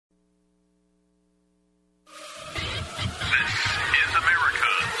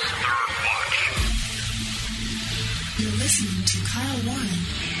to Kyle Warren.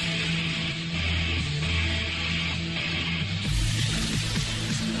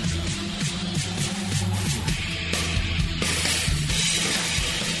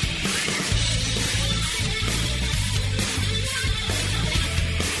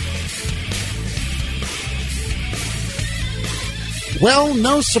 Well,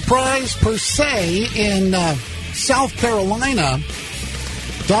 no surprise per se in South Carolina.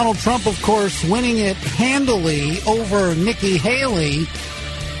 Donald Trump, of course, winning it handily over Nikki Haley.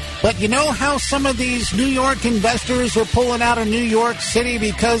 But you know how some of these New York investors are pulling out of New York City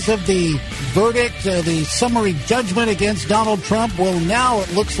because of the verdict, the summary judgment against Donald Trump? Well, now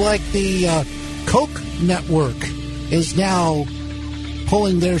it looks like the Koch network is now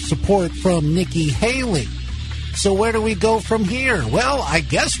pulling their support from Nikki Haley. So where do we go from here? Well, I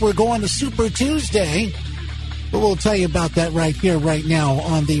guess we're going to Super Tuesday. But we'll tell you about that right here, right now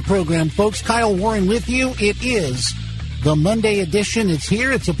on the program, folks. Kyle Warren with you. It is the Monday edition. It's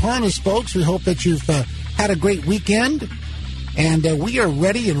here. It's upon us, folks. We hope that you've had a great weekend. And we are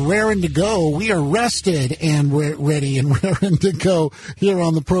ready and raring to go. We are rested and ready and raring to go here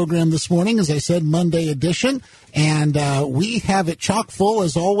on the program this morning. As I said, Monday edition. And we have it chock full,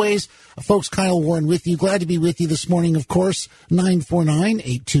 as always. Folks, Kyle Warren with you. Glad to be with you this morning, of course.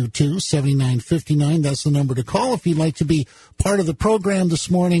 949-822-7959. That's the number to call if you'd like to be part of the program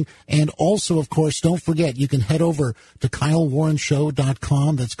this morning. And also, of course, don't forget, you can head over to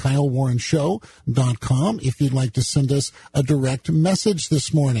KyleWarrenShow.com. That's KyleWarrenShow.com if you'd like to send us a direct message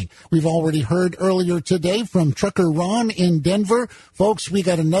this morning. We've already heard earlier today from Trucker Ron in Denver. Folks, we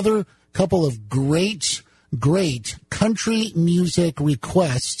got another couple of great country music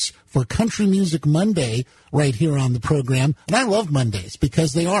requests for Country Music Monday right here on the program. And I love Mondays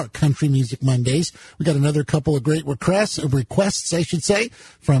because they are Country Music Mondays. We got another couple of great requests, I should say,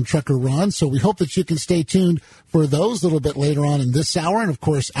 from Trucker Ron. So we hope that you can stay tuned for those a little bit later on in this hour. And, of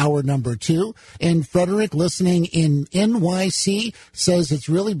course, hour number 2. And Frederick, listening in NYC, says it's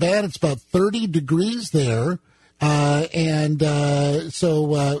really bad. It's about 30 degrees there. So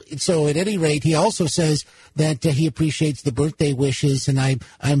at any rate, he also says that he appreciates the birthday wishes, and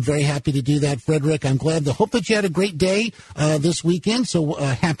I'm very happy to do that, Frederick. I'm glad. Hope that you had a great day this weekend. So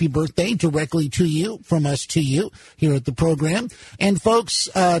happy birthday directly to you, from us to you here at the program. And folks,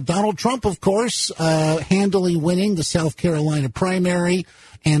 Donald Trump, of course, handily winning the South Carolina primary,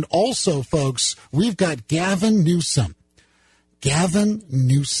 and also, folks, we've got Gavin Newsom. Gavin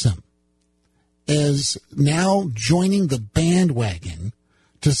Newsom is now joining the bandwagon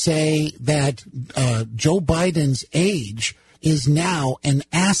to say that Joe Biden's age is now an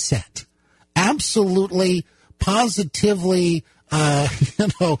asset. Absolutely, positively,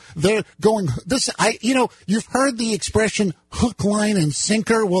 they're going this. You've heard the expression hook, line, and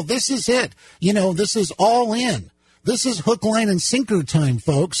sinker. Well, this is it. This is all in. This is hook, line, and sinker time,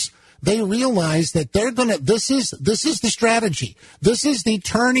 folks. They realize that this is the strategy. This is the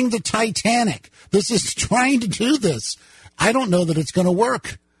turning the Titanic. This is trying to do this. I don't know that it's going to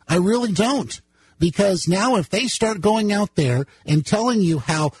work. I really don't. Because now if they start going out there and telling you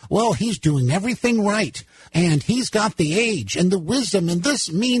how, well, he's doing everything right, and he's got the age and the wisdom, and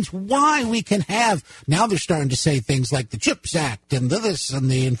this means why we can have, now they're starting to say things like the CHIPS Act and this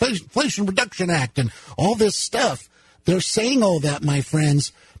and the Inflation Reduction Act and all this stuff. They're saying all that, my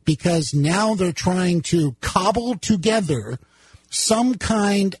friends, because now they're trying to cobble together some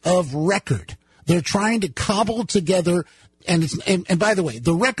kind of record. They're trying to cobble together, and by the way,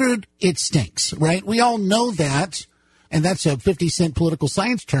 the record, it stinks, right? We all know that, and that's a 50-cent political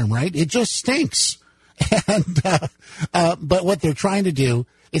science term, right? It just stinks. And but what they're trying to do,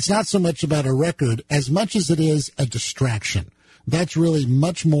 it's not so much about a record as much as it is a distraction. That's really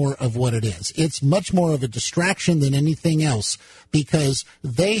much more of what it is. It's much more of a distraction than anything else, because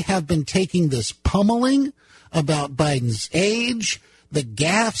they have been taking this pummeling about Biden's age, the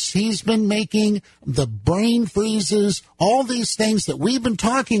gaffes he's been making, the brain freezes, all these things that we've been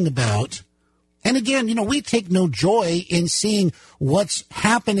talking about. And again, we take no joy in seeing what's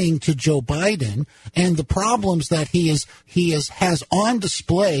happening to Joe Biden and the problems that he has on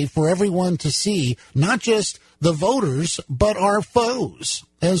display for everyone to see, not just the voters, but our foes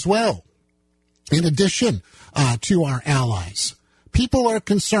as well. In addition to our allies, people are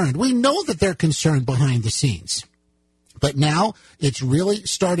concerned. We know that they're concerned behind the scenes. But now it's really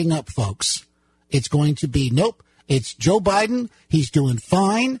starting up, folks. It's going to be, nope, it's Joe Biden. He's doing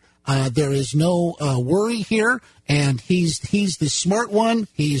fine. There is no worry here, and he's the smart one.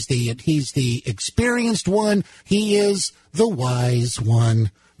 He's the experienced one. He is the wise one.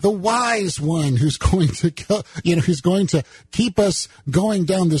 The wise one who's going to who's going to keep us going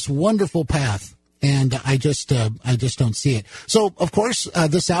down this wonderful path And I just don't see it. So, of course,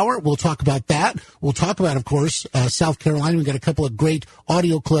 this hour, we'll talk about that. We'll talk about, of course, South Carolina. We've got a couple of great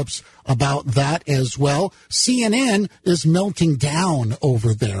audio clips about that as well. CNN is melting down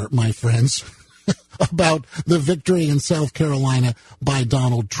over there, my friends, about the victory in South Carolina by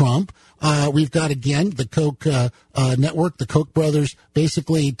Donald Trump. We've got, again, the Koch network, the Koch brothers,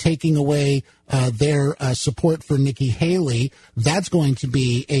 basically taking away their support for Nikki Haley. That's going to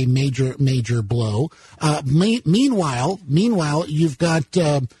be a major, major blow. Meanwhile, you've got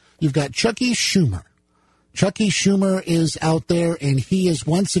Chucky Schumer. Chucky Schumer is out there, and he is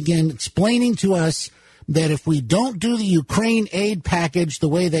once again explaining to us that if we don't do the Ukraine aid package the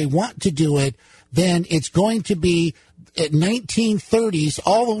way they want to do it, then it's going to be at 1930s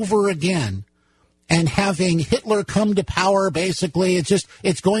all over again, and having Hitler come to power. Basically,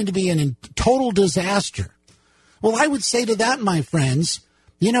 it's going to be a total disaster. Well, I would say to that, my friends,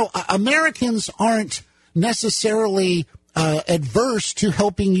 Americans aren't necessarily adverse to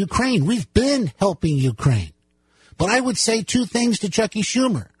helping Ukraine. We've been helping Ukraine. But I would say two things to Chucky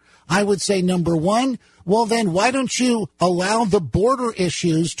Schumer. I would say, number one, well, then why don't you allow the border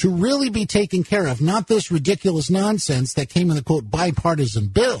issues to really be taken care of? Not this ridiculous nonsense that came in the, quote, bipartisan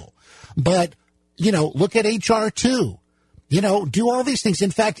bill. But, look at H.R. 2. Do all these things.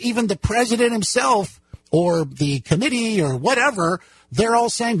 In fact, even the president himself or the committee or whatever, they're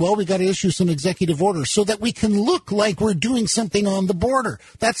all saying, well, we got to issue some executive orders so that we can look like we're doing something on the border.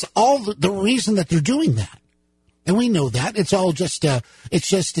 That's all the reason that they're doing that. And we know that. It's all just a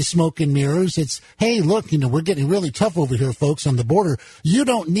smoke and mirrors. It's, hey, look, we're getting really tough over here, folks, on the border. You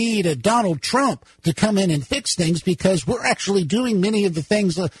don't need a Donald Trump to come in and fix things, because we're actually doing many of the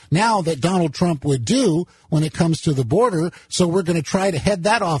things now that Donald Trump would do when it comes to the border. So we're going to try to head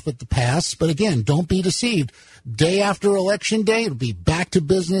that off at the pass. But again, don't be deceived. Day after Election Day, it'll be back to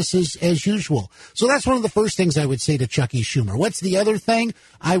business as usual. So that's one of the first things I would say to Chucky Schumer. What's the other thing?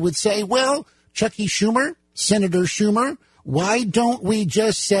 I would say, well, Chucky Schumer, Senator Schumer, why don't we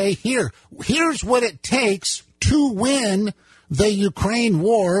just say, here's what it takes to win the Ukraine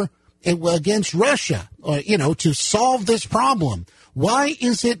war against Russia, to solve this problem? Why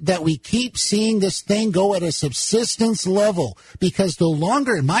is it that we keep seeing this thing go at a subsistence level? Because the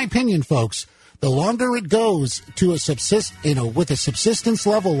longer, in my opinion, folks, the longer it goes to with a subsistence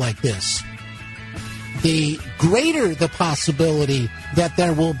level like this, the greater the possibility that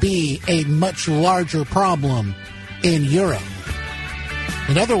there will be a much larger problem in Europe.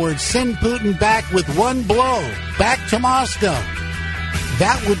 In other words, send Putin back with one blow, back to Moscow.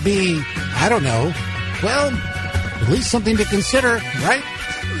 That would be, I don't know, well, at least something to consider, right?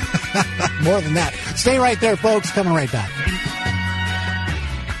 More than that. Stay right there, folks. Coming right back.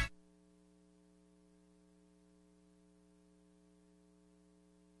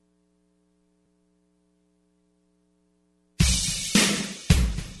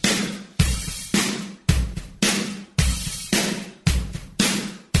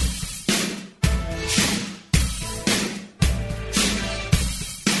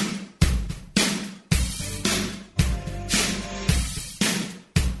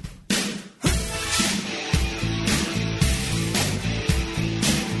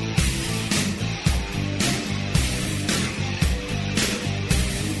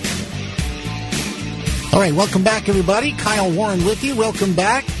 All right, welcome back, everybody. Kyle Warren with you. Welcome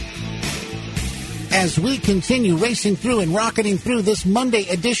back as we continue racing through and rocketing through this Monday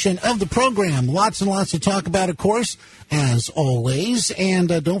edition of the program. Lots and lots to talk about, of course, as always. And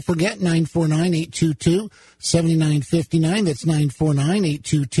don't forget, 949-822-7959. That's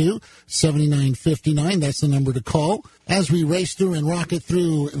 949-822-7959. That's the number to call as we race through and rocket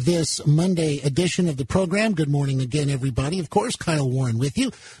through this Monday edition of the program. Good morning again, everybody. Of course, Kyle Warren with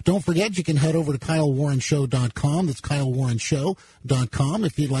you. Don't forget, you can head over to KyleWarrenShow.com. That's KyleWarrenShow.com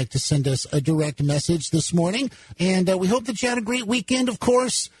if you'd like to send us a direct message this morning. And we hope that you had a great weekend, of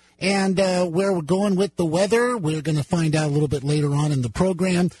course. And where we're going with the weather, we're going to find out a little bit later on in the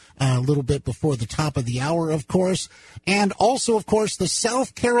program, a little bit before the top of the hour, of course. And also, of course, the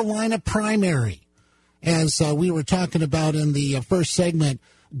South Carolina primary. As we were talking about in the first segment,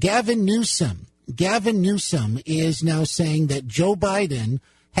 Gavin Newsom is now saying that Joe Biden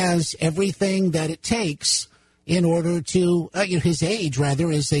has everything that it takes in order to, his age, rather,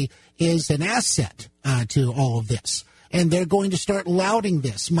 is an asset to all of this. And they're going to start lauding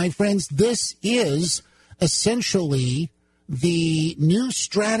this. My friends, this is essentially the new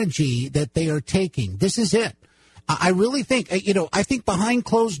strategy that they are taking. This is it. I really think, I think behind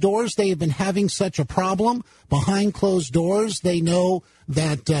closed doors, they have been having such a problem. Behind closed doors, they know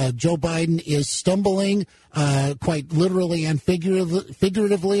that Joe Biden is stumbling quite literally and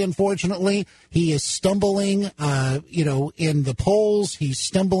figuratively, unfortunately. He is stumbling, in the polls. He's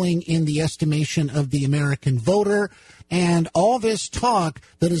stumbling in the estimation of the American voter. And all this talk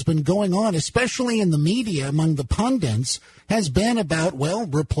that has been going on, especially in the media among the pundits, has been about,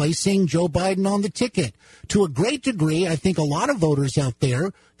 replacing Joe Biden on the ticket. To a great degree, I think a lot of voters out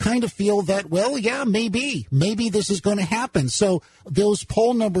there kind of feel that, maybe this is going to happen. So those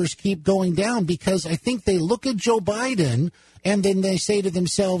poll numbers keep going down because I think they look at Joe Biden and then they say to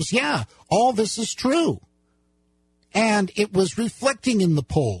themselves, all this is true. And it was reflecting in the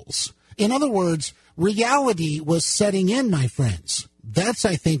polls. In other words, reality was setting in, my friends. That's,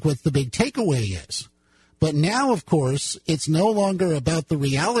 I think, what the big takeaway is. But now, of course, it's no longer about the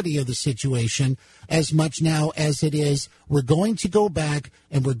reality of the situation as much now as it is we're going to go back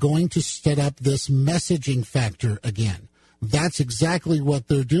and we're going to set up this messaging factor again. That's exactly what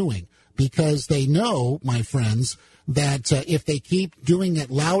they're doing because they know, my friends, that if they keep doing it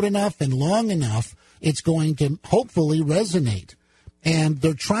loud enough and long enough, it's going to hopefully resonate. And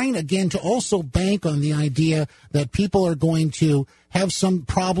they're trying, again, to also bank on the idea that people are going to have some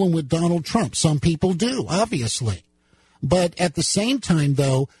problem with Donald Trump. Some people do, obviously. But at the same time,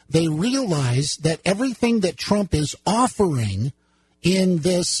 though, they realize that everything that Trump is offering in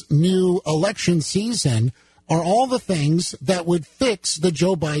this new election season are all the things that would fix the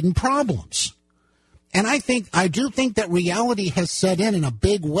Joe Biden problems. And I do think that reality has set in a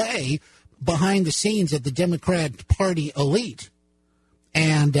big way behind the scenes at the Democrat Party elite.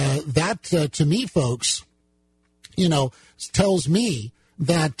 And that, to me, folks, tells me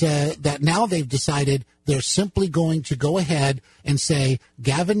that now they've decided they're simply going to go ahead and say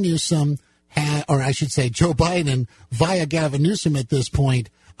Gavin Newsom, or I should say Joe Biden, via Gavin Newsom at this point,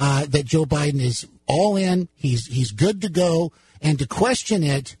 that Joe Biden is all in, he's good to go, and to question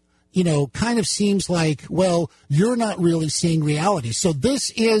it, kind of seems like, you're not really seeing reality. So this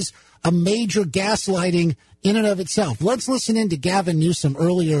is a major gaslighting in and of itself. Let's listen in to Gavin Newsom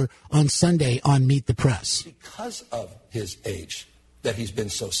earlier on Sunday on Meet the Press. Because of his age that he's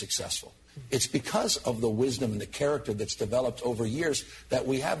been so successful. It's because of the wisdom and the character that's developed over years that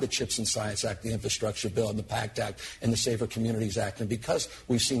we have the CHIPS and Science Act, the Infrastructure Bill, and the PACT Act, and the Safer Communities Act. And because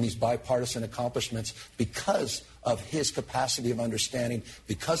we've seen these bipartisan accomplishments, because of his capacity of understanding,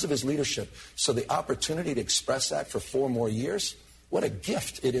 because of his leadership. So the opportunity to express that for 4 more years, what a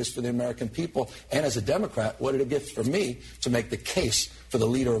gift it is for the American people. And as a Democrat, what a gift for me to make the case for the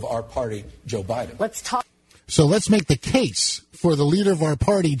leader of our party, Joe Biden. So let's make the case for the leader of our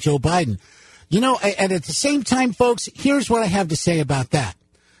party, Joe Biden. And at the same time, folks, here's what I have to say about that.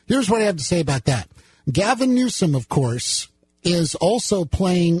 Gavin Newsom, of course, is also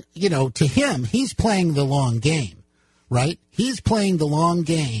playing, to him, he's playing the long game, right? He's playing the long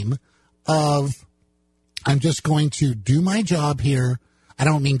game of, I'm just going to do my job here. I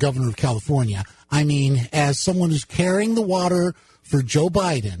don't mean governor of California. I mean, as someone who's carrying the water for Joe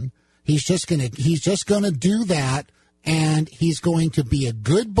Biden, he's just going to do that, and he's going to be a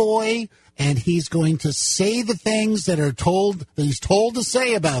good boy, and he's going to say the things that he's told to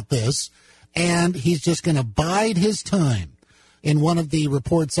say about this, and he's just going to bide his time. In one of the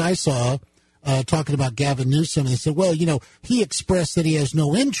reports I saw talking about Gavin Newsom, they said, he expressed that he has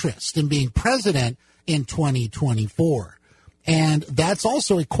no interest in being president in 2024. And that's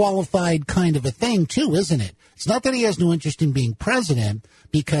also a qualified kind of a thing, too, isn't it? It's not that he has no interest in being president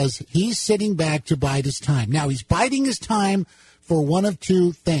because he's sitting back to bide his time. Now, he's biding his time for one of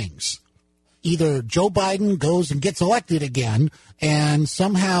two things. Either Joe Biden goes and gets elected again, and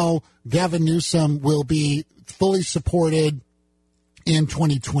somehow Gavin Newsom will be fully supported in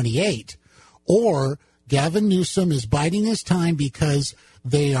 2028, or Gavin Newsom is biding his time because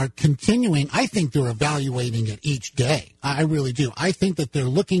they are continuing. I think they're evaluating it each day. I really do. I think that they're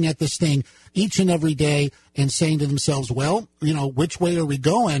looking at this thing each and every day and saying to themselves, which way are we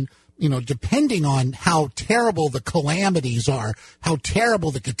going? Depending on how terrible the calamities are, how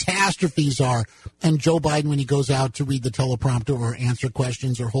terrible the catastrophes are. And Joe Biden, when he goes out to read the teleprompter or answer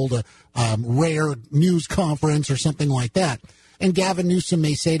questions or hold a rare news conference or something like that. And Gavin Newsom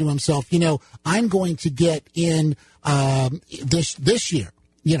may say to himself, I'm going to get in this year,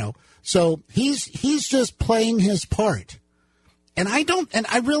 So he's just playing his part. And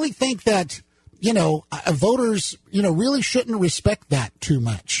I really think that, voters, really shouldn't respect that too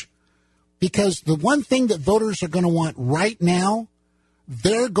much. Because the one thing that voters are going to want right now,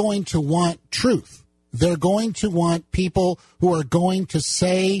 they're going to want truth. They're going to want people who are going to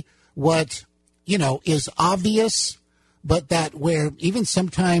say what, is obvious. but that where even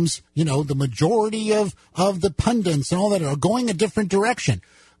sometimes, the majority of the pundits and all that are going a different direction.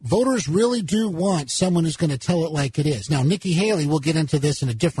 Voters really do want someone who's going to tell it like it is. Now, Nikki Haley, we'll get into this in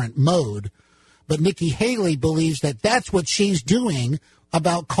a different mode, but Nikki Haley believes that that's what she's doing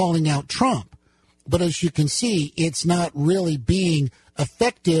about calling out Trump. But as you can see, it's not really being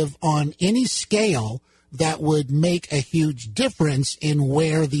effective on any scale that would make a huge difference in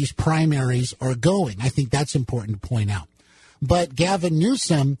where these primaries are going. I think that's important to point out. But Gavin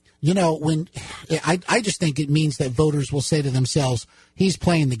Newsom, when I just think it means that voters will say to themselves, he's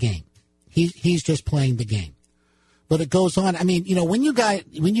playing the game. He's just playing the game. But it goes on. I mean, when you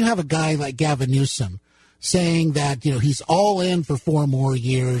have a guy like Gavin Newsom saying that, he's all in for 4 more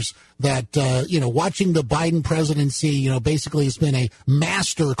years, that, watching the Biden presidency, basically has been a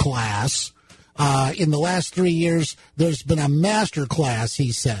master class. In the last 3 years, there's been a master class,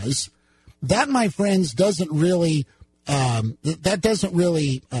 he says. That, my friends, doesn't really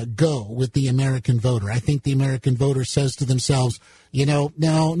go with the American voter. I think the American voter says to themselves, no,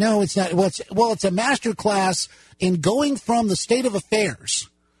 it's not. It's a master class in going from the state of affairs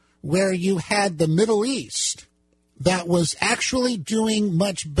where you had the Middle East that was actually doing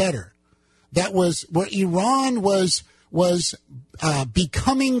much better. That was where Iran was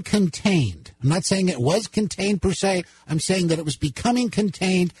becoming contained. I'm not saying it was contained per se. I'm saying that it was becoming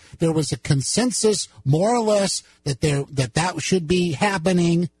contained. There was a consensus, more or less, that should be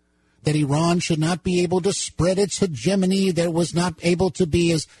happening, that Iran should not be able to spread its hegemony, that it was not able to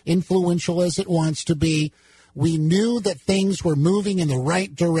be as influential as it wants to be. We knew that things were moving in the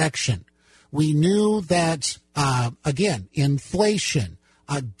right direction. We knew that, again, inflation,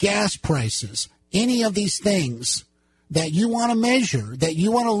 gas prices, any of these things that you want to measure, that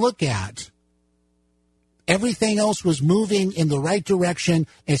you want to look at, everything else was moving in the right direction,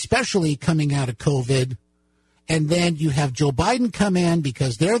 especially coming out of COVID. And then you have Joe Biden come in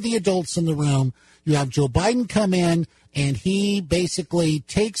because they're the adults in the room. You have Joe Biden come in, and he basically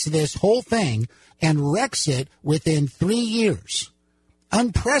takes this whole thing and wrecks it within 3 years.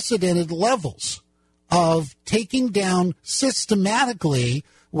 Unprecedented levels of taking down systematically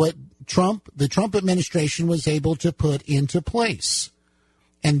what the Trump administration was able to put into place.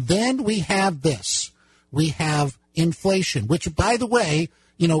 And then we have this. We have inflation, which, by the way,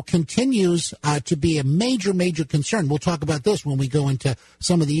 continues to be a major, major concern. We'll talk about this when we go into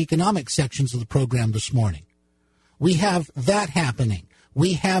some of the economic sections of the program this morning. We have that happening.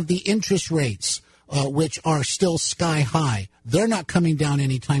 We have the interest rates, which are still sky high. They're not coming down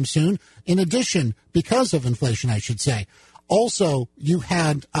anytime soon. In addition, because of inflation, I should say. Also, you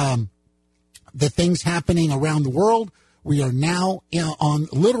had the things happening around the world. We are now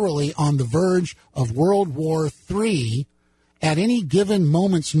literally on the verge of World War III at any given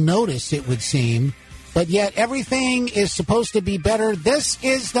moment's notice, it would seem. But yet everything is supposed to be better. This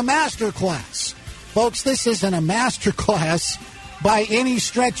is the master class. Folks, this isn't a master class by any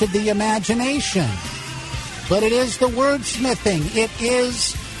stretch of the imagination. But it is the wordsmithing. It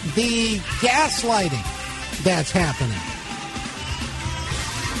is the gaslighting that's happening.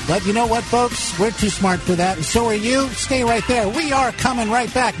 But you know what, folks? We're too smart for that, and so are you. Stay right there. We are coming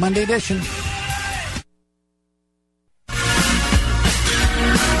right back. Monday edition.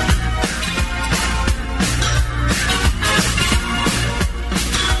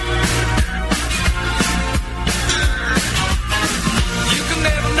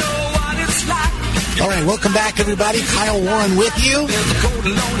 All right, welcome back, everybody. Kyle Warren with you.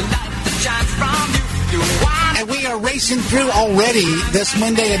 And we are racing through already this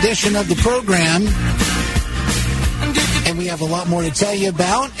Monday edition of the program. And we have a lot more to tell you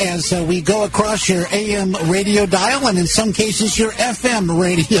about as we go across your AM radio dial and in some cases your FM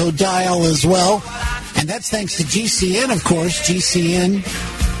radio dial as well. And that's thanks to GCN, of course. GCN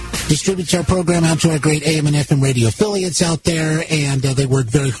distributes our program out to our great AM and FM radio affiliates out there, and they work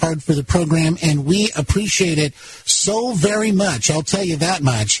very hard for the program, and we appreciate it so very much. I'll tell you that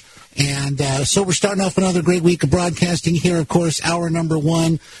much. And so we're starting off another great week of broadcasting here. Of course, hour number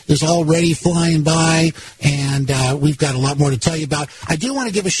 1 is already flying by, and we've got a lot more to tell you about. I do want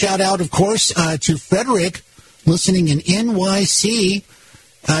to give a shout-out, of course, to Frederick, listening in NYC.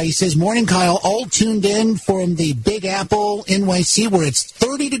 He says, morning, Kyle, all tuned in from the Big Apple, NYC, where it's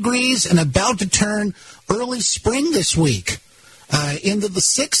 30 degrees and about to turn early spring this week. into the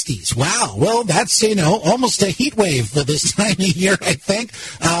 60s. Wow. Well, that's, almost a heat wave for this time of year, I think.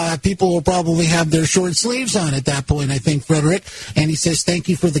 People will probably have their short sleeves on at that point, I think, Frederick. And he says, thank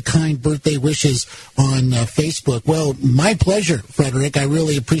you for the kind birthday wishes on Facebook. Well, my pleasure, Frederick. I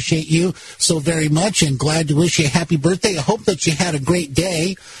really appreciate you so very much and glad to wish you a happy birthday. I hope that you had a great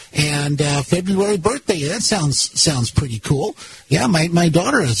day. And February birthday, that sounds pretty cool. Yeah, my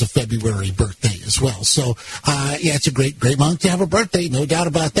daughter has a February birthday as well. So, yeah, it's a great month to have a birthday, no doubt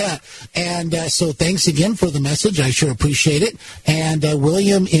about that. And so thanks again for the message. I sure appreciate it. And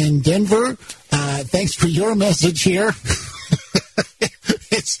William in Denver, thanks for your message here.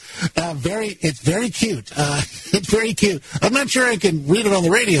 It's very cute. It's very cute. I'm not sure I can read it on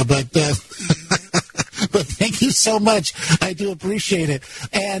the radio, but but thank you so much. I do appreciate it.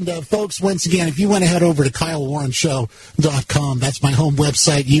 And folks, once again, if you want to head over to KyleWarrenShow.com, that's my home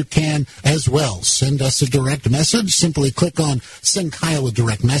website, you can as well send us a direct message. Simply click on Send Kyle a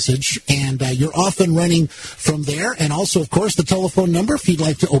Direct Message, and you're off and running from there. And also, of course, the telephone number, if you'd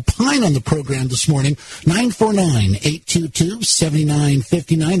like to opine on the program this morning,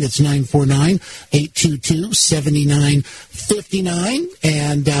 949-822-7959. That's 949-822-7959.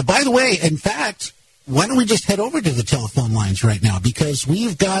 And by the way, in fact, why don't we just head over to the telephone lines right now? Because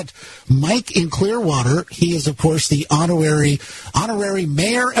we've got Mike in Clearwater. He is, of course, the honorary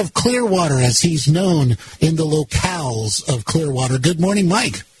mayor of Clearwater, as he's known in the locales of Clearwater. Good morning,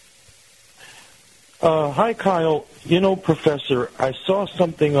 Mike. Hi, Kyle. Professor, I saw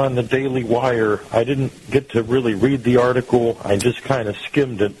something on the Daily Wire. I didn't get to really read the article. I just kind of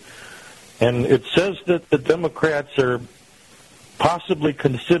skimmed it. And it says that the Democrats are possibly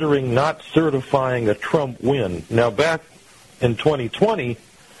considering not certifying a Trump win. Now, back in 2020,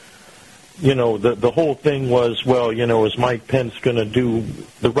 the whole thing was, well, is Mike Pence going to do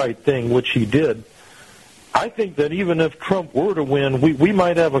the right thing, which he did. I think that even if Trump were to win, we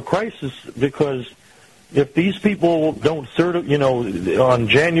might have a crisis, because if these people don't on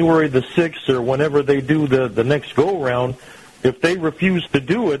January the 6th or whenever they do the next go-around, if they refuse to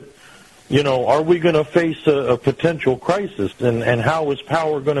do it, are we going to face a potential crisis? And how is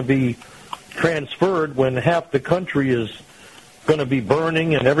power going to be transferred when half the country is going to be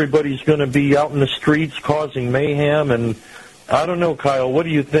burning and everybody's going to be out in the streets causing mayhem? And I don't know, Kyle. What do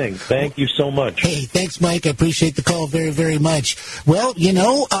you think? Thank you so much. Hey, thanks, Mike. I appreciate the call very, very much. Well,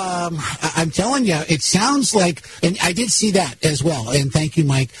 I'm telling you, it sounds like, and I did see that as well, and thank you,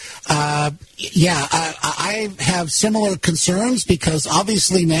 Mike. I have similar concerns, because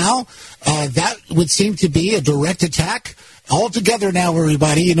obviously now that would seem to be a direct attack. Altogether now,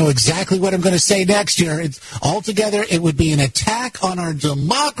 everybody, you know exactly what I'm going to say next year. Altogether, it would be an attack on our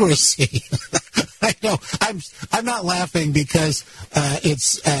democracy. I know. I'm not laughing because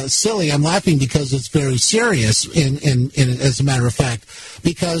it's silly. I'm laughing because it's very serious, as a matter of fact.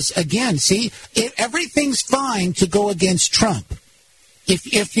 Because, again, see, everything's fine to go against Trump.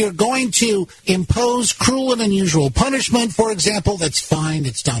 If you're going to impose cruel and unusual punishment, for example, that's fine.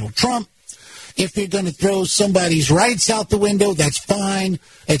 It's Donald Trump. If you're going to throw somebody's rights out the window, that's fine.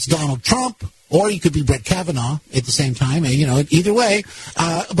 It's Donald Trump. Or you could be Brett Kavanaugh at the same time, either way.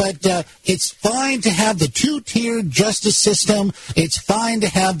 But it's fine to have the two-tiered justice system. It's fine to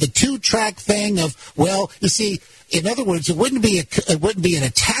have the two-track thing of, well, you see, in other words, it wouldn't be an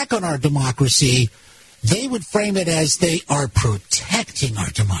attack on our democracy. They would frame it as they are protecting our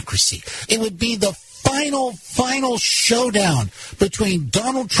democracy. It would be the final showdown between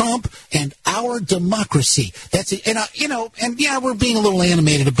Donald Trump and our democracy. That's it. And, we're being a little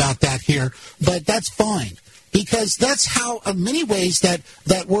animated about that here, but that's fine, because that's how, in many ways, that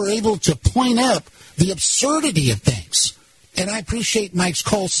we're able to point up the absurdity of things. And I appreciate Mike's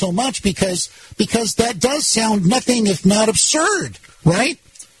call so much because that does sound nothing if not absurd, right?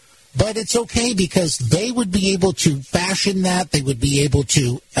 But it's okay, because they would be able to fashion that. They would be able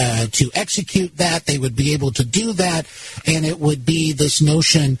to execute that. They would be able to do that. And it would be this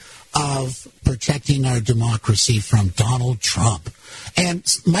notion of protecting our democracy from Donald Trump. And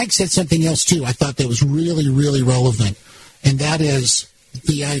Mike said something else, too, I thought that was really, really relevant. And that is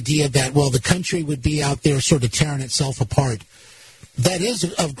the idea that, well, the country would be out there sort of tearing itself apart. That is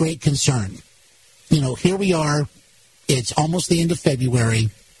of great concern. Here we are. It's almost the end of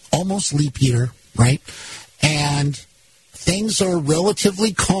February. Almost leap year, right? And things are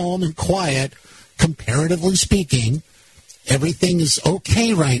relatively calm and quiet, comparatively speaking. Everything is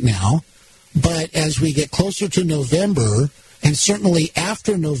okay right now. But as we get closer to November, and certainly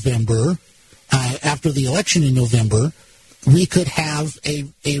after November, after the election in November, we could have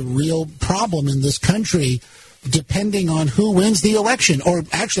a real problem in this country, depending on who wins the election. Or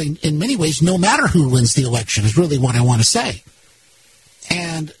actually, in many ways, no matter who wins the election is really what I want to say.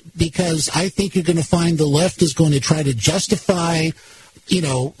 And because I think you're going to find the left is going to try to justify,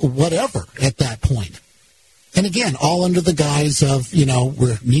 whatever at that point. And again, all under the guise of, we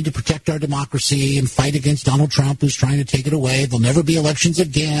need to protect our democracy and fight against Donald Trump, who's trying to take it away. There'll never be elections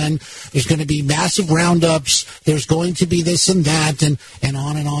again. There's going to be massive roundups. There's going to be this and that, and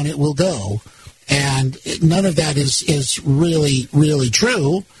on it will go. And none of that is really, really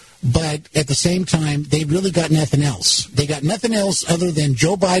true. But at the same time, they really got nothing else. They got nothing else other than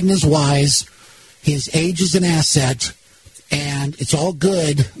Joe Biden is wise. His age is an asset. And it's all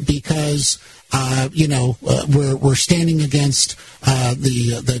good because, we're standing against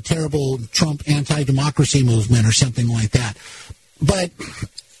the terrible Trump anti-democracy movement or something like that. But,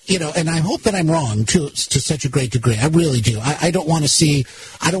 and I hope that I'm wrong to such a great degree. I really do. I don't want to see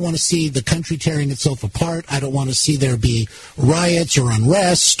the country tearing itself apart. I don't want to see there be riots or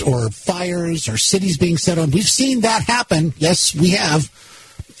unrest or fires or cities being set on. We've seen that happen. Yes, we have.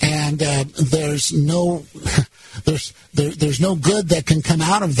 And there's no good that can come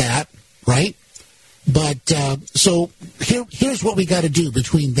out of that, right? But so here's what we got to do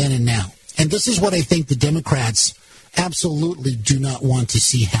between then and now. And this is what I think the Democrats absolutely do not want to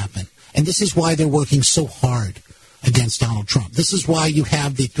see happen. And this is why they're working so hard against Donald Trump. This is why you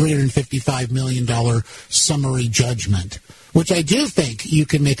have the $355 million summary judgment, which I do think you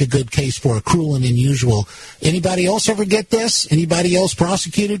can make a good case for, cruel and unusual. Anybody else ever get this? Anybody else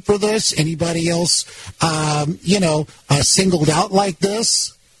prosecuted for this? Anybody else, singled out like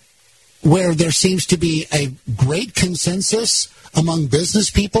this, where there seems to be a great consensus among business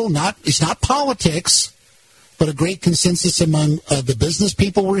people? It's not politics, but a great consensus among the business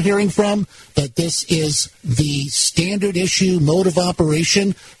people we're hearing from that this is the standard issue mode of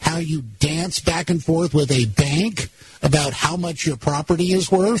operation, how you dance back and forth with a bank about how much your property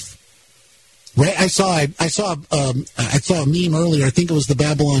is worth. Right? I saw a meme earlier. I think it was the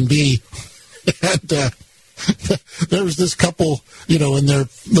Babylon Bee. And, there was this couple, in their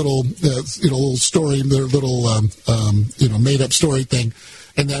little, little story, their little, made up story thing.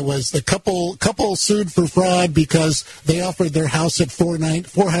 And that was the couple sued for fraud because they offered their house at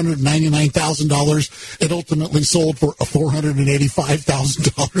 $499,000. It ultimately sold for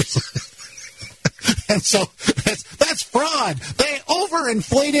 $485,000. And so that's fraud. They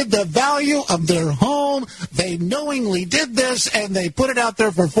overinflated the value of their home. They knowingly did this, and they put it out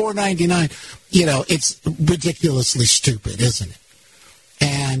there for $499,000. It's ridiculously stupid, isn't it?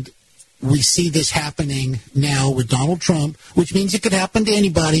 And we see this happening now with Donald Trump, which means it could happen to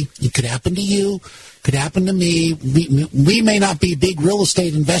anybody. It could happen to you. It could happen to me. We may not be big real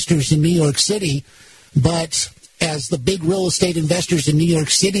estate investors in New York City, but as the big real estate investors in New York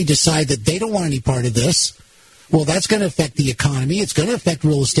City decide that they don't want any part of this, well, that's going to affect the economy. It's going to affect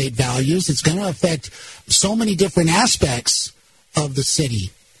real estate values. It's going to affect so many different aspects of the city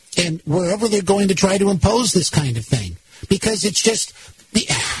and wherever they're going to try to impose this kind of thing. Because it's just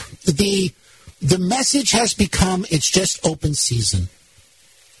the message has become it's just open season.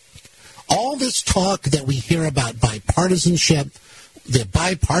 All this talk that we hear about bipartisanship, the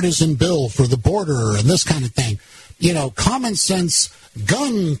bipartisan bill for the border and this kind of thing, common sense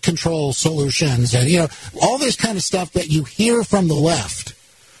gun control solutions and, all this kind of stuff that you hear from the left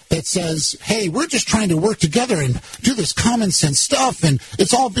that says, hey, we're just trying to work together and do this common sense stuff and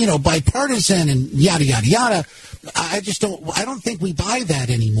it's all, bipartisan and yada, yada, yada. I don't think we buy that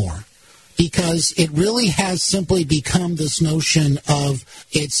anymore because it really has simply become this notion of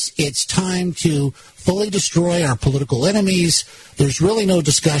it's time to fully destroy our political enemies. There's really no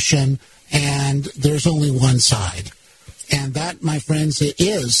discussion and there's only one side. And that, my friends,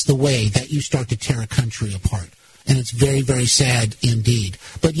 is the way that you start to tear a country apart. And it's very, very sad indeed.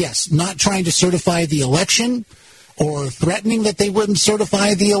 But yes, not trying to certify the election or threatening that they wouldn't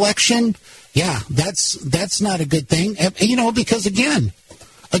certify the election. Yeah, that's not a good thing. Because again,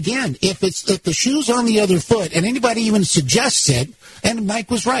 if the shoe's on the other foot and anybody even suggests it, and Mike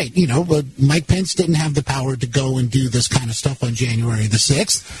was right, but Mike Pence didn't have the power to go and do this kind of stuff on January the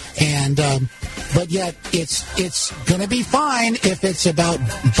 6th. And, but yet it's going to be fine if it's about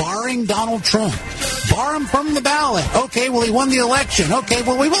barring Donald Trump. Bar him from the ballot. Okay, well, he won the election. Okay,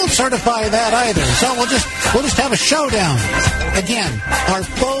 well, we won't certify that either. So we'll just have a showdown. Again, our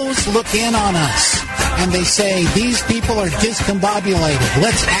foes look in on us and they say, these people are discombobulated.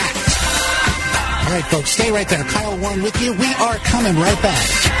 Let's act. All right, folks, stay right there. Kyle Warren with you. We are coming right back.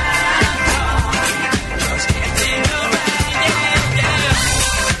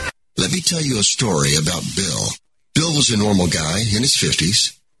 Let me tell you a story about Bill. Bill was a normal guy in his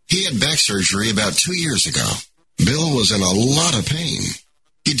 50s. He had back surgery about 2 years ago. Bill was in a lot of pain.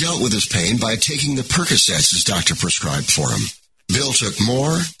 He dealt with his pain by taking the Percocets his doctor prescribed for him. Bill took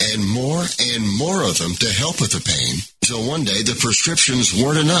more and more and more of them to help with the pain, until one day the prescriptions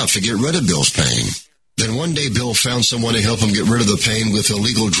weren't enough to get rid of Bill's pain. Then one day Bill found someone to help him get rid of the pain with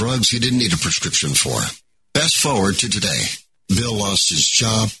illegal drugs he didn't need a prescription for. Fast forward to today. Bill lost his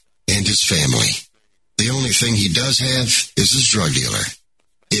job and his family. The only thing he does have is his drug dealer.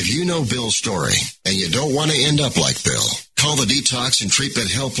 If you know Bill's story and you don't want to end up like Bill, call the Detox and Treatment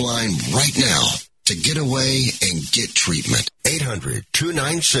Helpline right now to get away and get treatment.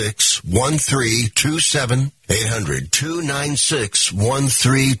 800-296-1327.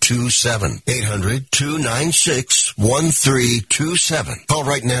 800-296-1327. 800-296-1327. Call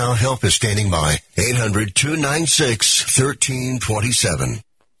right now. Help is standing by. 800-296-1327.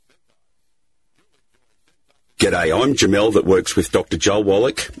 G'day, I'm Jamel that works with Dr. Joel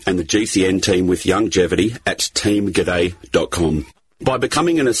Wallach and the GCN team with Longevity at teamg'day.com. By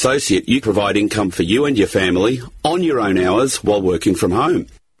becoming an associate, you provide income for you and your family on your own hours while working from home.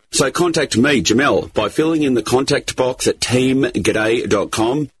 So contact me, Jamel, by filling in the contact box at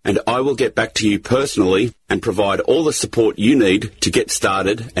teamg'day.com, and I will get back to you personally and provide all the support you need to get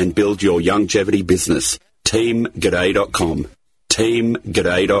started and build your longevity business. teamg'day.com.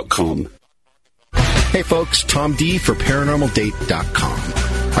 teamg'day.com. Hey folks, Tom D for ParanormalDate.com.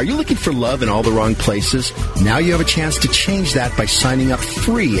 Are you looking for love in all the wrong places? Now you have a chance to change that by signing up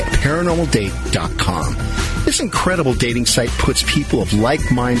free at ParanormalDate.com. This incredible dating site puts people of like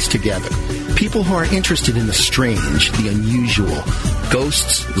minds together. People who are interested in the strange, the unusual,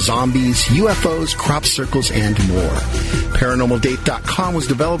 ghosts, zombies, UFOs, crop circles, and more. ParanormalDate.com was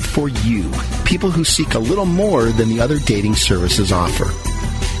developed for you, people who seek a little more than the other dating services offer.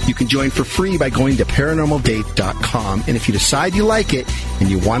 You can join for free by going to ParanormalDate.com, and if you decide you like it and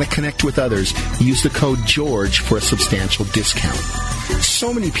you want to connect with others, use the code GEORGE for a substantial discount.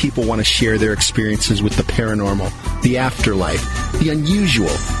 So many people want to share their experiences with the paranormal, the afterlife, the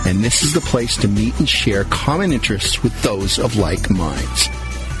unusual, and this is the place to meet and share common interests with those of like minds.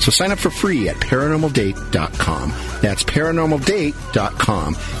 So sign up for free at ParanormalDate.com. That's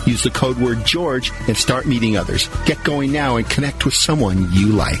ParanormalDate.com. Use the code word George and start meeting others. Get going now and connect with someone you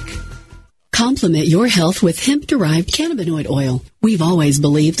like. Complement your health with hemp-derived cannabinoid oil. We've always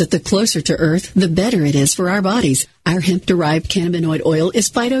believed that the closer to Earth, the better it is for our bodies. Our hemp-derived cannabinoid oil is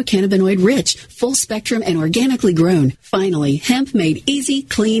phytocannabinoid-rich, full-spectrum, and organically grown. Finally, hemp made easy,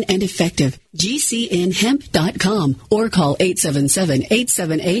 clean, and effective. GCNhemp.com or call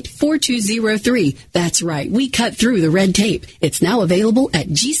 877-878-4203. That's right, we cut through the red tape. It's now available at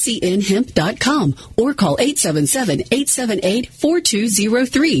GCNhemp.com or call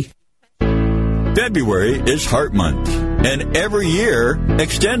 877-878-4203. February is Heart Month, and every year,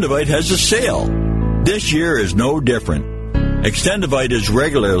 Extendivite has a sale. This year is no different. Extendivite is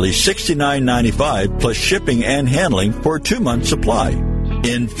regularly $69.95 plus shipping and handling for a 2-month supply.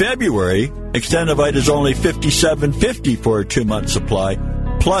 In February, Extendivite is only $57.50 for a 2-month supply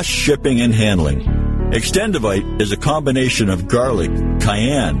plus shipping and handling. Extendivite is a combination of garlic,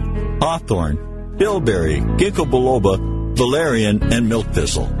 cayenne, hawthorn, bilberry, ginkgo biloba, valerian, and milk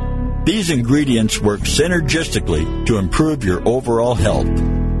thistle. These ingredients work synergistically to improve your overall health.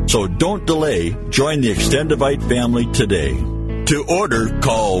 So don't delay. Join the Extendivite family today. To order,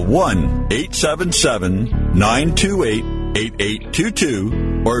 call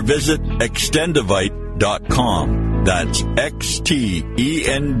 1-877-928-8822 or visit Extendivite.com. That's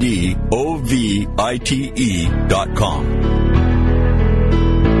XTENDOVITE.com.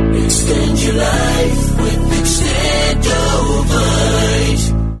 Extend your life with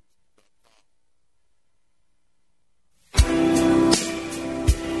Extendovite.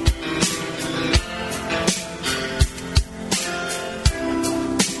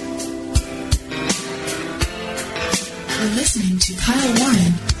 You're listening to Kyle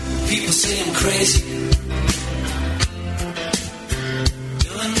Warren. People say I'm crazy.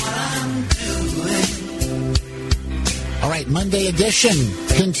 Doing what I'm doing. All right, Monday edition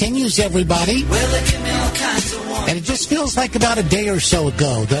continues, everybody. Well, there can be all kinds of And it just feels like about a day or so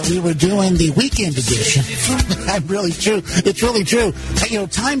ago that we were doing the weekend edition. Really true. It's really true. You know,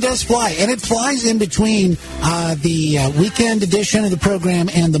 time does fly, and it flies in between the weekend edition of the program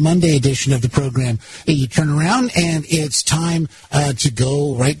and the Monday edition of the program. You turn around, and it's time to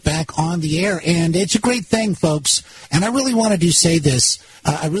go right back on the air, and it's a great thing, folks. And I really wanted to say this.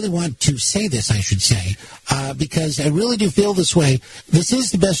 I should say, because I really do feel this way. This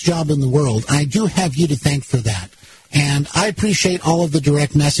is the best job in the world. I do have you to thank for that. And I appreciate all of the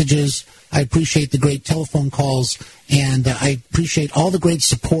direct messages. I appreciate the great telephone calls, and I appreciate all the great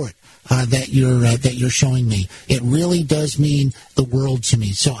support that you're showing me. It really does mean the world to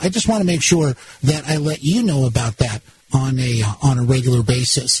me. So I just want to make sure that I let you know about that on a regular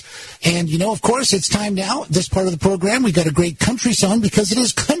basis. And, of course, it's time now, this part of the program, we got a great country song because it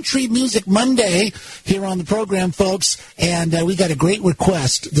is Country Music Monday here on the program, folks. And we got a great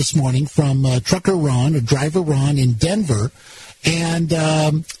request this morning from Trucker Ron, or Driver Ron in Denver. And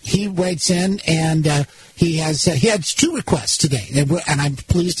he writes in, and he has 2 requests today. And I'm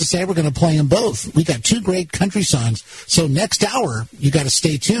pleased to say we're going to play them both. We got 2 great country songs. So next hour, you got to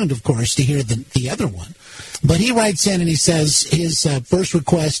stay tuned, of course, to hear the other one. But he writes in and he says his first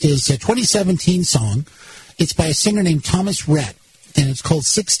request is a 2017 song. It's by a singer named Thomas Rhett, and it's called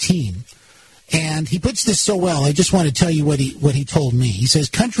 16. And he puts this so well. I just want to tell you what he told me. He says,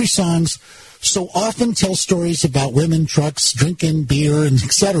 country songs so often tell stories about women, trucks, drinking beer, and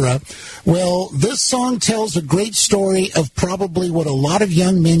etc. Well, this song tells a great story of probably what a lot of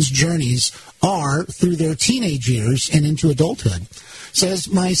young men's journeys are through their teenage years and into adulthood. Says,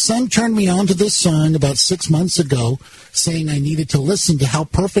 my son turned me on to this song about 6 months ago, saying I needed to listen to how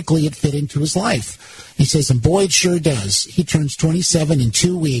perfectly it fit into his life. He says, and boy, it sure does. He turns 27 in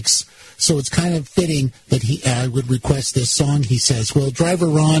 2 weeks, so it's kind of fitting that he would request this song, he says. Well, Driver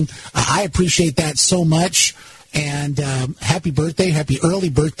Ron, I appreciate that so much. And happy birthday, happy early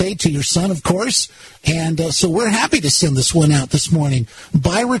birthday to your son, of course. And so we're happy to send this one out this morning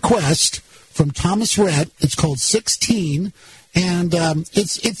by request from Thomas Rhett. It's called 16. And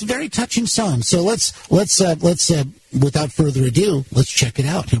it's a very touching song. So let's without further ado, let's check it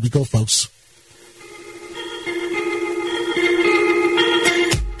out. Here we go, folks.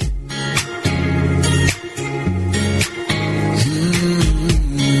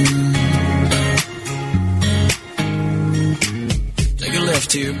 Take a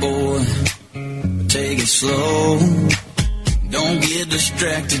left here, boy. Take it slow. Don't get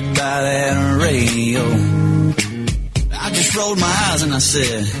distracted by that radio. I just rolled my eyes and I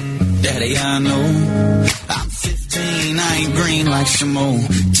said, Daddy, I know I'm 15, I ain't green like some old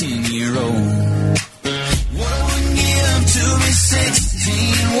 10-year-old. What I wouldn't give to be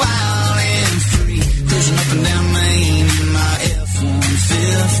 16, wild and free, cruising up and down Main in my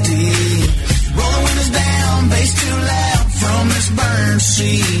F-150. Roll the windows down, bass too loud from this burned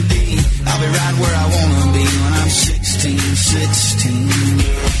CD. I'll be right where I wanna be when I'm 16. 16.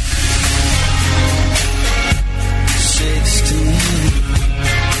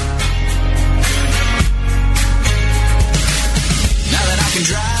 Now that I can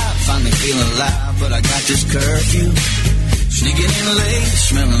drive, finally feel alive, but I got this curfew. Sneaking in late,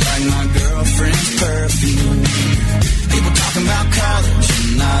 smelling like my girlfriend's perfume. People talking about college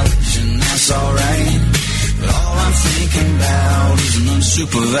and knowledge, and that's alright. But all I'm thinking about is an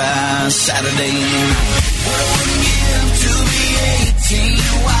unsupervised Saturday night. What I wouldn't give to be 18,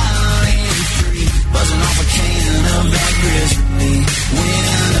 wild and free, buzzing off a can of that grizzly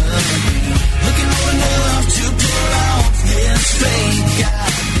winter. Looking old enough to pull off this fake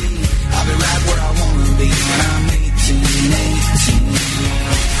ID. I'll be right where I wanna be when I'm 18. 18,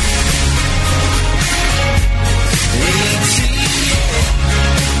 yeah.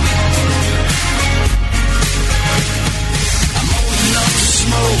 I'm old enough to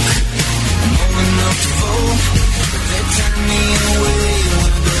smoke, I'm old enough to vote, but they turn me away when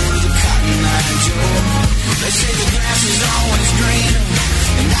I go to the Cotton Eye Joe. They say the grass is always greener,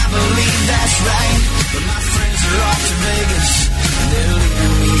 and I believe that's right, but my friends are off to Vegas, and they're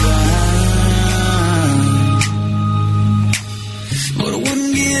leaving me behind. But I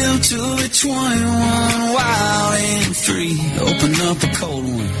wouldn't give to be 21, wild and free, open up a cold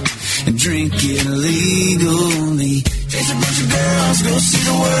one and drink it legally. Chase a bunch of girls, go see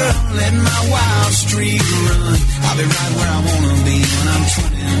the world, let my wild streak run. I'll be right where I wanna be when I'm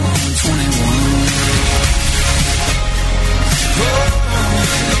 21.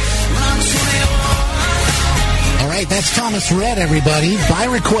 All right, that's Thomas Rhett, everybody, by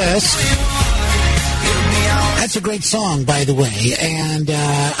request. That's a great song, by the way, and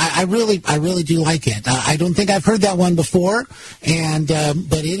I really do like it. I don't think I've heard that one before, and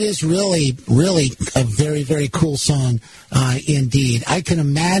but it is really a very, very cool song indeed. I can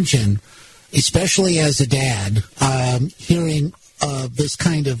imagine, especially as a dad, hearing these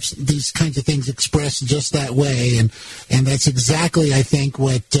kinds of things expressed just that way, and that's exactly, I think,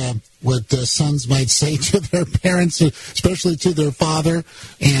 what sons might say to their parents, especially to their father.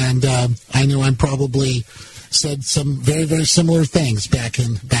 And I know I'm probably said some very, very similar things back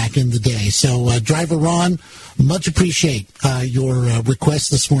in the day. So, Driver Ron, much appreciate your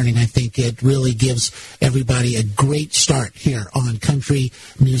request this morning. I think it really gives everybody a great start here on Country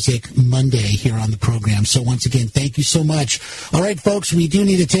Music Monday here on the program. So once again, thank you so much. All right, folks, we do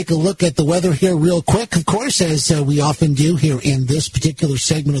need to take a look at the weather here real quick, of course, as we often do here in this particular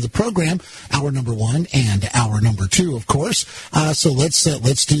segment of the program, hour number 1 and hour number 2, of course. So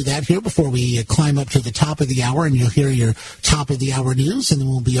let's do that here before we climb up to the top of the hour, and you'll hear your top of the hour news, and then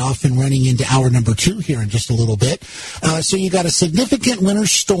we'll be off and running into hour number 2 here in just a little bit. So you got a significant winter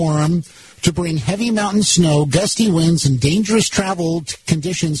storm to bring heavy mountain snow, gusty winds, and dangerous travel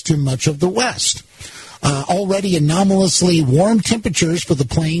conditions to much of the West. Already anomalously warm temperatures for the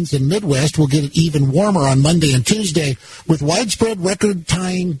plains and Midwest will get even warmer on Monday and Tuesday, with widespread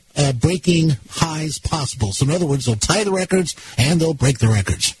record-tying breaking highs possible. So in other words, they'll tie the records and they'll break the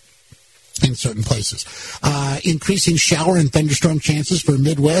records in certain places. Increasing shower and thunderstorm chances for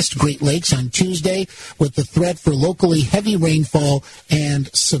Midwest, Great Lakes on Tuesday, with the threat for locally heavy rainfall and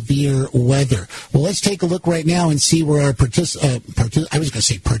severe weather. Well, let's take a look right now and see where our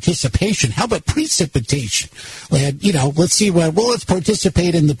participation. How about precipitation? Let's see let's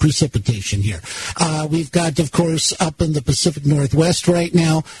participate in the precipitation here. We've got, of course, up in the Pacific Northwest right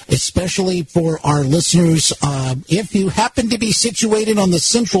now, especially for our listeners, if you happen to be situated on the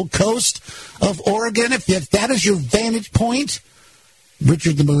central coast of Oregon, if that is your vantage point,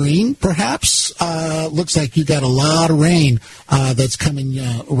 Richard the Marine, perhaps, looks like you got a lot of rain that's coming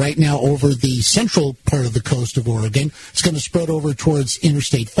right now over the central part of the coast of Oregon. It's going to spread over towards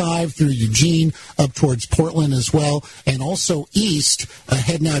Interstate 5 through Eugene, up towards Portland as well, and also east,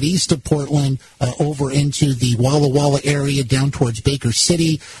 heading out east of Portland, over into the Walla Walla area, down towards Baker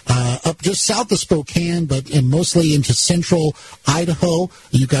City, up just south of Spokane, but mostly into central Idaho.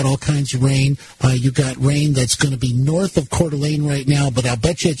 You got all kinds of rain. You got rain that's going to be north of Coeur d'Alene right now, but I'll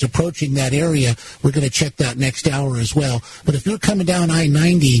bet you it's approaching that area. We're going to check that next hour as well. But if you're coming down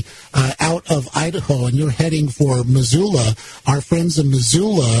I-90 out of Idaho and you're heading for Missoula, our friends in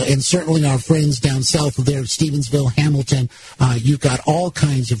Missoula, and certainly our friends down south of there, Stevensville, Hamilton, you've got all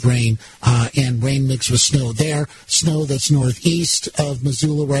kinds of rain and rain mixed with snow there. Snow that's northeast of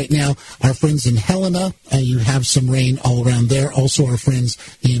Missoula right now. Our friends in Helena, you have some rain all around there. Also our friends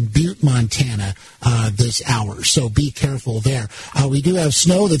in Butte, Montana, this hour. So be careful there. We do have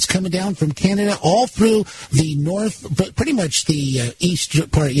snow that's coming down from Canada all through the north, but pretty much the eastern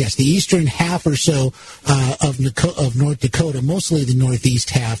part, the eastern half or so of North Dakota, mostly the northeast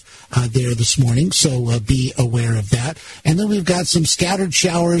half there this morning. So be aware of that. And then we've got some scattered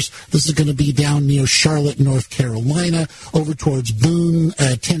showers. This is going to be down near Charlotte, North Carolina, over towards Boone,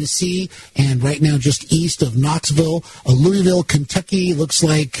 Tennessee, and right now just east of Knoxville. Louisville, Kentucky looks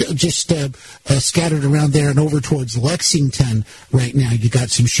like just scattered around there, and over towards Lexington right now. You got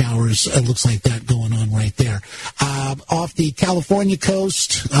some showers. It looks like that going on right there. Off the California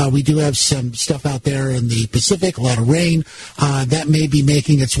coast, we do have some stuff out there in the Pacific, a lot of rain. That may be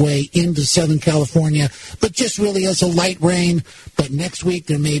making its way into Southern California, but just really as a light rain. But next week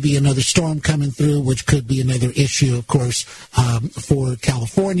there may be another storm coming through, which could be another issue, of course, for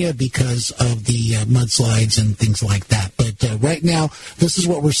California because of the mudslides and things like that. But right now, this is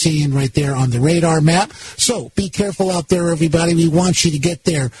what we're seeing right there on the radar map. So be careful out there, everybody. We want you to get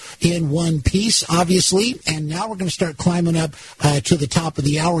there in one piece, obviously. And now we're going to start climbing up to the top of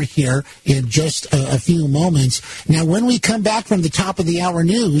the hour here in just a few moments. Now, when we come back from the top of the hour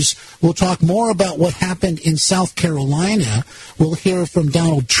news, we'll talk more about what happened in South Carolina. We'll hear from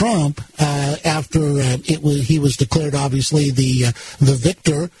Donald Trump after he was declared, obviously, the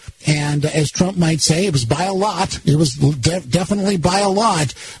victor. And as Trump might say, it was by a lot. It was definitely by a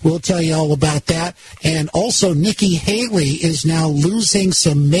lot. We'll tell you all about that. And also, Nikki Haley is now losing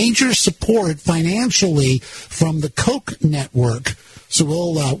some major support financially from the Koch network. So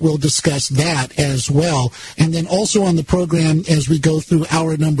we'll discuss that as well. And then also on the program, as we go through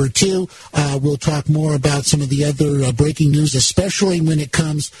hour number 2, we'll talk more about some of the other breaking news, especially when it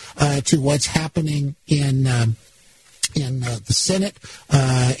comes to what's happening in the Senate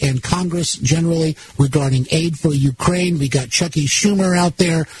and Congress generally regarding aid for Ukraine. We got Chucky Schumer out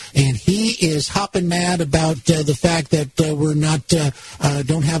there, and he is hopping mad about the fact that we're not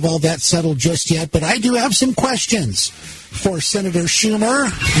don't have all that settled just yet. But I do have some questions for Senator Schumer,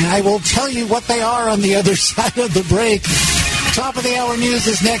 and I will tell you what they are on the other side of the break. Top of the hour news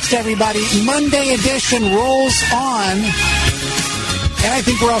is next, everybody. Monday edition rolls on, and I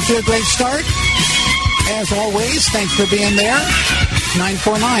think we're off to a great start. As always, thanks for being there.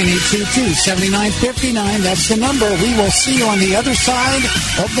 949-822-7959. That's the number. We will see you on the other side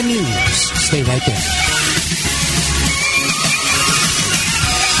of the news. Stay right there.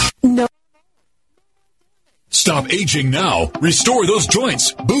 Stop aging now. Restore those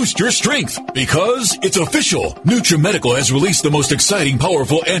joints. Boost your strength. Because it's official. NutriMedical has released the most exciting,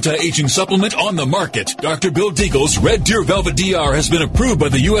 powerful anti-aging supplement on the market. Dr. Bill Deagle's Red Deer Velvet DR has been approved by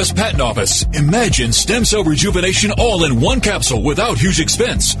the U.S. Patent Office. Imagine stem cell rejuvenation all in one capsule without huge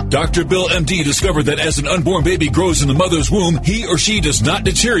expense. Dr. Bill MD discovered that as an unborn baby grows in the mother's womb, he or she does not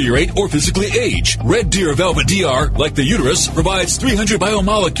deteriorate or physically age. Red Deer Velvet DR, like the uterus, provides 300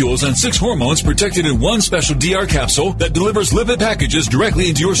 biomolecules and 6 hormones protected in one special DR capsule that delivers lipid packages directly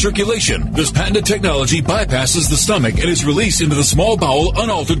into your circulation. This patented technology bypasses the stomach and is released into the small bowel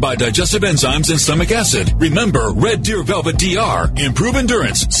unaltered by digestive enzymes and stomach acid. Remember, Red Deer Velvet DR. Improve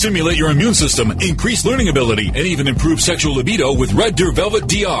endurance, stimulate your immune system, increase learning ability, and even improve sexual libido with Red Deer Velvet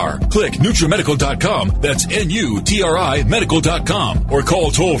DR. Click NutriMedical.com. That's NUTRI Medical.com. Or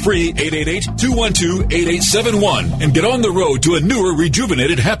call toll-free 888-212-8871 and get on the road to a newer,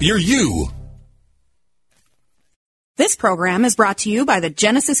 rejuvenated, happier you. This program is brought to you by the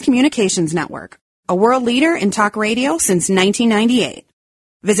Genesis Communications Network, a world leader in talk radio since 1998.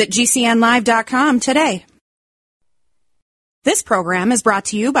 Visit GCNlive.com today. This program is brought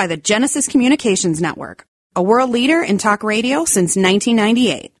to you by the Genesis Communications Network, a world leader in talk radio since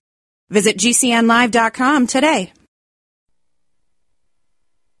 1998. Visit GCNlive.com today.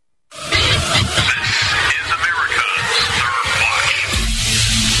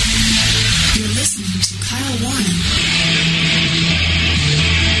 You're listening to Kyle Warren.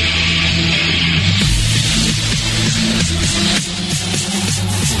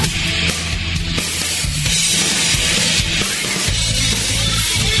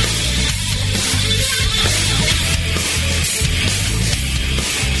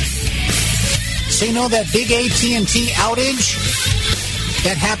 So you know that big AT&T outage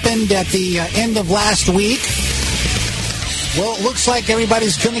that happened at the end of last week? Well, it looks like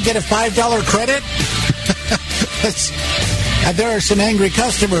everybody's going to get a $5 credit. There are some angry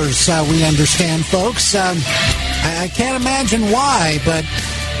customers, we understand, folks. I can't imagine why, but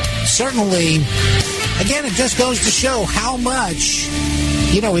certainly, again, it just goes to show how much,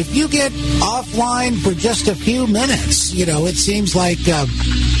 if you get offline for just a few minutes, it seems like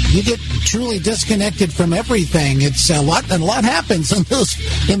you get truly disconnected from everything. It's a lot, and a lot happens in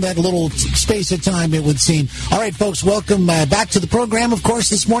that little space of time, it would seem. All right, folks, welcome back to the program, of course,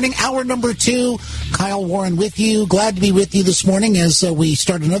 this morning. Hour number 2, Kyle Warren with you. Glad to be with you this morning as we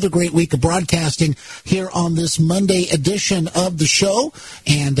start another great week of broadcasting here on this Monday edition of the show.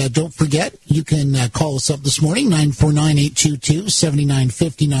 And don't forget, you can call us up this morning,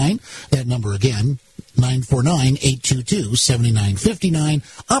 949-822-7959. That number again,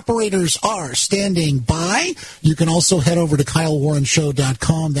 949-822-7959. Operators are standing by. You can also head over to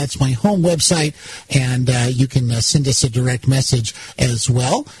KyleWarrenShow.com. That's my home website, and you can send us a direct message as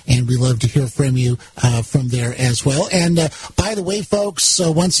well, and we love to hear from you from there as well. And by the way, folks,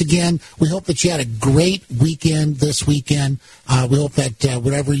 once again, we hope that you had a great weekend this weekend. We hope that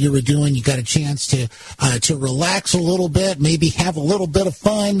whatever you were doing, you got a chance to relax a little bit, maybe have a little bit of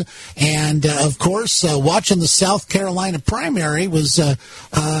fun, and of course, watching the South Carolina primary was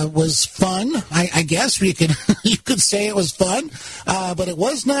fun. I guess you could say it was fun, but it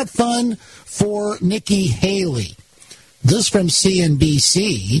was not fun for Nikki Haley. This from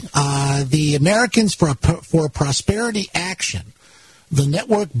CNBC. The Americans for Prosperity Action, the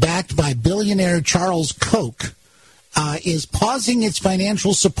network backed by billionaire Charles Koch, is pausing its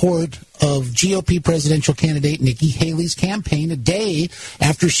financial support of GOP presidential candidate Nikki Haley's campaign a day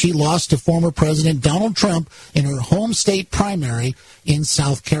after she lost to former President Donald Trump in her home state primary in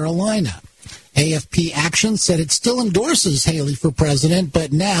South Carolina. AFP Action said it still endorses Haley for president,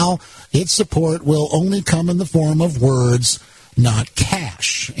 but now its support will only come in the form of words, not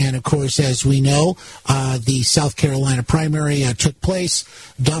cash. And, of course, as we know, the South Carolina primary took place.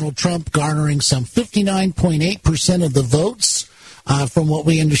 Donald Trump garnering some 59.8% of the votes. From what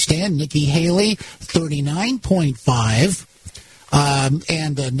we understand, Nikki Haley, 39.5%.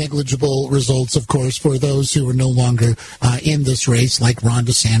 And negligible results, of course, for those who are no longer in this race, like Ron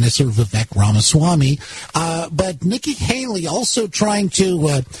DeSantis or Vivek Ramaswamy. But Nikki Haley also trying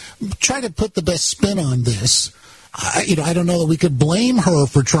to put the best spin on this. I don't know that we could blame her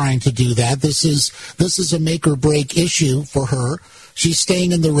for trying to do that. This is a make or break issue for her. She's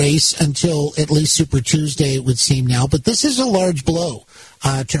staying in the race until at least Super Tuesday, it would seem now. But this is a large blow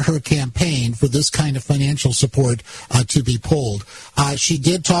to her campaign for this kind of financial support to be pulled. She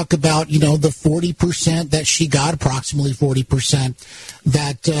did talk about, the 40% that she got, approximately 40%,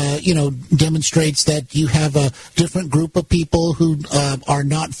 that, demonstrates that you have a different group of people who are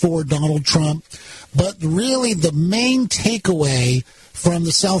not for Donald Trump. But really the main takeaway from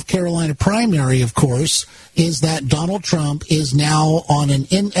the South Carolina primary, of course, is that Donald Trump is now on an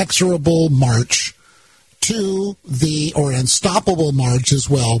inexorable march to or unstoppable march as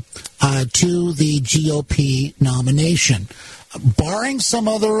well, to the GOP nomination. Barring some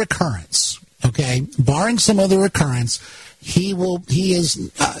other occurrence, he is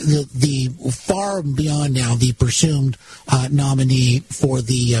the far beyond now the presumed nominee for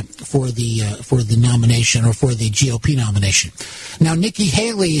the nomination, or for the GOP nomination. Now, Nikki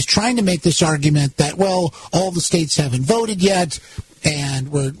Haley is trying to make this argument that, well, all the states haven't voted yet, and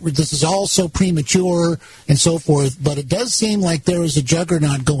this is all so premature and so forth, but it does seem like there is a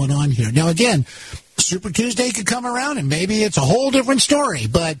juggernaut going on here. Now, again, Super Tuesday could come around and maybe it's a whole different story,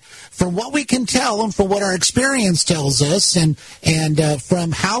 but from what we can tell and from what our experience tells us, and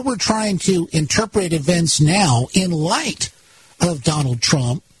from how we're trying to interpret events now in light of Donald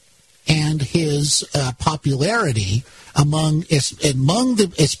Trump and his popularity among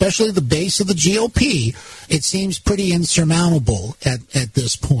especially the base of the GOP, it seems pretty insurmountable at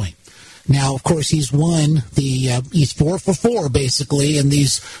this point. Now, of course, he's won he's 4 for 4 basically in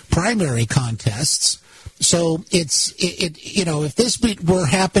these primary contests. So if this were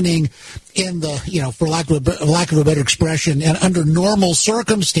happening in the, for lack of a better expression, and under normal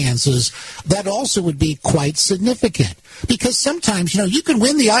circumstances, that also would be quite significant. Because sometimes, you can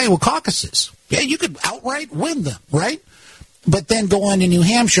win the Iowa caucuses. Yeah, you could outright win them, right? But then go on to New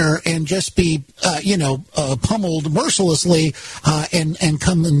Hampshire and just be, pummeled mercilessly and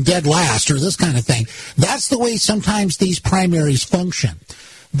come in dead last, or this kind of thing. That's the way sometimes these primaries function.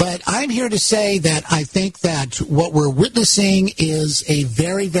 But I'm here to say that I think that what we're witnessing is a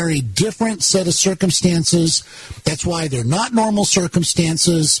very, very different set of circumstances. That's why they're not normal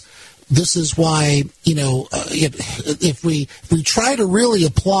circumstances. This is why, if we try to really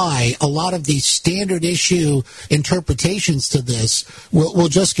apply a lot of these standard issue interpretations to this, we'll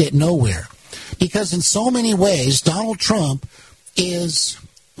just get nowhere. Because in so many ways, Donald Trump is,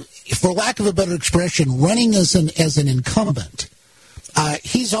 for lack of a better expression, running as an incumbent.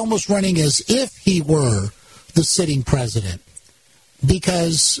 He's almost running as if he were the sitting president.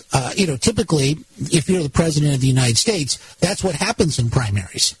 Because, typically, if you're the president of the United States, that's what happens in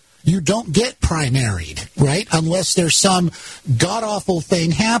primaries. You don't get primaried, right, unless there's some god-awful thing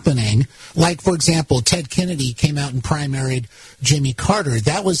happening. Like, for example, Ted Kennedy came out and primaried Jimmy Carter.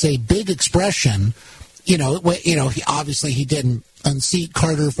 That was a big expression. Obviously he didn't unseat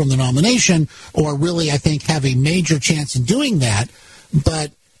Carter from the nomination, or really, I think, have a major chance in doing that.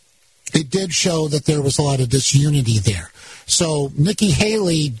 But it did show that there was a lot of disunity there. So Nikki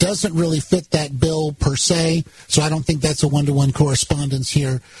Haley doesn't really fit that bill per se. So I don't think that's a one-to-one correspondence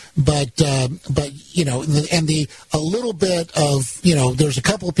here. But a little bit of, there's a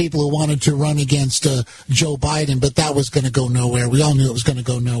couple of people who wanted to run against Joe Biden, but that was going to go nowhere. We all knew it was going to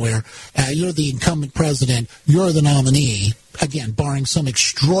go nowhere. You're the incumbent president. You're the nominee. Again, barring some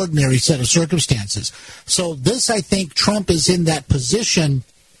extraordinary set of circumstances. So this, I think, Trump is in that position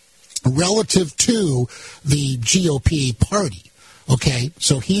relative to the GOP party, okay?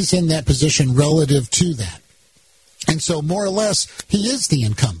 So he's in that position relative to that. And so more or less, he is the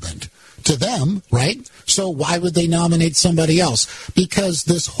incumbent to them, right? So why would they nominate somebody else? Because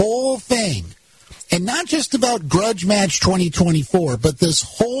this whole thing, and not just about Grudge Match 2024, but this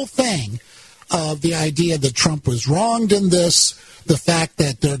whole thing of the idea that Trump was wronged in this, the fact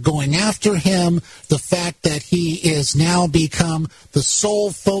that they're going after him, the fact that he is now become the sole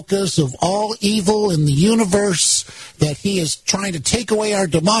focus of all evil in the universe, that he is trying to take away our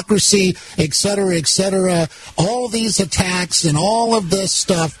democracy, et cetera, et cetera. All these attacks and all of this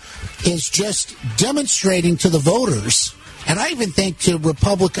stuff is just demonstrating to the voters, and I even think to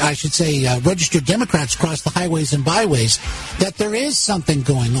registered Democrats across the highways and byways, that there is something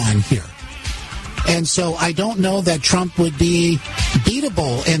going on here. And so I don't know that Trump would be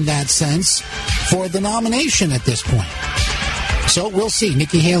beatable in that sense for the nomination at this point. So we'll see.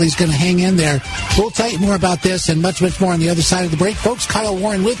 Nikki Haley's going to hang in there. We'll tell you more about this and much, much more on the other side of the break. Folks, Kyle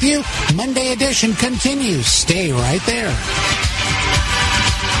Warren with you. Monday edition continues. Stay right there.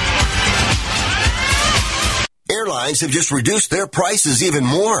 Airlines have just reduced their prices even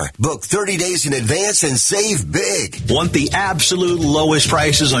more. Book 30 days in advance and save big. Want the absolute lowest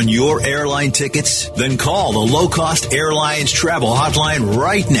prices on your airline tickets? Then call the Low Cost Airlines Travel Hotline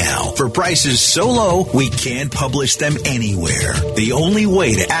right now for prices so low we can't publish them anywhere. The only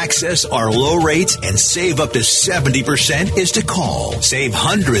way to access our low rates and save up to 70% is to call. Save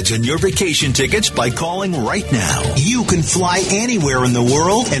hundreds on your vacation tickets by calling right now. You can fly anywhere in the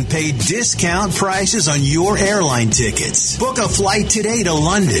world and pay discount prices on your airline airline tickets. Book a flight today to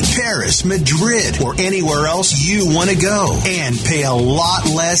London, Paris, Madrid, or anywhere else you want to go. And pay a lot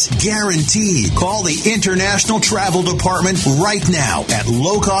less guaranteed. Call the International Travel Department right now at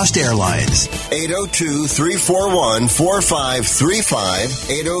Low Cost Airlines.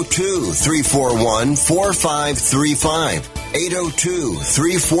 802-341-4535. 802-341-4535.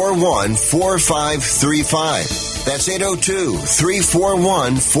 802-341-4535. That's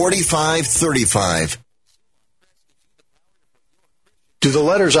 802-341-4535. Do the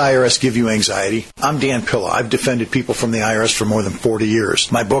letters IRS give you anxiety? I'm Dan Pilla. I've defended people from the IRS for more than 40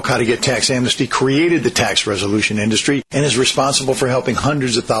 years. My book, How to Get Tax Amnesty, created the tax resolution industry and is responsible for helping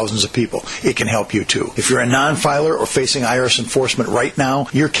hundreds of thousands of people. It can help you too. If you're a non-filer or facing IRS enforcement right now,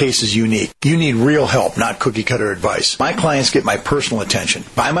 your case is unique. You need real help, not cookie-cutter advice. My clients get my personal attention.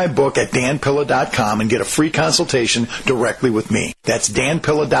 Buy my book at danpilla.com and get a free consultation directly with me. That's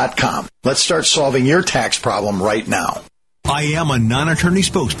danpilla.com. Let's start solving your tax problem right now. I am a non-attorney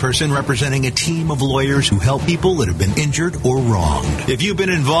spokesperson representing a team of lawyers who help people that have been injured or wronged. If you've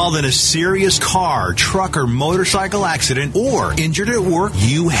been involved in a serious car, truck, or motorcycle accident or injured at work,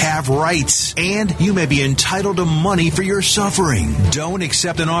 you have rights, and you may be entitled to money for your suffering. Don't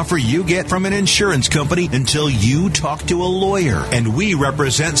accept an offer you get from an insurance company until you talk to a lawyer. And we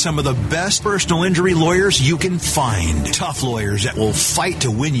represent some of the best personal injury lawyers you can find. Tough lawyers that will fight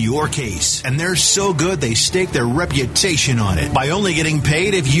to win your case. And they're so good they stake their reputation on it by only getting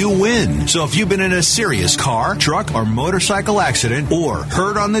paid if you win. So if you've been in a serious car, truck, or motorcycle accident or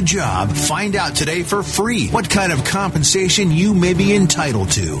hurt on the job, find out today for free what kind of compensation you may be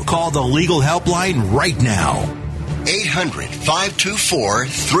entitled to. Call the legal helpline right now.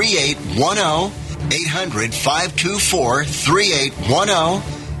 800-524-3810. 800-524-3810.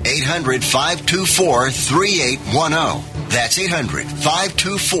 800-524-3810. That's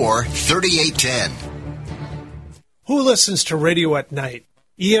 800-524-3810. Who listens to radio at night?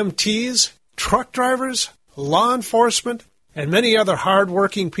 EMTs, truck drivers, law enforcement, and many other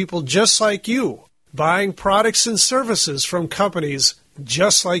hard-working people just like you, buying products and services from companies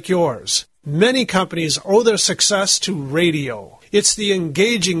just like yours. Many companies owe their success to radio. It's the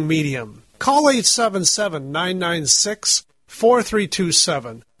engaging medium. Call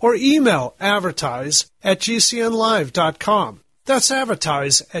 877-996-4327 or email advertise@gcnlive.com. That's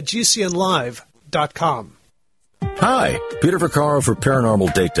advertise@gcnlive.com. Hi, Peter Vaccaro for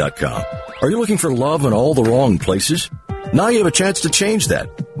ParanormalDate.com. Are you looking for love in all the wrong places? Now you have a chance to change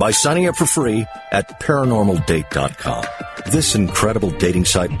that by signing up for free at ParanormalDate.com. This incredible dating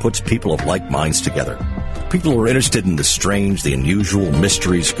site puts people of like minds together. People who are interested in the strange, the unusual,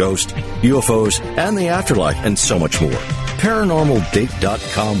 mysteries, ghosts, UFOs, and the afterlife, and so much more.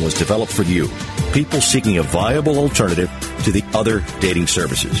 ParanormalDate.com was developed for you, people seeking a viable alternative to the other dating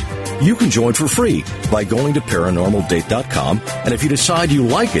services. You can join for free by going to ParanormalDate.com, and if you decide you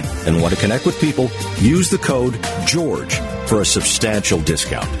like it and want to connect with people, use the code GEORGE for a substantial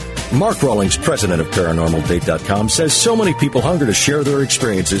discount. Mark Rawlings, president of ParanormalDate.com, says so many people hunger to share their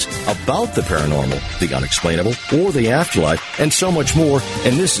experiences about the paranormal, the unexplainable, or the afterlife, and so much more,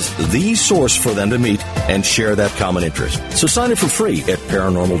 and this is the source for them to meet and share that common interest. So sign up for free at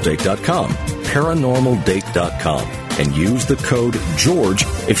ParanormalDate.com, ParanormalDate.com, and use the code GEORGE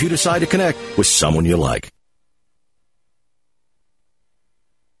if you decide to connect with someone you like.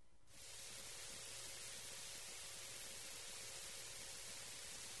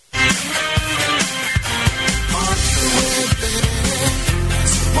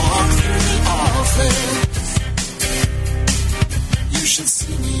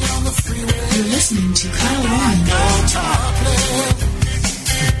 You're listening to Kyle Warren.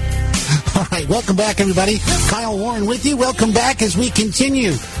 All right, welcome back, everybody. Kyle Warren with you. Welcome back as we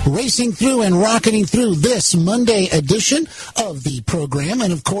continue racing through and rocketing through this Monday edition of the program.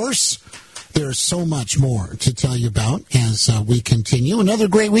 And, of course, there's so much more to tell you about as we continue. Another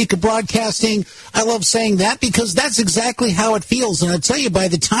great week of broadcasting. I love saying that because that's exactly how it feels. And I tell you, by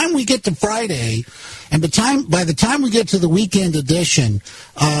the time we get to Friday, and by the time we get to the weekend edition,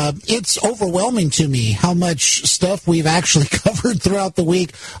 it's overwhelming to me how much stuff we've actually covered throughout the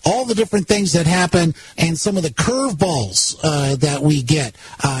week, all the different things that happen, and some of the curveballs that we get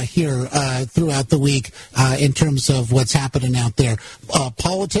here throughout the week in terms of what's happening out there,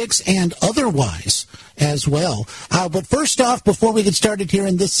 politics and otherwise as well. But first off, before we get started here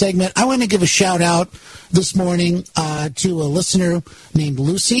in this segment, I want to give a shout-out this morning to a listener named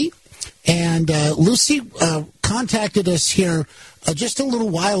Lucy. And Lucy contacted us here just a little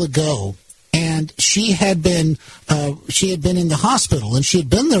while ago, and she had been in the hospital, and she had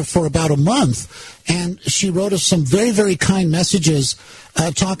been there for about a month. And she wrote us some very, very kind messages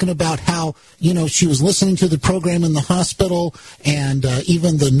talking about how, she was listening to the program in the hospital, and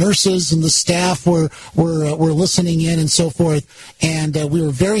even the nurses and the staff were listening in and so forth. And we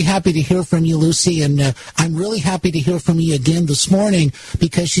were very happy to hear from you, Lucy, and I'm really happy to hear from you again this morning,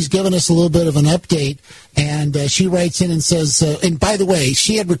 because she's given us a little bit of an update. And she writes in and says, and by the way,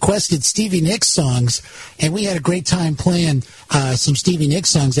 she had requested Stevie Nicks songs, and we had a great time playing some Stevie Nicks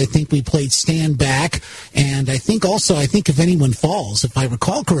songs. I think we played Stand Back, and I think If Anyone Falls, if I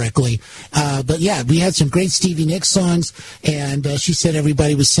recall correctly. But yeah, we had some great Stevie Nicks songs, and she said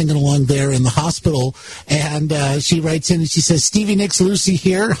everybody was singing along there in the hospital. And she writes in and she says, Stevie Nicks, Lucy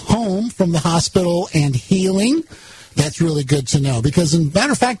here, home from the hospital and healing. That's really good to know, because, as a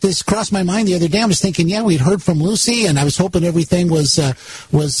matter of fact, this crossed my mind the other day. I was thinking, we'd heard from Lucy, and I was hoping everything was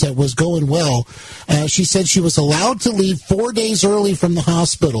going well. She said she was allowed to leave 4 days early from the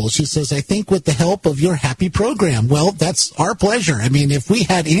hospital. She says, I think with the help of your happy program. Well, that's our pleasure. I mean, if we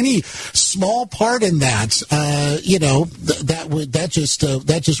had any small part in that,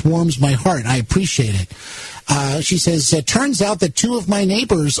 that just warms my heart. I appreciate it. She says, turns out that two of my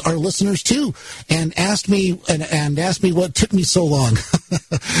neighbors are listeners too, and asked me what took me so long.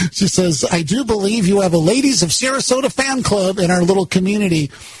 She says, I do believe you have a Ladies of Sarasota fan club in our little community.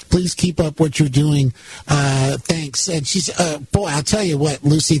 Please keep up what you're doing. Thanks. And she's, boy, I'll tell you what,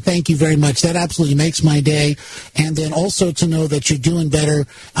 Lucy, thank you very much. That absolutely makes my day. And then also to know that you're doing better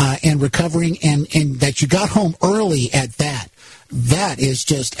and recovering, and that you got home early at that. That is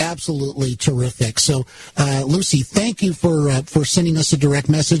just absolutely terrific. So, Lucy, thank you for sending us a direct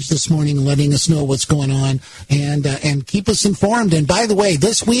message this morning and letting us know what's going on, and keep us informed. And by the way,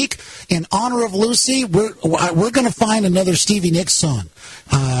 this week, in honor of Lucy, we're going to find another Stevie Nicks song,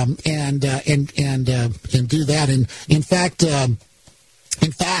 and do that. And in fact,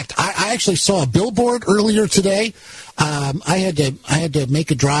 I actually saw a billboard earlier today. I had to make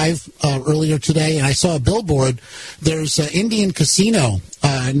a drive earlier today, and I saw a billboard. There's an Indian casino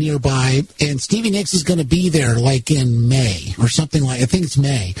nearby, and Stevie Nicks is going to be there like in May or something I think it's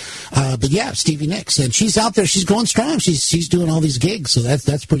May. But yeah, Stevie Nicks, and she's out there. She's going strong. She's doing all these gigs, so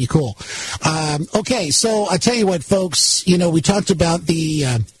that's pretty cool. Okay, so I tell you what, folks. We talked about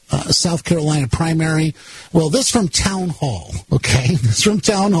the South Carolina primary. Well, this from Town Hall, okay? This from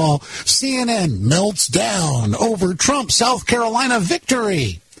Town Hall. CNN melts down over Trump South Carolina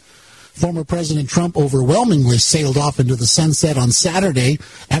victory. Former President Trump overwhelmingly sailed off into the sunset on Saturday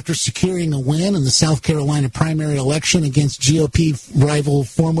after securing a win in the South Carolina primary election against GOP rival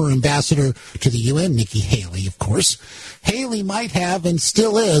former ambassador to the UN, Nikki Haley, of course. Haley might have and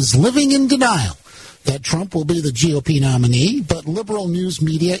still is living in denial that Trump will be the GOP nominee, but liberal news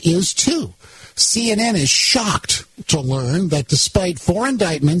media is too. CNN is shocked to learn that despite 4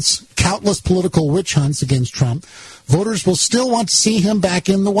 indictments, countless political witch hunts against Trump, voters will still want to see him back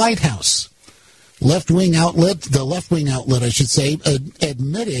in the White House. The left-wing outlet, I should say,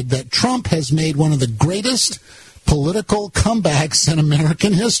 admitted that Trump has made one of the greatest political comebacks in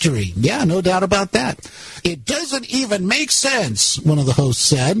American history. Yeah, no doubt about that. It doesn't even make sense, one of the hosts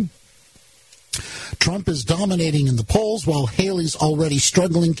said. Trump is dominating in the polls while Haley's already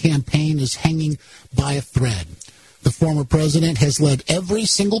struggling campaign is hanging by a thread. The former president has led every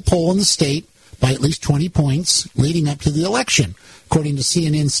single poll in the state by at least 20 points leading up to the election. According to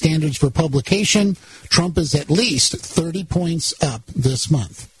CNN standards for publication, Trump is at least 30 points up this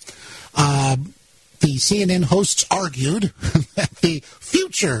month. The CNN hosts argued that the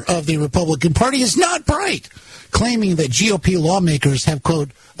future of the Republican Party is not bright, claiming that GOP lawmakers have, quote,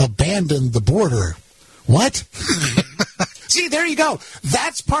 abandoned the border. What? See, there you go.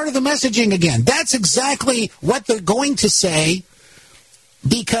 That's part of the messaging again. That's exactly what they're going to say,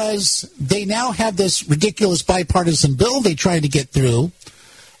 because they now have this ridiculous bipartisan bill they tried to get through.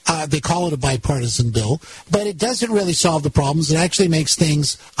 They call it a bipartisan bill, but it doesn't really solve the problems. It actually makes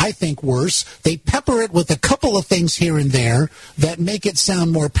things, I think, worse. They pepper it with a couple of things here and there that make it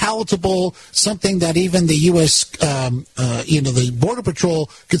sound more palatable, something that even the U.S., the Border Patrol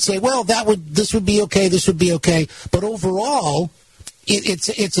could say, well, this would be okay, this would be okay. But overall,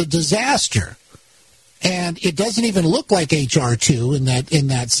 it's a disaster. And it doesn't even look like H.R. 2 in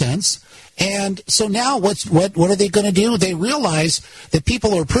that sense. And so now what are they going to do? They realize that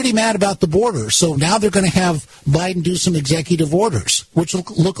people are pretty mad about the border. So now they're going to have Biden do some executive orders, which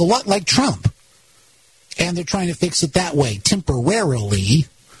look a lot like Trump. And they're trying to fix it that way, temporarily,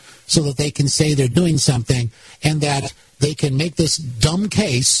 so that they can say they're doing something and that they can make this dumb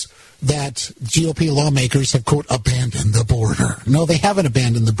case that GOP lawmakers have, quote, abandoned the border. No, they haven't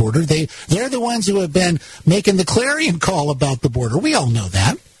abandoned the border. They're the ones who have been making the clarion call about the border. We all know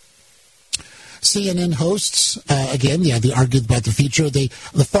that. CNN hosts, again, they argued about the future. The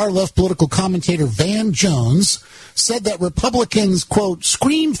far-left political commentator Van Jones said that Republicans, quote,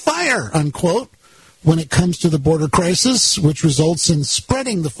 scream fire, unquote, when it comes to the border crisis, which results in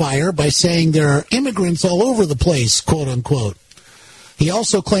spreading the fire by saying there are immigrants all over the place, quote, unquote. He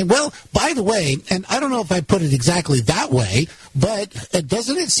also claimed, well, by the way, and I don't know if I put it exactly that way, but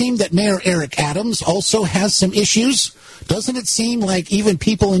doesn't it seem that Mayor Eric Adams also has some issues? Doesn't it seem like even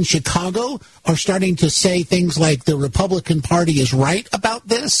people in Chicago are starting to say things like the Republican Party is right about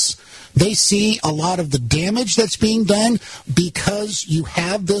this? They see a lot of the damage that's being done because you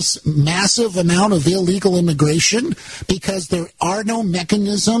have this massive amount of illegal immigration, because there are no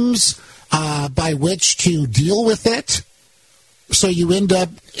mechanisms by which to deal with it. So you end up,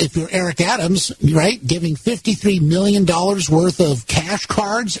 if you're Eric Adams, right, giving $53 million worth of cash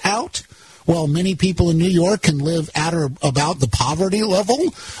cards out, while many people in New York can live at or about the poverty level.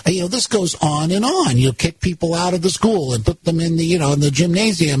 This goes on and on. You kick people out of the school and put them in the, in the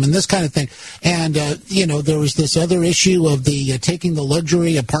gymnasium and this kind of thing. And, there was this other issue of the taking the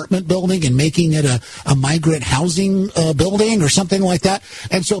luxury apartment building and making it a migrant housing building or something like that.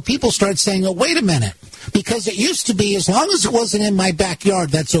 And so people start saying, oh, wait a minute. Because it used to be, as long as it wasn't in my backyard,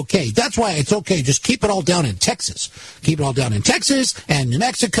 that's okay. That's why it's okay. Just keep it all down in Texas. Keep it all down in Texas and New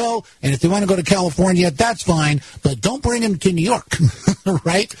Mexico. And if they want to go to California, that's fine. But don't bring them to New York,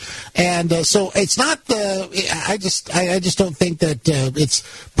 right? And so it's not I just don't think that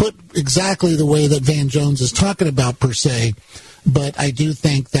it's put exactly the way that Van Jones is talking about per se. But I do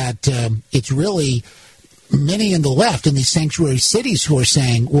think that it's really many in the left in these sanctuary cities who are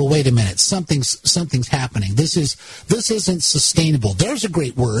saying, well, wait a minute, something's happening. This isn't sustainable. There's a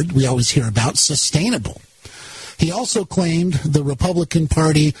great word we always hear about, sustainable. He also claimed the Republican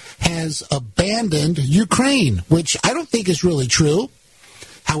Party has abandoned Ukraine, which I don't think is really true.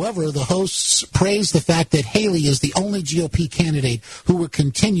 However, the hosts praised the fact that Haley is the only GOP candidate who will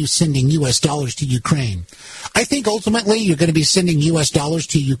continue sending U.S. dollars to Ukraine. I think ultimately you're going to be sending U.S. dollars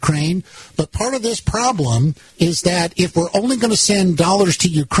to Ukraine, but part of this problem is that if we're only going to send dollars to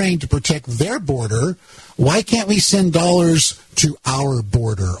Ukraine to protect their border, why can't we send dollars to our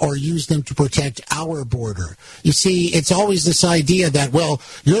border or use them to protect our border? You see, it's always this idea that, well,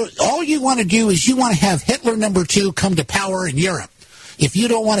 all you want to do is you want to have Hitler #2 come to power in Europe, if you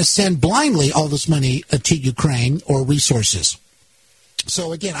don't want to send blindly all this money to Ukraine or resources.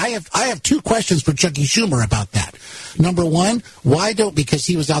 So again, I have two questions for Chucky Schumer about that. Number one, because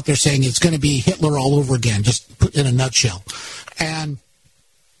he was out there saying it's going to be Hitler all over again, just put in a nutshell. And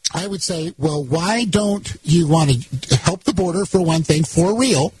I would say, well, why don't you want to help the border, for one thing, for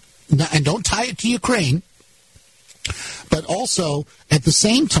real, and don't tie it to Ukraine, but also at the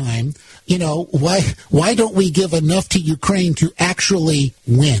same time, why don't we give enough to Ukraine to actually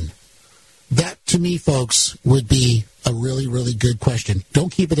win? That, to me, folks, would be a really, really good question.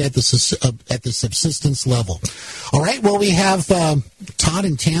 Don't keep it at the subsistence level. All right. Well, we have Todd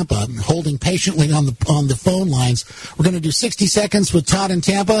in Tampa holding patiently on the phone lines. We're going to do 60 seconds with Todd in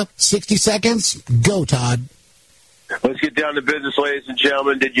Tampa. 60 seconds. Go, Todd. Let's get down to business, ladies and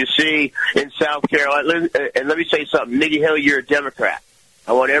gentlemen. Did you see in South Carolina? And let me say something. Nikki Haley, you're a Democrat.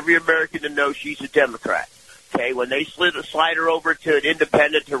 I want every American to know she's a Democrat. Okay, when they slide her over to an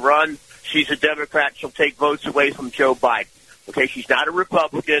independent to run, she's a Democrat. She'll take votes away from Joe Biden. Okay, she's not a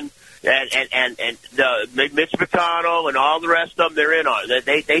Republican. And Mitch McConnell and all the rest of them, they're in on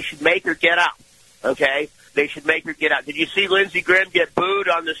it. They should make her get out. Okay, they should make her get out. Did you see Lindsey Graham get booed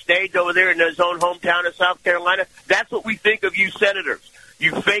on the stage over there in his own hometown of South Carolina? That's what we think of you senators.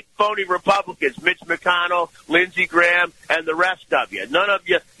 You fake, phony Republicans, Mitch McConnell, Lindsey Graham, and the rest of you. None of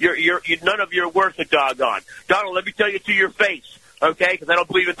you, none of you are worth a doggone. Donald, let me tell you to your face, okay? Because I don't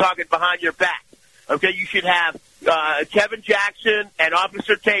believe in talking behind your back. Okay, you should have Kevin Jackson and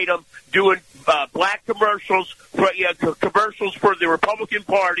Officer Tatum doing black commercials for the Republican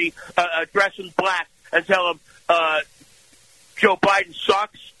Party, addressing black, and tell them Joe Biden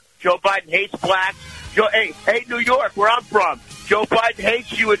sucks. Joe Biden hates blacks. Hey, New York, where I'm from. Joe Biden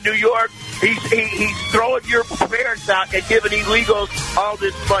hates you in New York. He's throwing your parents out and giving illegals all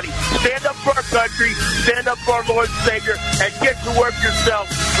this money. Stand up for our country, stand up for our Lord and Savior, and get to work yourself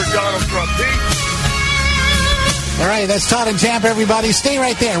for Donald Trump. Peace. All right, that's Todd in Tampa, everybody. Stay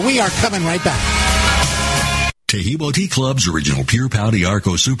right there. We are coming right back. Tahibo Tea Club's original Pure Pouty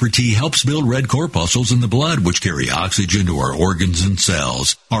Arco Super Tea helps build red corpuscles in the blood, which carry oxygen to our organs and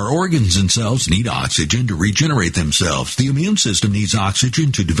cells. Our organs and cells need oxygen to regenerate themselves. The immune system needs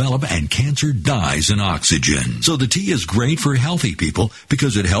oxygen to develop, and cancer dies in oxygen. So the tea is great for healthy people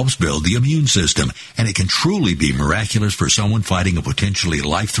because it helps build the immune system, and it can truly be miraculous for someone fighting a potentially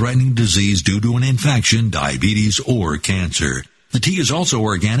life-threatening disease due to an infection, diabetes, or cancer. The tea is also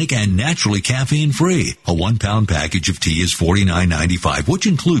organic and naturally caffeine-free. A 1-pound package of tea is $49.95, which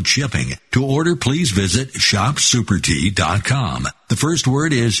includes shipping. To order, please visit shopsupertea.com. The first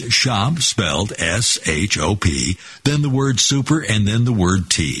word is shop, spelled S-H-O-P, then the word super, and then the word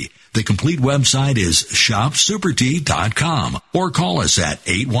tea. The complete website is shopsupertea.com, or call us at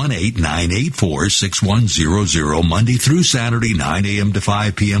 818-984-6100 Monday through Saturday, 9 a.m. to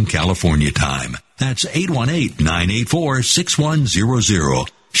 5 p.m. California time. That's 818-984-6100.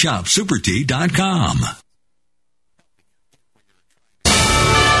 shopsupertea.com.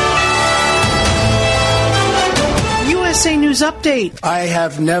 USA News Update. I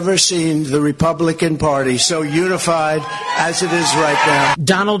have never seen the Republican Party so unified as it is right now.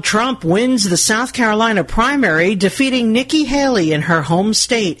 Donald Trump wins the South Carolina primary, defeating Nikki Haley in her home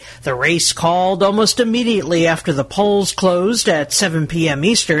state. The race called almost immediately after the polls closed at 7 p.m.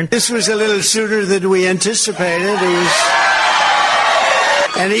 Eastern. This was a little sooner than we anticipated. It was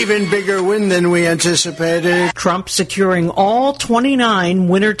an even bigger win than we anticipated. Trump securing all 29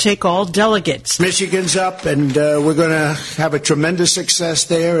 winner-take-all delegates. Michigan's up, and we're going to have a tremendous success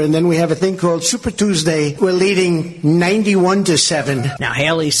there. And then we have a thing called Super Tuesday. We're leading 91-7. Now,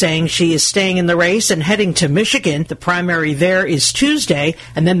 Haley saying she is staying in the race and heading to Michigan. The primary there is Tuesday,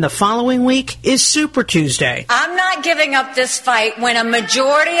 and then the following week is Super Tuesday. I'm not giving up this fight when a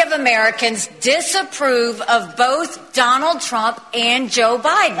majority of Americans disapprove of both Donald Trump and Joe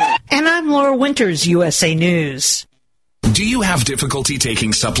Biden. And I'm Laura Winters, USA News. Do you have difficulty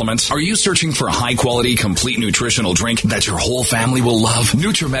taking supplements? Are you searching for a high-quality, complete nutritional drink that your whole family will love?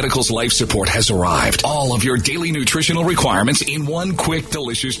 NutriMedical's Life Support has arrived. All of your daily nutritional requirements in one quick,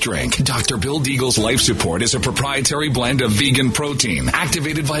 delicious drink. Dr. Bill Deagle's Life Support is a proprietary blend of vegan protein,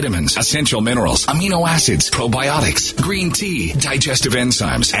 activated vitamins, essential minerals, amino acids, probiotics, green tea, digestive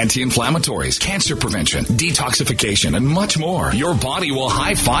enzymes, anti-inflammatories, cancer prevention, detoxification, and much more. Your body will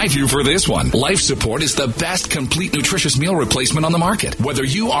high-five you for this one. Life Support is the best complete nutritious meal replacement on the market. Whether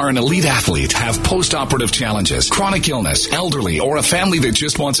you are an elite athlete, have post-operative challenges, chronic illness, elderly, or a family that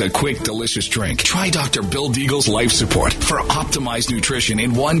just wants a quick, delicious drink, try Dr. Bill Deagle's Life Support for optimized nutrition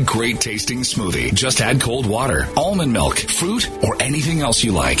in one great-tasting smoothie. Just add cold water, almond milk, fruit, or anything else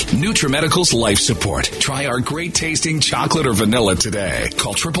you like. NutriMedical's Life Support. Try our great-tasting chocolate or vanilla today.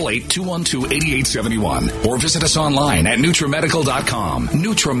 Call 888-212-8871 or visit us online at NutriMedical.com.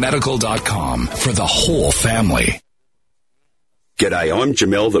 NutriMedical.com for the whole family. G'day, I'm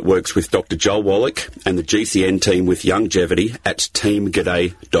Jamel that works with Dr. Joel Wallach and the GCN team with Longevity at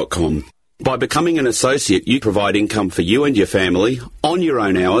teamg'day.com. By becoming an associate, you provide income for you and your family on your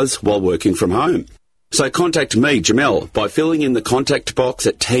own hours while working from home. So contact me, Jamel, by filling in the contact box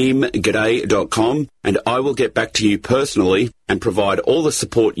at teamg'day.com, and I will get back to you personally and provide all the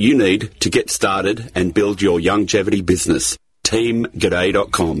support you need to get started and build your longevity business.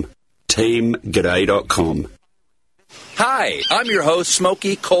 teamg'day.com. teamg'day.com. Hi, I'm your host,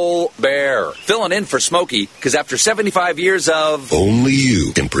 Smokey Colbert, filling in for Smokey because after 75 years of... Only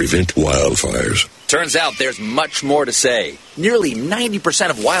you can prevent wildfires. Turns out there's much more to say. Nearly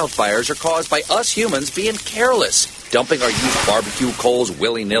 90% of wildfires are caused by us humans being careless, dumping our used barbecue coals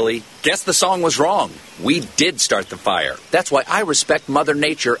willy-nilly. Guess the song was wrong. We did start the fire. That's why I respect Mother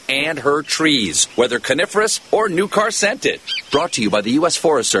Nature and her trees, whether coniferous or new car scented. Brought to you by the U.S.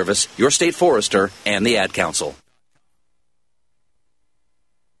 Forest Service, your state forester, and the Ad Council.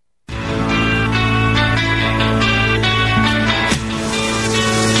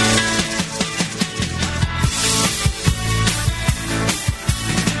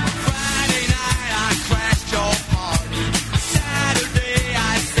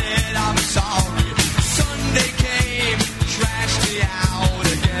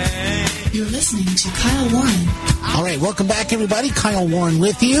 Listening to Kyle Warren. All right, welcome back, everybody. Kyle Warren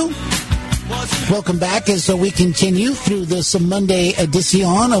with you. Welcome back as we continue through this Monday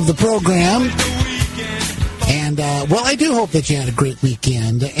edition of the program. And, well, I do hope that you had a great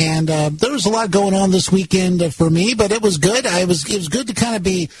weekend. And there was a lot going on this weekend for me, but it was good. It was good to kind of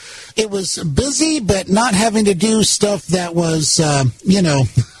be, it was busy, but not having to do stuff that was,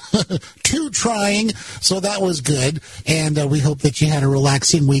 too trying, so that was good. And we hope that you had a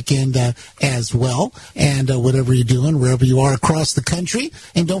relaxing weekend as well. And whatever you're doing, wherever you are across the country.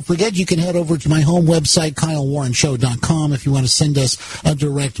 And don't forget, you can head over to my home website, KyleWarrenShow.com, if you want to send us a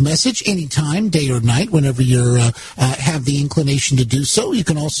direct message anytime, day or night, whenever you have the inclination to do so. You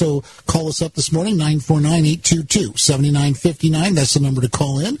can also call us up this morning, 949-822-7959. That's the number to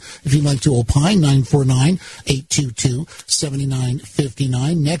call in if you'd like to opine,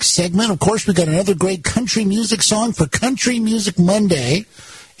 949-822-7959. Next segment, of course, we got another great country music song for Country Music Monday.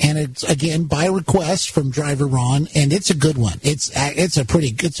 And it's, again, by request from Driver Ron, and it's a good one. It's a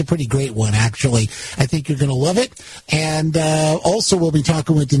pretty great one, actually. I think you're going to love it. And also, we'll be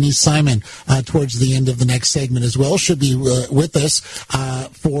talking with Denise Simon towards the end of the next segment as well. She'll be with us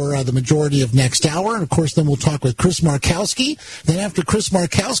for the majority of next hour. And, of course, then we'll talk with Chris Markowski. Then after Chris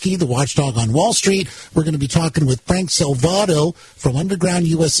Markowski, the watchdog on Wall Street, we're going to be talking with Frank Salvato from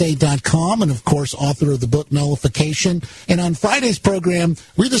UndergroundUSA.com and, of course, author of the book Nullification. And on Friday's program,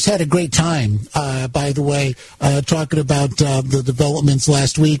 we just had a great time, by the way, talking about the developments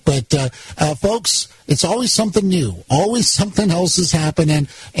last week. But, folks, it's always something new. Always something else is happening,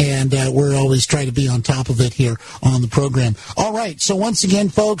 and we're always trying to be on top of it here on the program. All right, so once again,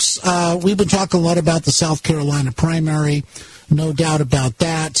 folks, we've been talking a lot about the South Carolina primary. No doubt about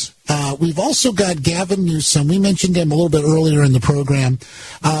that. We've also got Gavin Newsom. We mentioned him a little bit earlier in the program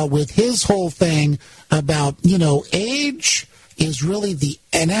with his whole thing about, age is really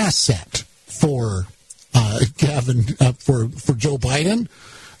an asset for Gavin, for Joe Biden.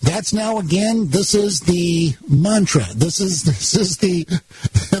 That's now, again, this is the mantra. This is the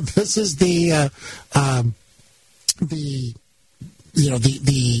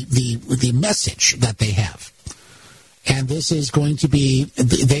message that they have. And this is going to be,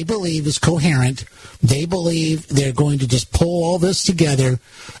 they believe, is coherent. They believe they're going to just pull all this together.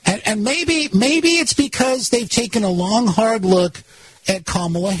 And maybe it's because they've taken a long, hard look at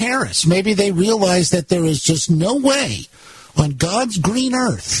Kamala Harris. Maybe they realize that there is just no way on God's green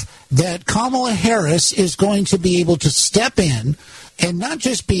earth that Kamala Harris is going to be able to step in and not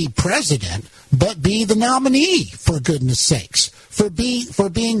just be president, but be the nominee, for goodness sakes, for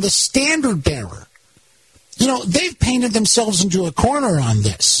being the standard bearer. They've painted themselves into a corner on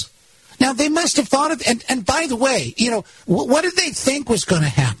this. Now, they must have thought of, and by the way, what did they think was going to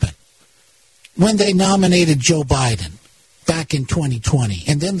happen when they nominated Joe Biden back in 2020?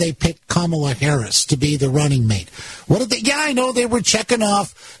 And then they picked Kamala Harris to be the running mate. What did they? Yeah, I know they were checking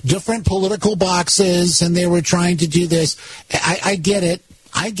off different political boxes and they were trying to do this. I get it.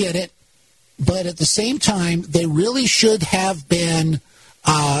 But at the same time, they really should have been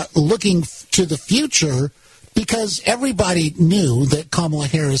looking to the future, because everybody knew that Kamala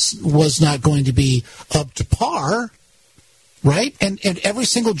Harris was not going to be up to par, right? And every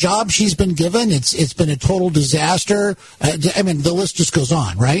single job she's been given, it's been a total disaster. The list just goes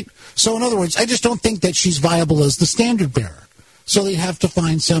on, right? So in other words, I just don't think that she's viable as the standard bearer. So they have to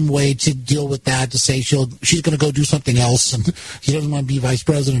find some way to deal with that, to say she's going to go do something else, and she doesn't want to be vice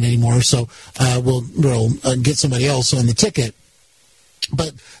president anymore, so we'll get somebody else on the ticket.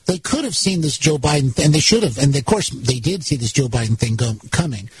 But they could have seen this Joe Biden, and they should have, and of course they did see this Joe Biden thing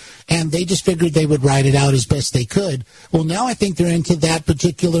coming, and they just figured they would ride it out as best they could. Well, now I think they're into that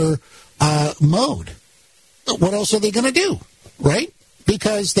particular mode. What else are they going to do, right?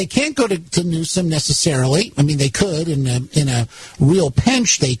 Because they can't go to Newsom necessarily. I mean, they could, in a real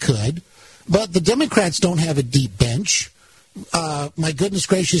pinch they could, but the Democrats don't have a deep bench. My goodness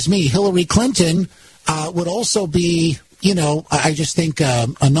gracious me, Hillary Clinton would also be, I just think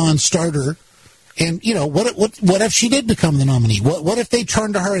a non-starter. And, what if she did become the nominee? What if they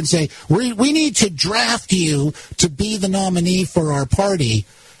turn to her and say, we need to draft you to be the nominee for our party?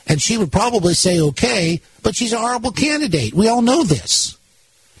 And she would probably say, okay, but she's a horrible candidate. We all know this.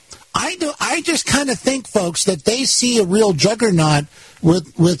 I just kind of think, folks, that they see a real juggernaut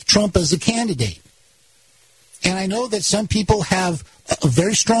with Trump as a candidate. And I know that some people have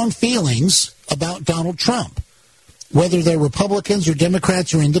very strong feelings about Donald Trump, whether they're Republicans or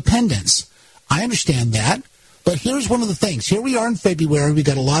Democrats or independents. I understand that. But here's one of the things. Here we are in February. We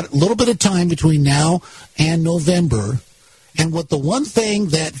got a little bit of time between now and November. And the one thing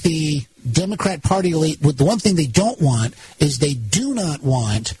that the Democrat Party elite, the one thing they don't want is they do not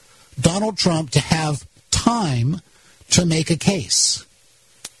want Donald Trump to have time to make a case.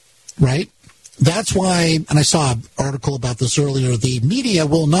 Right? That's why, and I saw an article about this earlier, the media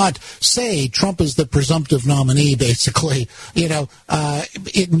will not say Trump is the presumptive nominee, basically, in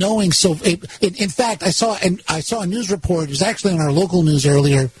fact, I saw a news report, it was actually on our local news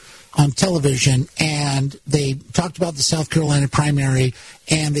earlier, on television, and they talked about the South Carolina primary,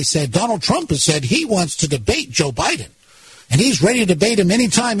 and they said Donald Trump has said he wants to debate Joe Biden, and he's ready to debate him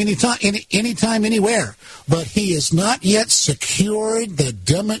anytime, anywhere. But he has not yet secured the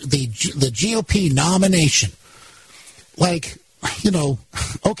GOP nomination. Like,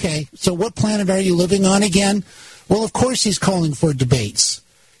 okay, so what planet are you living on again? Well, of course he's calling for debates.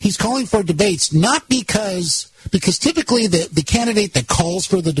 He's calling for debates not because typically the candidate that calls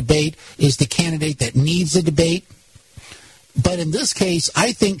for the debate is the candidate that needs the debate. But in this case,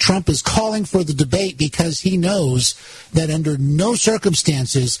 I think Trump is calling for the debate because he knows that under no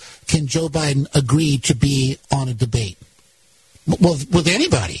circumstances can Joe Biden agree to be on a debate. Well, with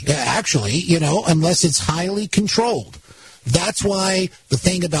anybody, actually, unless it's highly controlled. That's why the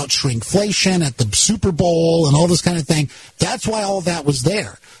thing about shrinkflation at the Super Bowl and all this kind of thing, that's why all that was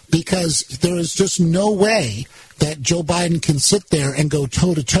there. Because there is just no way that Joe Biden can sit there and go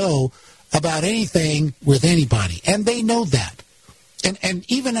toe-to-toe about anything with anybody. And they know that. And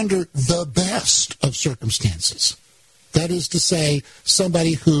even under the best of circumstances. That is to say,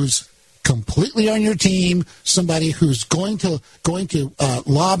 somebody who's completely on your team, somebody who's going to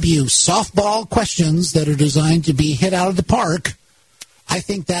lob you softball questions that are designed to be hit out of the park, I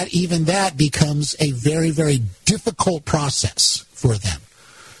think that even that becomes a very, very difficult process for them.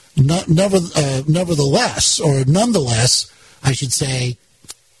 Nonetheless, I should say,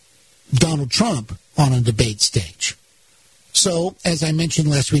 Donald Trump on a debate stage. So, as I mentioned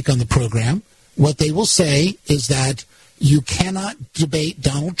last week on the program, what they will say is that you cannot debate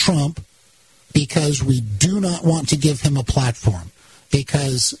Donald Trump because we do not want to give him a platform,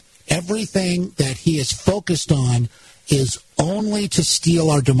 because everything that he is focused on is only to steal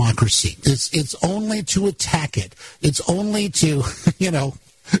our democracy. It's only to attack it. It's only to,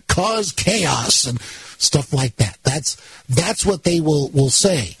 cause chaos and stuff like that. That's what they will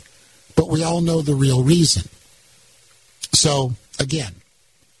say. But we all know the real reason. So, again,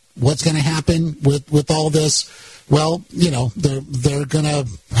 what's going to happen with all this? Well, they're going to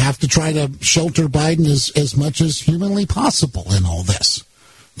have to try to shelter Biden as much as humanly possible in all this.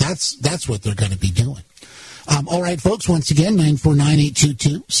 That's what they're going to be doing. All right, folks, once again,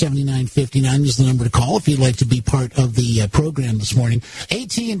 949-822-7959 is the number to call if you'd like to be part of the program this morning.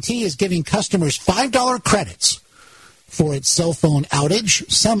 AT&T is giving customers $5 credits for its cell phone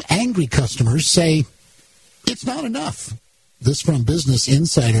outage. Some angry customers say it's not enough. This from Business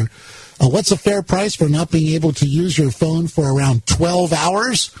Insider. What's a fair price for not being able to use your phone for around 12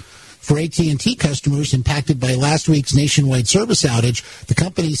 hours? For AT&T customers impacted by last week's nationwide service outage, the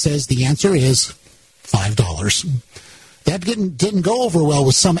company says the answer is $5. That didn't go over well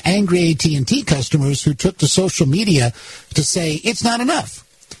with some angry AT&T customers who took to social media to say it's not enough.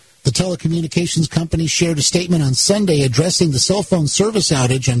 The telecommunications company shared a statement on Sunday addressing the cell phone service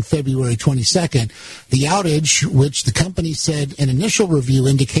outage on February 22nd. The outage, which the company said an initial review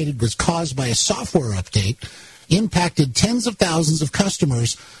indicated was caused by a software update, impacted tens of thousands of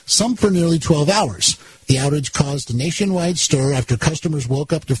customers, some for nearly 12 hours. The outage caused a nationwide stir after customers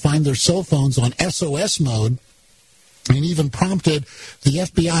woke up to find their cell phones on SOS mode, and even prompted the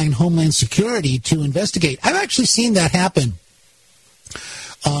FBI and Homeland Security to investigate. I've actually seen that happen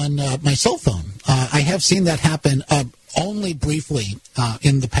on my cell phone. I have seen that happen only briefly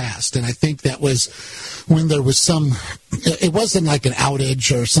in the past, and I think that was when there was it wasn't like an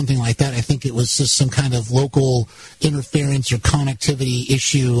outage or something like that. I think it was just some kind of local interference or connectivity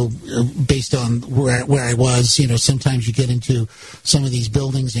issue based on where I was. Sometimes you get into some of these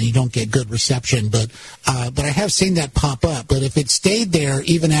buildings and you don't get good reception, but I have seen that pop up. But if it stayed there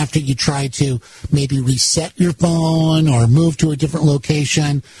even after you try to maybe reset your phone or move to a different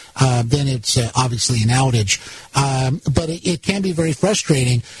location, then it's obviously an outage. But it can be very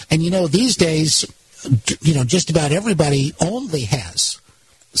frustrating. And, these days, just about everybody only has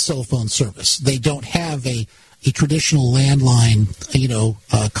cell phone service. They don't have a traditional landline,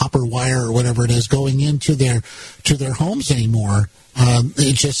 copper wire or whatever it is going into their homes anymore.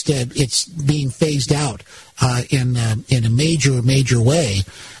 It's being phased out in a major way.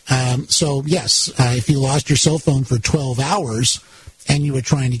 So, yes, if you lost your cell phone for 12 hours, and you were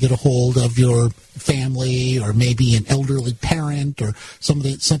trying to get a hold of your family or maybe an elderly parent or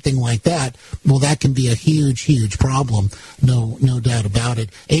something like that, well, that can be a huge problem. No doubt about it.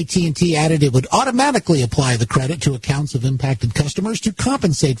 AT&T added it would automatically apply the credit to accounts of impacted customers to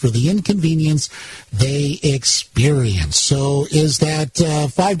compensate for the inconvenience they experience. So is that $5?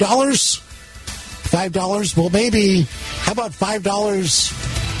 $5? Well, maybe. How about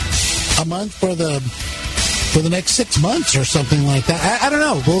 $5 a month for the next 6 months or something like that? I don't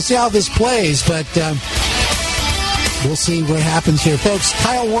know. We'll see how this plays, but We'll see what happens here. Folks,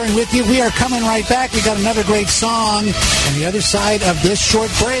 Kyle Warren with you. We are coming right back. We got another great song on the other side of this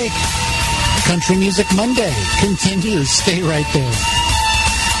short break. Country Music Monday continues. Stay right there.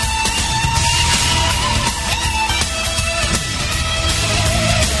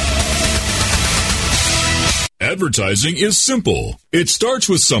 Advertising is simple. It starts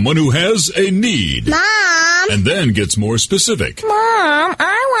with someone who has a need. Mom! And then gets more specific. Mom,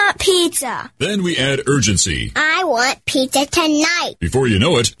 I want pizza. Then we add urgency. I want pizza tonight. Before you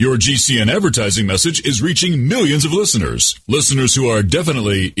know it, your GCN advertising message is reaching millions of listeners. Listeners who are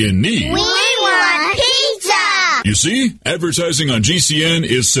definitely in need. We want pizza! You see, advertising on GCN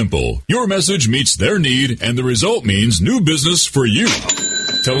is simple. Your message meets their need, and the result means new business for you.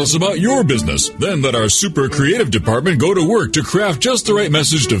 Tell us about your business. Then let our super creative department go to work to craft just the right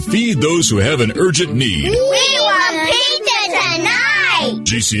message to feed those who have an urgent need. We want pizza tonight!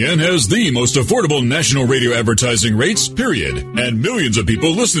 GCN has the most affordable national radio advertising rates, period. And millions of people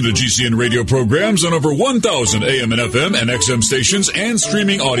listen to GCN radio programs on over 1,000 AM and FM and XM stations and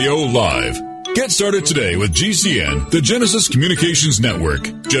streaming audio live. Get started today with GCN, the Genesis Communications Network.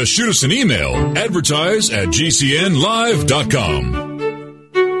 Just shoot us an email, advertise@gcnlive.com.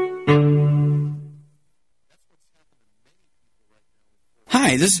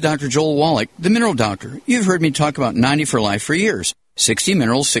 Hi, this is Dr. Joel Wallach, the Mineral Doctor. You've heard me talk about 90 for Life for years. 60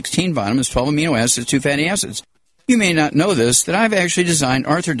 minerals, 16 vitamins, 12 amino acids, 2 fatty acids. You may not know this, that I've actually designed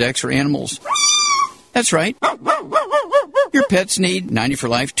Arthrodex for animals. That's right. Your pets need 90 for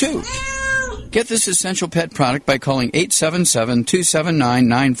Life, too. Get this essential pet product by calling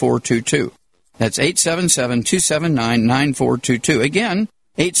 877-279-9422. That's 877-279-9422. Again,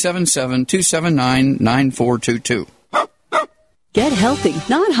 877-279-9422. Get healthy,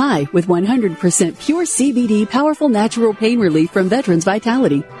 not high, with 100% pure CBD powerful natural pain relief from Veterans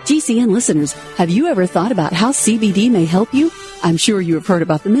Vitality. GCN listeners, have you ever thought about how CBD may help you? I'm sure you have heard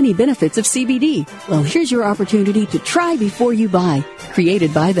about the many benefits of CBD. Well, here's your opportunity to try before you buy.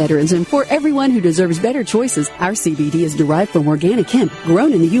 Created by veterans and for everyone who deserves better choices, our CBD is derived from organic hemp,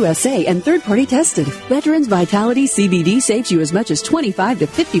 grown in the USA and third-party tested. Veterans Vitality CBD saves you as much as 25 to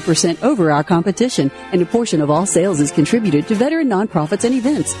 50% over our competition, and a portion of all sales is contributed to veteran nonprofits and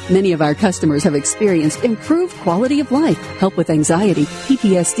events. Many of our customers have experienced improved quality of life, help with anxiety,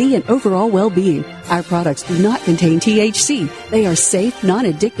 PTSD, and overall well-being. Our products do not contain THC. They are safe,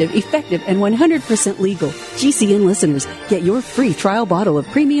 non-addictive, effective, and 100% legal. GCN listeners, get your free trial bottle of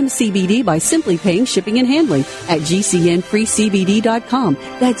premium CBD by simply paying shipping and handling at GCNFreeCBD.com.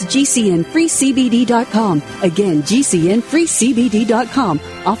 That's GCNFreeCBD.com. Again, GCNFreeCBD.com.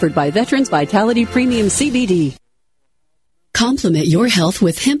 Offered by Veterans Vitality Premium CBD. Complement your health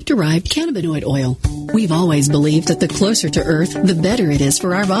with hemp-derived cannabinoid oil. We've always believed that the closer to Earth, the better it is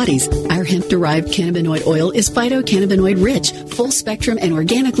for our bodies. Our hemp-derived cannabinoid oil is phytocannabinoid rich, full spectrum, and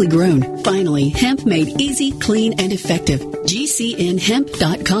organically grown. Finally, hemp made easy, clean, and effective.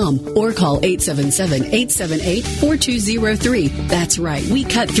 GCNHemp.com or call 877-878-4203. That's right, we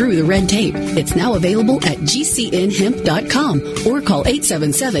cut through the red tape. It's now available at GCNHemp.com or call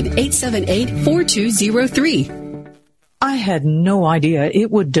 877-878-4203. I had no idea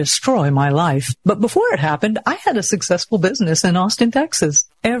it would destroy my life. But before it happened, I had a successful business in Austin, Texas.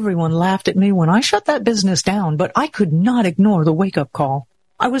 Everyone laughed at me when I shut that business down, but I could not ignore the wake-up call.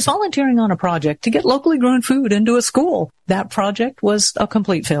 I was volunteering on a project to get locally grown food into a school. That project was a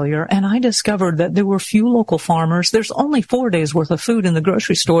complete failure, and I discovered that there were few local farmers. There's only 4 days worth of food in the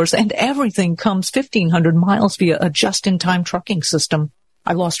grocery stores, and everything comes 1,500 miles via a just-in-time trucking system.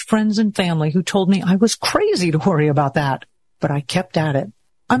 I lost friends and family who told me I was crazy to worry about that. But I kept at it.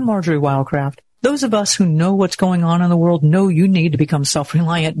 I'm Marjorie Wildcraft. Those of us who know what's going on in the world know you need to become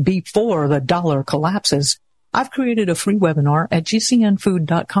self-reliant before the dollar collapses. I've created a free webinar at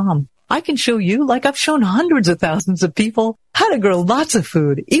gcnfood.com. I can show you, like I've shown hundreds of thousands of people, how to grow lots of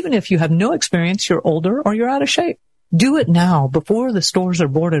food, even if you have no experience, you're older, or you're out of shape. Do it now before the stores are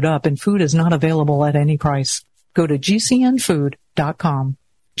boarded up and food is not available at any price. Go to gcnfood.com.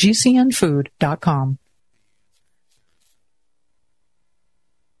 gcnfood.com.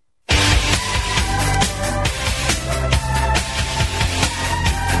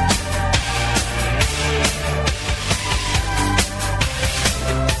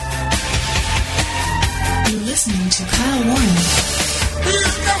 You're listening to Kyle Warren.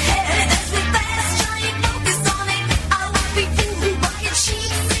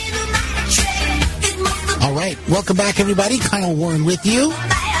 All right. Welcome back, everybody. Kyle Warren with you.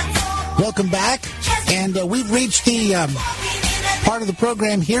 Welcome back. And we've reached the part of the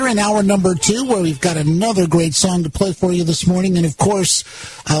program here in hour number 2, where we've got another great song to play for you this morning. And, of course,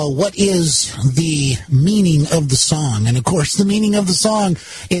 what is the meaning of the song? And, of course, the meaning of the song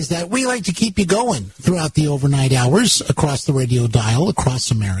is that we like to keep you going throughout the overnight hours across the radio dial,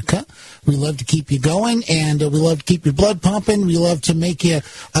 across America. We love to keep you going, and we love to keep your blood pumping. We love to make you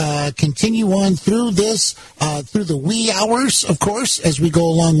continue on through this, through the wee hours, of course, as we go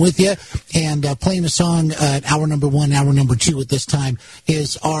along with you. And playing a song at hour number 1, hour number 2 at this time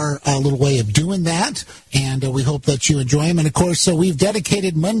is our little way of doing that. And we hope that you enjoy them. And, of course, so we've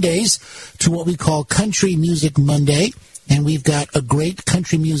dedicated Mondays to what we call Country Music Monday. And we've got a great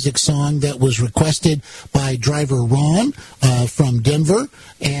country music song that was requested by driver Ron from Denver.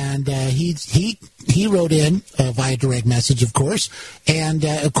 And he wrote in via direct message, of course. And,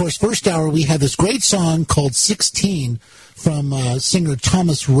 of course, first hour we had this great song called 16 from singer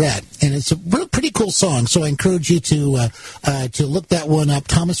Thomas Rhett. And it's a pretty cool song, so I encourage you to look that one up.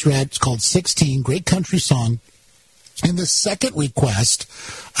 Thomas Rhett, it's called 16, great country song. And the second request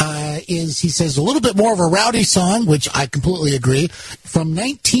is, he says, a little bit more of a rowdy song, which I completely agree, from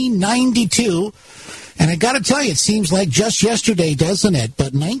 1992. And I got to tell you, it seems like just yesterday, doesn't it?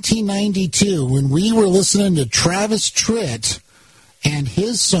 But 1992, when we were listening to Travis Tritt and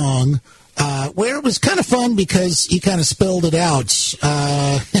his song, where it was kind of fun because he kind of spelled it out.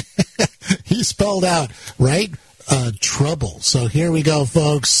 He spelled out, right? Trouble. So here we go,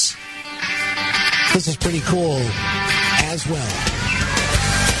 folks. This is pretty cool as well.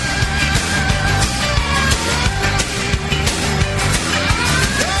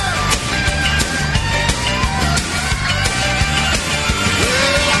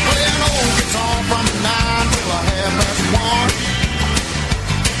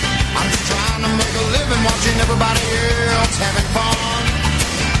 Watching everybody else having fun.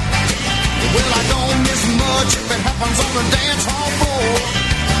 Well, I don't miss much if it happens on the dance hall floor.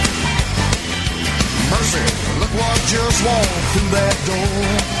 Mercy, look what just walked through that door.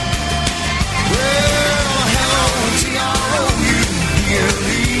 Well, hello, T-R-O-U-B-L-E.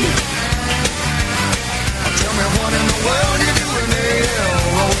 Tell me what in the world you doing there,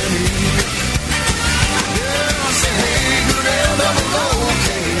 L-O-N-E. Yeah, I say, hey, good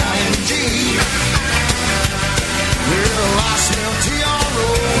L-O-O-K-I-N-G. Well, I smell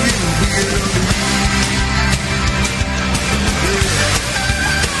T-R-O-U-B-L-E. Yeah.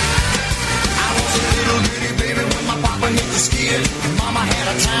 I was a little bitty baby when my papa hit the skid. Mama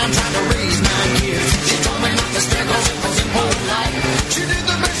had a time trying to raise 9 kids. She told me not to stare cause it was impolite. She did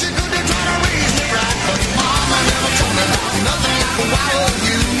the best she could to try to raise me right. But Mama never told me about nothing like a wild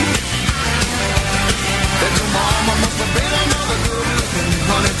you. That your mama must have been another good looking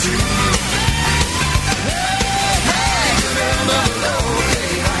honey too.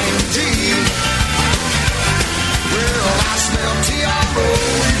 L-O-O-K-I-N-G. Well, I smell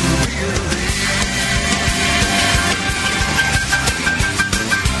T-R-O-U-B-L-E.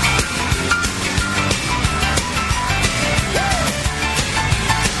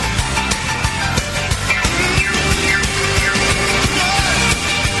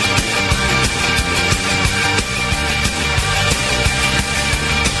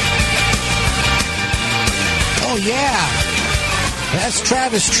 Oh, yeah. That's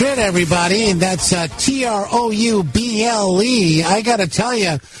Travis Tritt, everybody, and that's T-R-O-U-B-L-E. I got to tell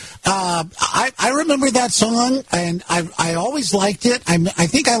you, I remember that song, and I always liked it. I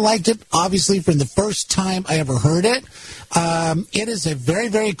think I liked it, obviously, from the first time I ever heard it. It is a very,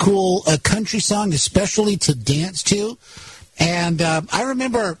 very cool country song, especially to dance to. And I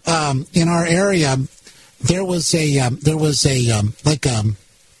remember in our area, there was a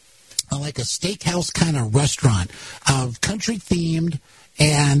steakhouse kind of restaurant, country themed,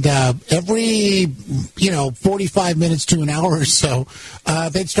 and every 45 minutes to an hour or so,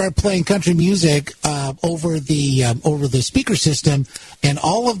 they'd start playing country music over the speaker system, and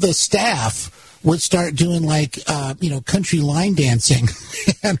all of the staff would start doing country line dancing.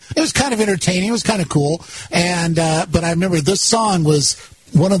 And it was kind of entertaining. It was kind of cool. And but I remember this song was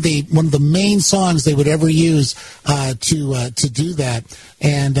one of the main songs they would ever use to do that.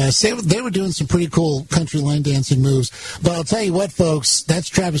 And they were doing some pretty cool country line dancing moves. But I'll tell you what, folks, that's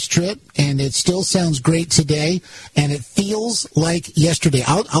Travis Tritt, and it still sounds great today, and it feels like yesterday.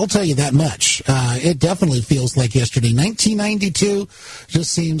 I'll tell you that much. It definitely feels like yesterday. 1992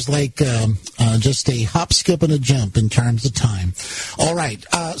 just seems like just a hop, skip, and a jump in terms of time. All right.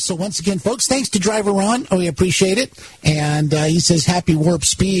 So once again, folks, thanks to Driver Ron. We appreciate it. And he says, happy warp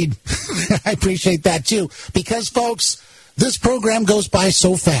speed. I appreciate that, too. Because, folks, this program goes by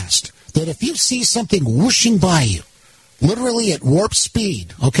so fast that if you see something whooshing by you, literally at warp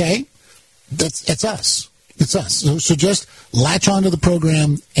speed, okay, it's us. It's us. So just latch onto the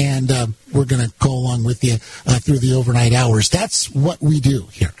program, and we're going to go along with you through the overnight hours. That's what we do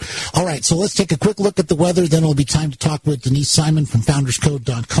here. All right, so let's take a quick look at the weather. Then it'll be time to talk with Denise Simon from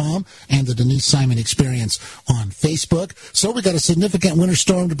FoundersCode.com and the Denise Simon Experience on Facebook. So we got a significant winter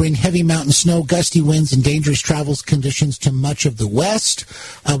storm to bring heavy mountain snow, gusty winds, and dangerous travel conditions to much of the west.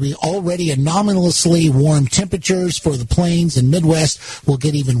 We already anomalously warm temperatures for the plains and Midwest. Will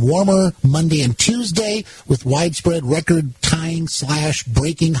get even warmer Monday and Tuesday with widespread record-tying /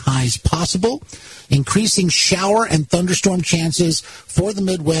 breaking highs possible. Increasing shower and thunderstorm chances for the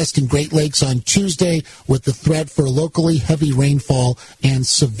Midwest and Great Lakes on Tuesday with the threat for locally heavy rainfall and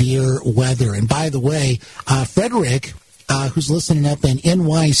severe weather. And by the way, Frederick, who's listening up in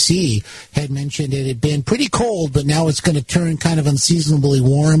NYC, had mentioned it had been pretty cold, but now it's going to turn kind of unseasonably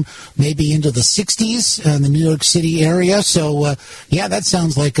warm, maybe into the 60s in the New York City area. So, yeah, that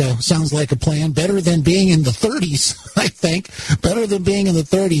sounds like a plan. Better than being in the 30s, I think. Better than being in the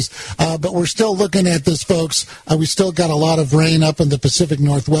 30s. But we're still looking at this, folks. We still got a lot of rain up in the Pacific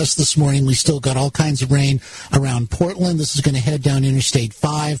Northwest this morning. We still got all kinds of rain around Portland. This is going to head down Interstate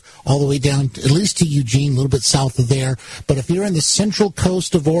 5 all the way down at least to Eugene, a little bit south of there. But if you're in the central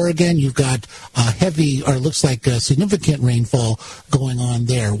coast of Oregon, you've got heavy, or looks like significant rainfall going on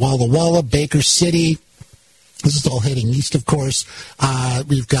there. Walla Walla, Baker City. This is all heading east, of course.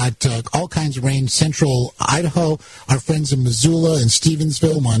 We've got all kinds of rain. Central Idaho, our friends in Missoula and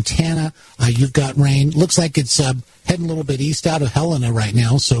Stevensville, Montana. You've got rain. Looks like it's heading a little bit east out of Helena right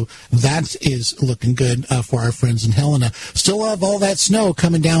now, so that is looking good for our friends in Helena. Still have all that snow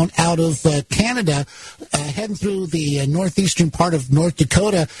coming down out of Canada, heading through the northeastern part of North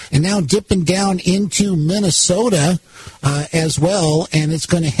Dakota, and now dipping down into Minnesota as well, and it's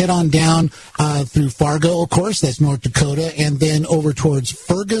going to head on down through Fargo, of course, that's North Dakota, and then over towards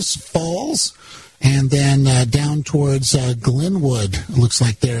Fergus Falls, and then down towards Glenwood, looks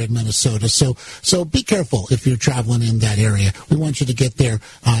like there in Minnesota. So be careful if you're traveling in that area. We want you to get there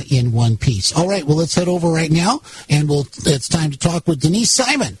in one piece. All right, well, let's head over right now, and it's time to talk with Denise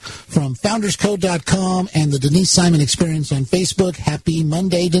Simon from FoundersCode.com and the Denise Simon Experience on Facebook. Happy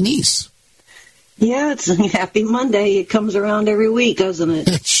Monday, Denise. Yeah, it's Happy Monday. It comes around every week, doesn't it?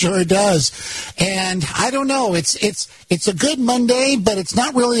 It sure does. And I don't know, it's a good Monday, but it's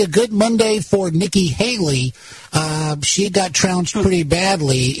not really a good Monday for Nikki Haley. She got trounced pretty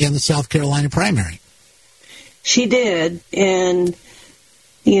badly in the South Carolina primary. She did, and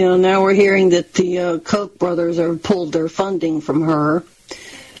now we're hearing that the Koch brothers have pulled their funding from her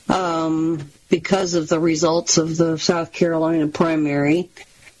because of the results of the South Carolina primary.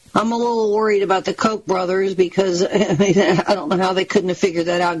 I'm a little worried about the Koch brothers because I don't know how they couldn't have figured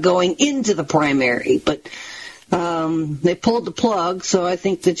that out going into the primary, but they pulled the plug, so I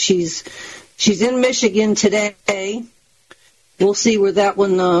think that she's in Michigan today. We'll see where that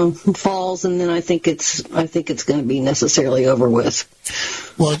one falls, and then I think it's going to be necessarily over with.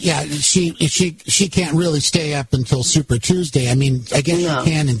 Well, yeah, she can't really stay up until Super Tuesday. I mean, I guess she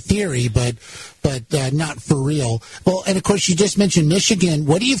can in theory, but not for real. Well, and of course, you just mentioned Michigan.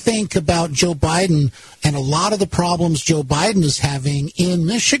 What do you think about Joe Biden and a lot of the problems Joe Biden is having in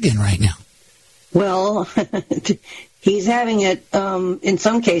Michigan right now? Well, he's having it in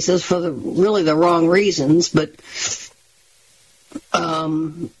some cases for the wrong reasons, but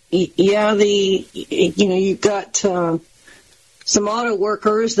you've got some auto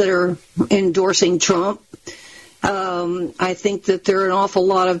workers that are endorsing Trump. I think that there are an awful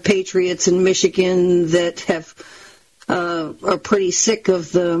lot of patriots in Michigan that are pretty sick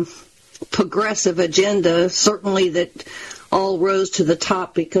of the progressive agenda, certainly that all rose to the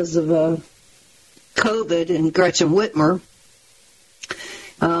top because of COVID and Gretchen Whitmer.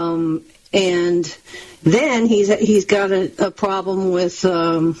 And then he's got a problem with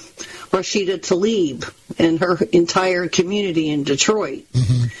Rashida Tlaib and her entire community in Detroit.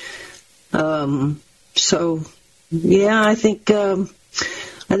 Mm-hmm. So, yeah, I think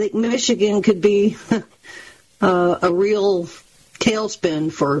Michigan could be a real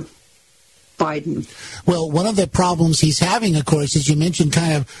tailspin for Biden. Well, one of the problems he's having, of course, as you mentioned,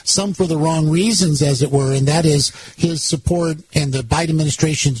 kind of some for the wrong reasons, as it were, and that is his support and the Biden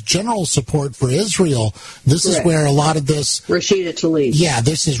administration's general support for Israel. This is where a lot of this... Rashida Tlaib. Yeah,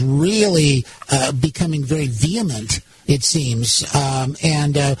 this is really becoming very vehement, it seems. But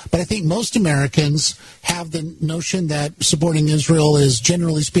I think most Americans have the notion that supporting Israel is,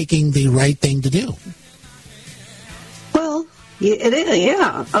 generally speaking, the right thing to do. Well, it is,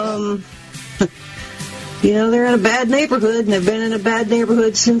 yeah. They're in a bad neighborhood, and they've been in a bad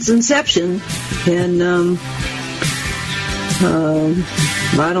neighborhood since inception. And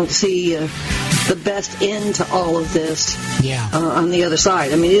I don't see the best end to all of this. Yeah. On the other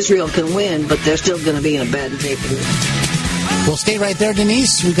side. I mean, Israel can win, but they're still going to be in a bad neighborhood. Well, stay right there,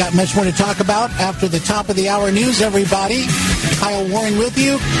 Denise. We've got much more to talk about after the top of the hour news, everybody. Kyle Warren with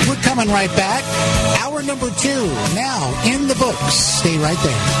you. We're coming right back. Hour number 2 now in the books. Stay right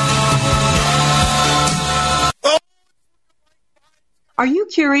there. Are you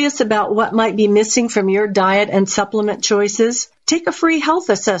curious about what might be missing from your diet and supplement choices? Take a free health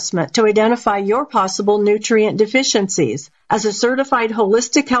assessment to identify your possible nutrient deficiencies. As a certified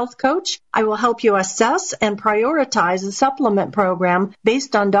holistic health coach, I will help you assess and prioritize a supplement program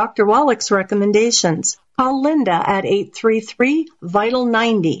based on Dr. Wallach's recommendations. Call Linda at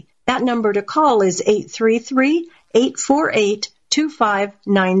 833-VITAL-90. That number to call is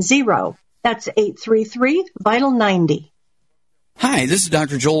 833-848-2590. That's 833-VITAL-90. Hi, this is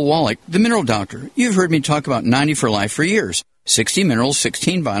Dr. Joel Wallach, the Mineral Doctor. You've heard me talk about 90 for life for years. 60 minerals,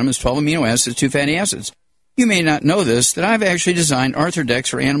 16 vitamins, 12 amino acids, 2 fatty acids. You may not know this, that I've actually designed Arthrodex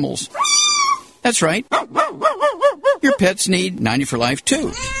for animals. That's right. Your pets need 90 for life,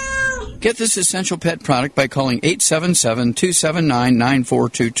 too. Get this essential pet product by calling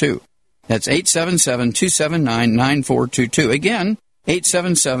 877-279-9422. That's 877-279-9422. Again,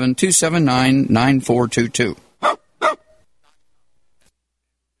 877-279-9422.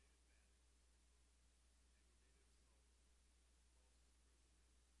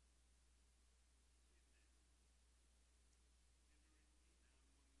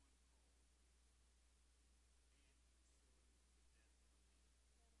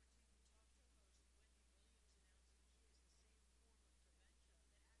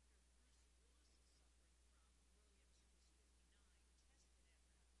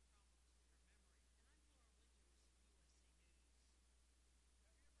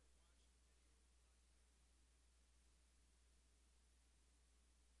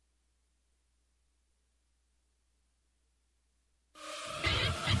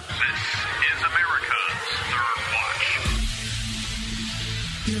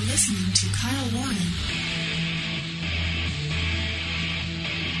 You're listening to Kyle Warren.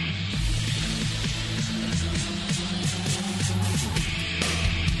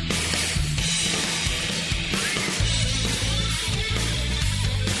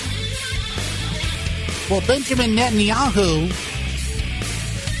 Well, Benjamin Netanyahu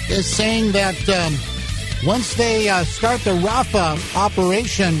is saying that once they start the Rafah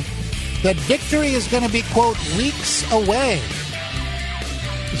operation, that victory is going to be, quote, weeks away.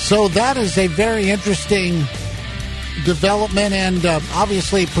 So that is a very interesting development and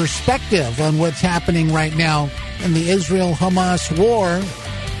obviously perspective on what's happening right now in the Israel-Hamas war.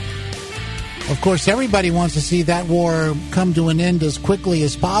 Of course, everybody wants to see that war come to an end as quickly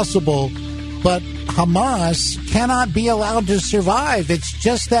as possible, but Hamas cannot be allowed to survive. It's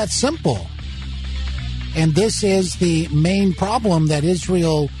just that simple. And this is the main problem that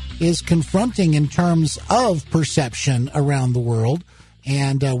Israel is confronting in terms of perception around the world.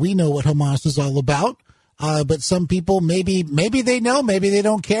 And we know what Hamas is all about. But some people, maybe they know, maybe they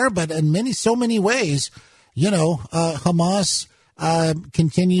don't care. But in so many ways, Hamas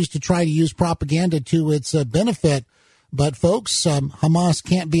continues to try to use propaganda to its benefit. But, folks, Hamas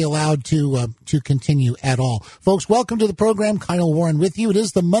can't be allowed to continue at all. Folks, welcome to the program. Kyle Warren with you. It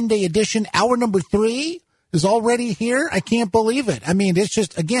is the Monday edition. Hour number 3 is already here. I can't believe it. I mean, it's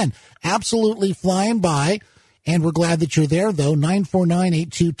just, again, absolutely flying by. And we're glad that you're there, though.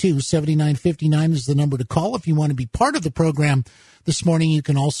 949-822-7959 is the number to call. If you want to be part of the program this morning, you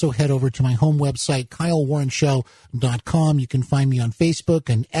can also head over to my home website, KyleWarrenShow.com. You can find me on Facebook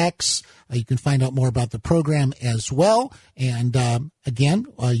and X. You can find out more about the program as well. And again,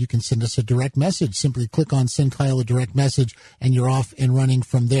 you can send us a direct message. Simply click on Send Kyle a Direct Message, and you're off and running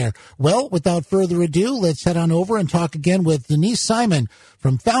from there. Well, without further ado, let's head on over and talk again with Denise Simon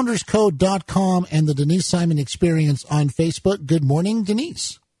from FoundersCode.com and the Denise Simon Experience on Facebook. Good morning,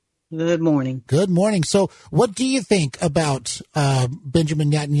 Denise. Good morning. Good morning. So what do you think about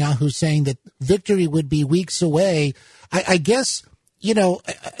Benjamin Netanyahu saying that victory would be weeks away? I guess,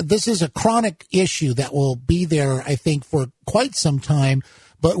 this is a chronic issue that will be there, I think, for quite some time.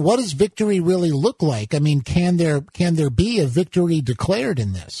 But what does victory really look like? I mean, can there be a victory declared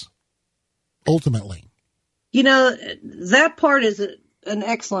in this, ultimately? That part is an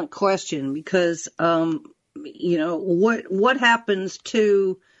excellent question because, what happens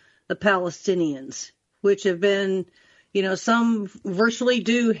to the Palestinians, which have been, some virtually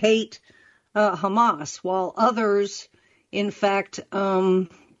do hate Hamas, while others, in fact, are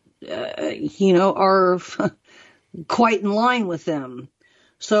quite in line with them.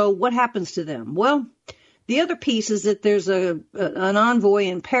 So what happens to them? Well, the other piece is that there's an envoy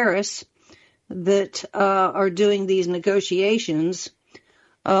in Paris that are doing these negotiations,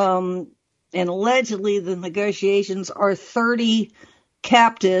 and allegedly the negotiations are 30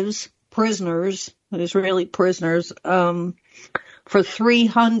 captives, prisoners, Israeli prisoners, for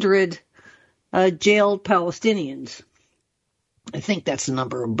 300 jailed Palestinians. I think that's the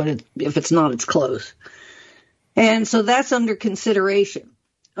number, but if it's not, it's close. And so that's under consideration.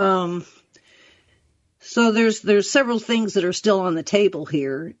 So there's several things that are still on the table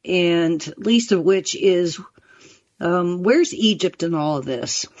here, and least of which is where's Egypt in all of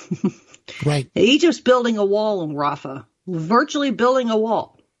this? Right. Egypt's building a wall in Rafah, virtually building a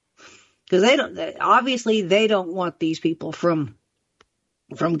wall, because they don't want these people from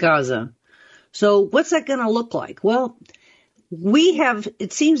Gaza. So what's that going to look like? Well,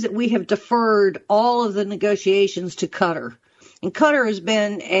 it seems that we have deferred all of the negotiations to Qatar, and Qatar has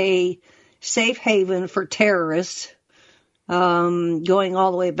been a safe haven for terrorists, going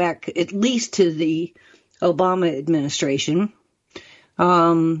all the way back at least to the Obama administration,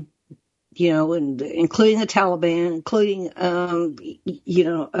 and including the Taliban, including, I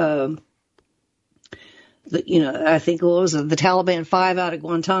think what was it, the Taliban 5 out of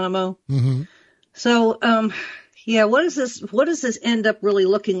Guantanamo. Mm-hmm. So, what does this end up really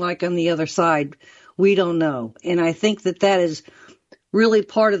looking like on the other side? We don't know. And I think that is really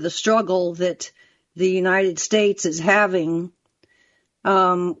part of the struggle that the United States is having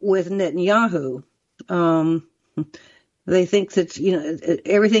with Netanyahu. They think that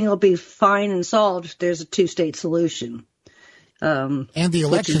everything will be fine and solved if there's a two-state solution. And the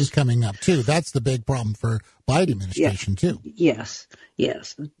election's coming up too. That's the big problem for Biden administration too. Yes.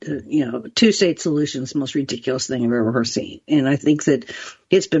 Two-state solution is the most ridiculous thing I've ever seen, and I think that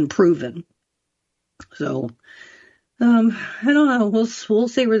it's been proven. So. I don't know. We'll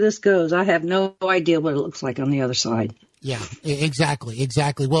see where this goes. I have no idea what it looks like on the other side. Yeah, exactly.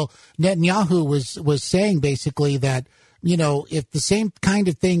 Well, Netanyahu was saying basically that, if the same kind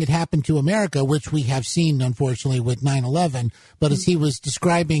of thing had happened to America, which we have seen, unfortunately, with 9/11, but as he was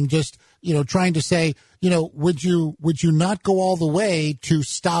describing, just, trying to say, would you not go all the way to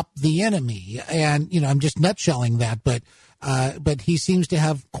stop the enemy? And, I'm just nutshelling that, but he seems to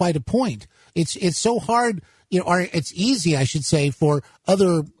have quite a point. It's so hard. Or it's easy, I should say, for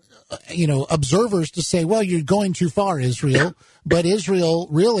other, observers to say, well, you're going too far, Israel. But Israel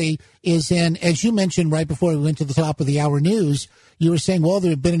really is in, as you mentioned right before we went to the top of the hour news, you were saying, well,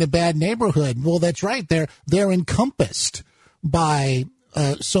 they've been in a bad neighborhood. Well, that's right. They're encompassed by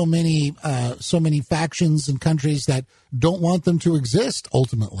so many factions and countries that don't want them to exist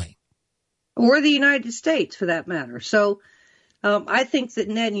ultimately. Or the United States, for that matter. So, I think that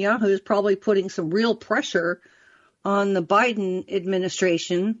Netanyahu is probably putting some real pressure on the Biden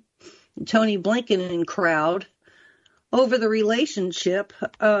administration, Tony Blinken and crowd, over the relationship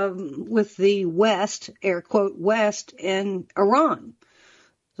with the West, air quote, West, and Iran.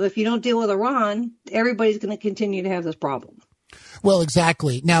 So if you don't deal with Iran, everybody's going to continue to have this problem. Well,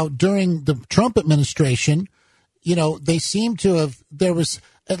 exactly. Now, during the Trump administration, they seem to have, there was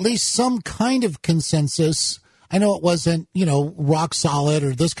at least some kind of consensus. I know it wasn't, rock solid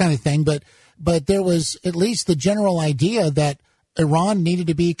or this kind of thing, but there was at least the general idea that Iran needed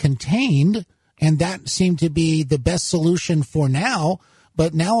to be contained, and that seemed to be the best solution for now.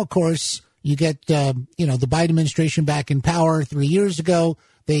 But now, of course, you get, the Biden administration back in power 3 years ago.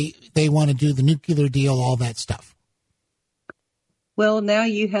 They want to do the nuclear deal, all that stuff. Well, now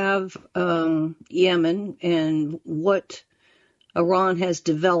you have Yemen and what Iran has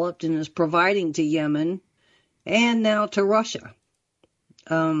developed and is providing to Yemen. And now to Russia.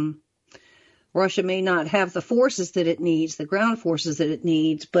 Russia may not have the forces that it needs, the ground forces that it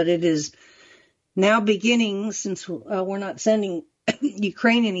needs, but it is now beginning, since we're not sending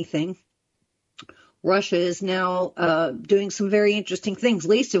Ukraine anything, Russia is now doing some very interesting things,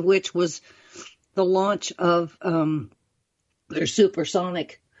 least of which was the launch of their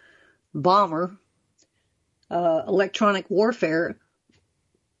supersonic bomber, electronic warfare,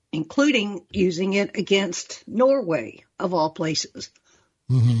 including using it against Norway, of all places.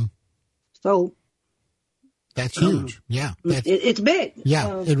 Mm-hmm. So that's huge. Yeah. It's big.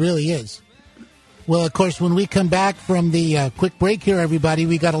 Yeah, it really is. Well, of course, when we come back from the quick break here, everybody,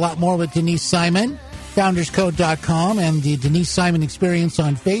 we got a lot more with Denise Simon, founderscode.com, and the Denise Simon Experience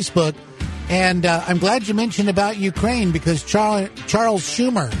on Facebook. And I'm glad you mentioned about Ukraine, because Charles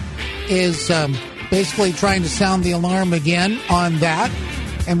Schumer is basically trying to sound the alarm again on that.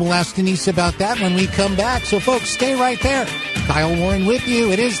 And we'll ask Denise about that when we come back. So, folks, stay right there. Kyle Warren with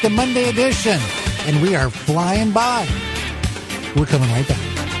you. It is the Monday edition, and we are flying by. We're coming right back.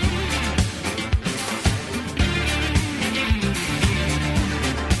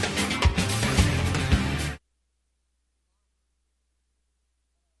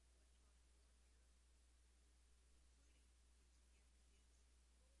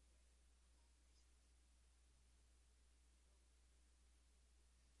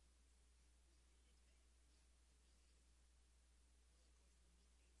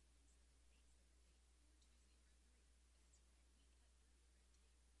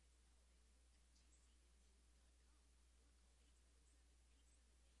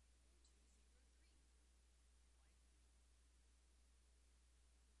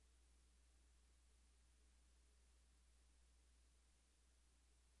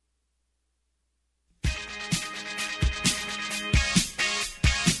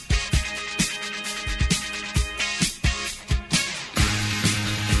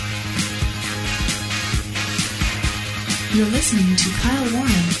 You're listening to Kyle Warren.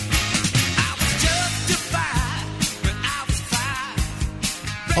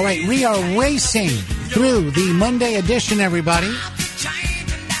 All right, we are racing through the Monday edition, everybody.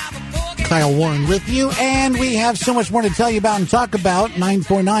 Kyle Warren with you, and we have so much more to tell you about and talk about.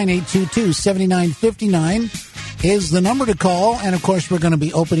 949-822-7959 is the number to call, and of course we're going to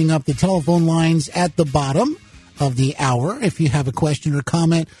be opening up the telephone lines at the bottom of the hour if you have a question or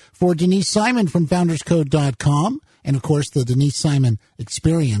comment for Denise Simon from founderscode.com, and of course the Denise Simon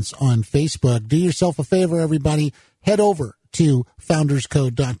Experience on Facebook. Do yourself a favor, everybody, head over to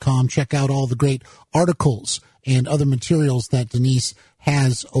founderscode.com, check out all the great articles and other materials that Denise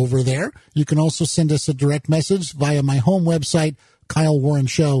has over there. You can also send us a direct message via my home website,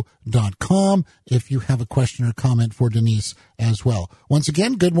 KyleWarrenShow.com, if you have a question or comment for Denise as well. Once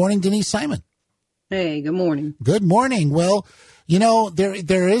again, good morning, Denise Simon. Hey, good morning. Good morning. Well, you know,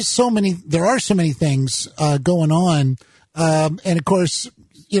 there are so many things going on, and of course,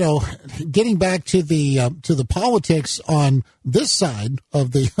 you know, getting back to the politics on this side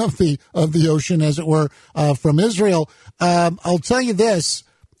of the ocean, as it were, from Israel. I'll tell you this,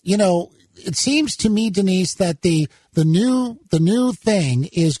 you know, it seems to me, Denise, that the new thing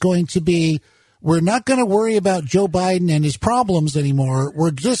is going to be, we're not going to worry about Joe Biden and his problems anymore.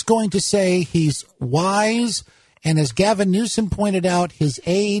 We're just going to say he's wise. And as Gavin Newsom pointed out, his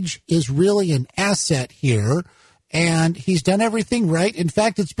age is really an asset here. And he's done everything right. In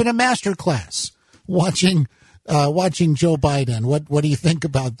fact, it's been a master class watching Joe Biden. What do you think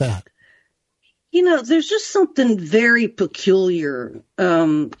about that? You know, there's just something very peculiar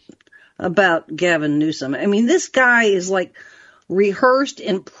about Gavin Newsom. I mean, this guy is like rehearsed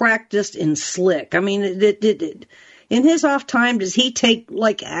and practiced and slick. I mean, in his off time, does he take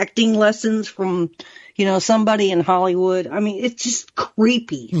like acting lessons from, you know, somebody in Hollywood? I mean, it's just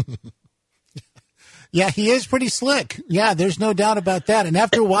creepy. Yeah, he is pretty slick. Yeah, there's no doubt about that. And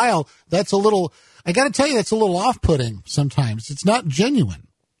after a while, I got to tell you, that's a little off-putting sometimes. It's not genuine.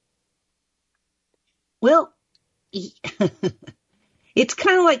 Well, it's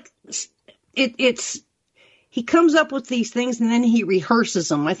kind of like he comes up with these things and then he rehearses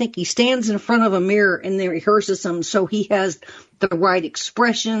them. I think he stands in front of a mirror and then rehearses them so he has the right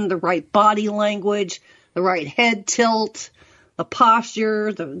expression, the right body language, the right head tilt, the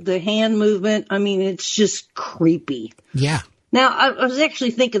posture, the hand movement. I mean, it's just creepy. Yeah. Now, I was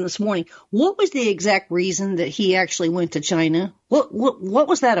actually thinking this morning, what was the exact reason that he actually went to China? What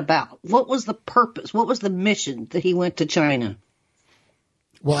was that about? What was the purpose? What was the mission that he went to China?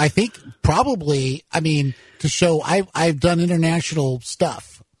 Well, I think probably, I mean, to show I've done international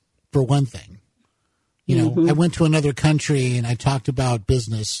stuff, for one thing. You know, I went to another country and I talked about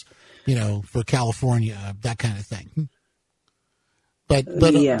business, you know, for California, that kind of thing. But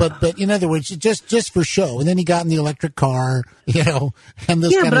in other words, just for show. And then he got in the electric car, you know, and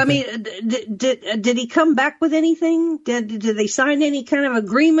this. Yeah, but I mean, did he come back with anything? Did they sign any kind of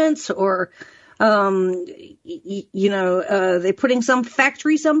agreements, or, you know, they putting some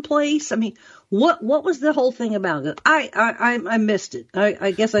factory someplace? I mean, what was the whole thing about it? I missed it.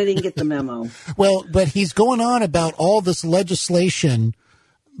 I guess I didn't get the memo. Well, but he's going on about all this legislation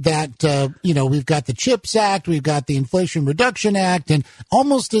that, you know, we've got the CHIPS Act, we've got the Inflation Reduction Act, and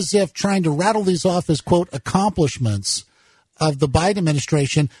almost as if trying to rattle these off as, quote, accomplishments of the Biden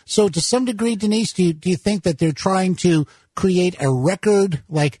administration. So to some degree, Denise, do you think that they're trying to create a record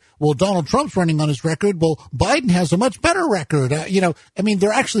like, well, Donald Trump's running on his record, well, Biden has a much better record? You know, I mean,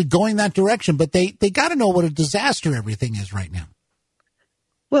 they're actually going that direction, but they got to know what a disaster everything is right now.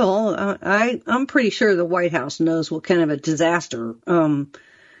 Well, I'm pretty sure the White House knows what kind of a disaster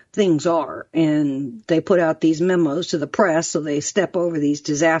things are, and they put out these memos to the press so they step over these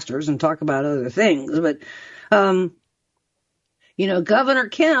disasters and talk about other things. But, you know, Governor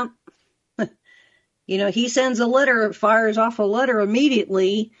Kemp, you know, he sends a letter, fires off a letter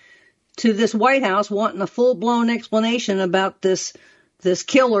immediately to this White House wanting a full-blown explanation about this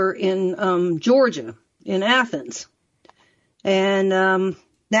killer in Georgia, in Athens. And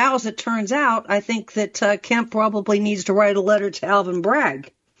now, as it turns out, I think that Kemp probably needs to write a letter to Alvin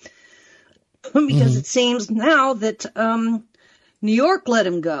Bragg. Because it seems now that New York let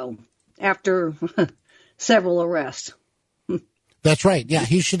him go after several arrests. That's right. Yeah,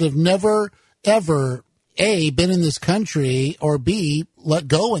 he should have never, ever, A, been in this country, or B, let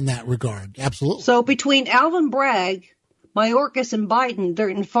go in that regard. Absolutely. So between Alvin Bragg, Mayorkas, and Biden,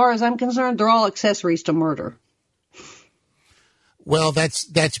 as far as I'm concerned, they're all accessories to murder. Well,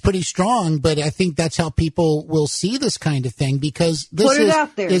 that's pretty strong, but I think that's how people will see this kind of thing, because this put it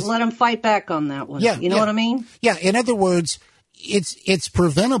out there and let them fight back on that one. Yeah, you know what I mean? Yeah. In other words, it's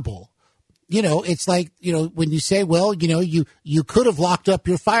preventable. it's like, when you say, well, you could have locked up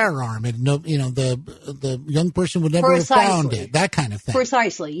your firearm and the young person would never have found it, that kind of thing.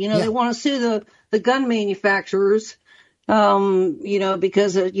 Precisely. They want to sue the gun manufacturers,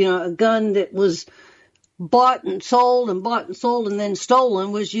 because, a gun that was bought and sold and then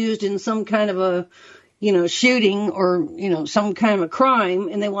stolen was used in some kind of a, shooting or, some kind of a crime,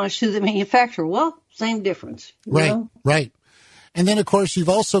 and they want to sue the manufacturer. Well, same difference. Right. And then, of course, you've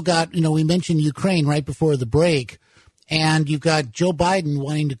also got, we mentioned Ukraine right before the break, and you've got Joe Biden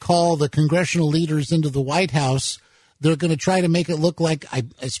wanting to call the congressional leaders into the White House. They're going to try to make it look like,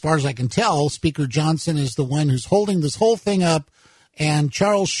 as far as I can tell, Speaker Johnson is the one who's holding this whole thing up, and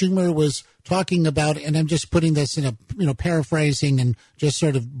Charles Schumer was talking about, and I'm just putting this in a, paraphrasing and just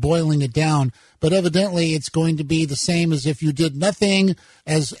sort of boiling it down, but evidently it's going to be the same as if you did nothing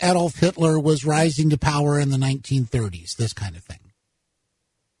as Adolf Hitler was rising to power in the 1930s, this kind of thing.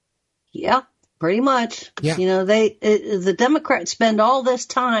 Yeah, pretty much. Yeah. The Democrats spend all this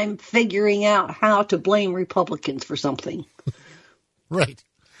time figuring out how to blame Republicans for something. Right.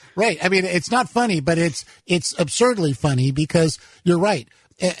 I mean, it's not funny, but it's absurdly funny because you're right.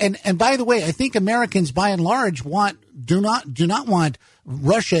 And by the way, I think Americans by and large do not want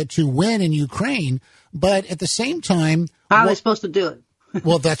Russia to win in Ukraine, but at the same time, how are they supposed to do it?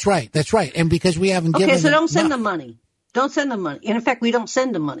 Well, that's right. And because we haven't given so don't send them money. Don't send them money. And in fact, we don't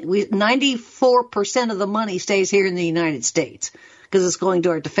send them money. 94% of the money stays here in the United States because it's going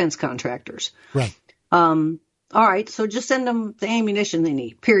to our defense contractors. Right. All right. So just send them the ammunition they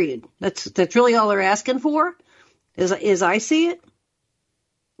need, period. That's really all they're asking for as I see it.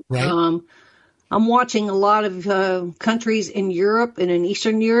 Right. I'm watching a lot of countries in Europe and in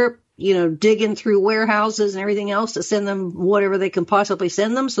Eastern Europe, digging through warehouses and everything else to send them whatever they can possibly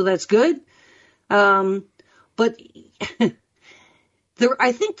send them. So that's good. But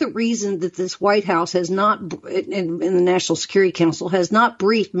I think the reason that this White House has not, and the National Security Council has not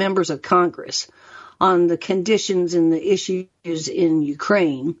briefed members of Congress on the conditions and the issues in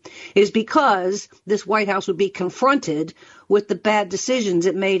Ukraine is because this White House would be confronted with the bad decisions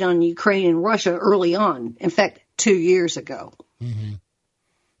it made on Ukraine and Russia early on. In fact, 2 years ago. Mm-hmm.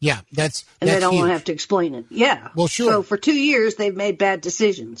 Yeah, that's they don't huge. want to have to explain it. Yeah. Well, sure. So for 2 years, they've made bad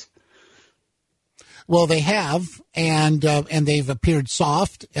decisions. Well, they have, and they've appeared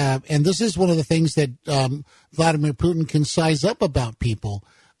soft. And this is one of the things that Vladimir Putin can size up about people.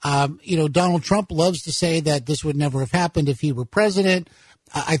 Donald Trump loves to say that this would never have happened if he were president.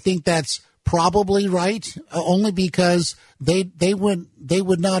 I think that's probably right, only because they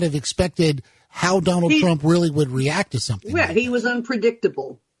would not have expected how Donald Trump really would react to something. Yeah, he was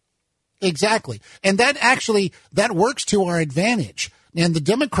unpredictable. Exactly. And that works to our advantage. And the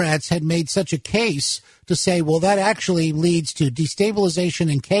Democrats had made such a case to say, well, that actually leads to destabilization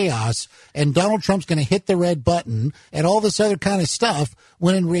and chaos, and Donald Trump's going to hit the red button and all this other kind of stuff,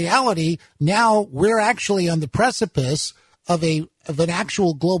 when in reality, now we're actually on the precipice of an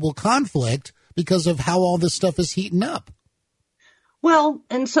actual global conflict because of how all this stuff is heating up. Well,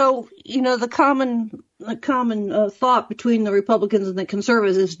 and so, the common thought between the Republicans and the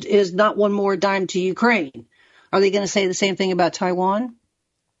conservatives is not one more dime to Ukraine. Are they going to say the same thing about Taiwan?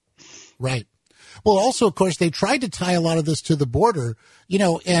 Right. Well, also, of course, they tried to tie a lot of this to the border,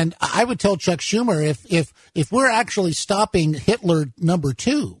 and I would tell Chuck Schumer, if we're actually stopping Hitler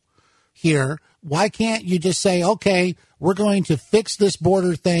 #2 here, why can't you just say, okay, we're going to fix this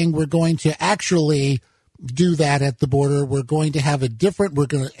border thing. We're going to actually do that at the border. We're going to have we're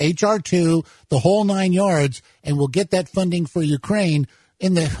going to HR2, the whole 9 yards, and we'll get that funding for Ukraine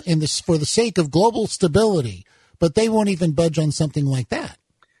for the sake of global stability. But they won't even budge on something like that.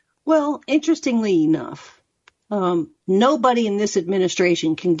 Well, interestingly enough, nobody in this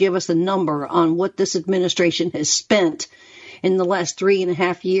administration can give us a number on what this administration has spent in the last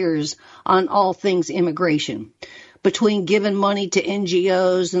 3.5 years on all things immigration, between giving money to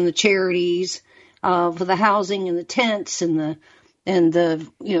NGOs and the charities for the housing and the tents and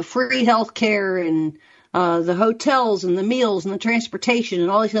the free health care and the hotels and the meals and the transportation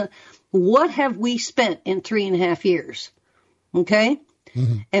and all these. What have we spent in 3.5 years? Okay.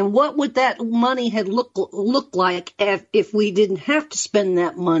 Mm-hmm. And what would that money have look like if we didn't have to spend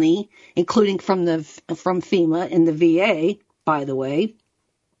that money, including from FEMA and the VA, by the way,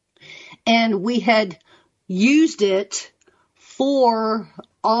 and we had used it for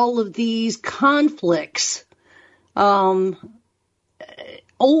all of these conflicts, or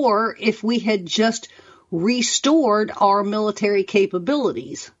if we had just restored our military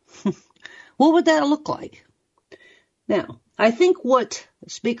capabilities? What would that look like? Now, I think what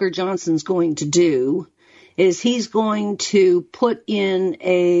Speaker Johnson's going to do is he's going to put in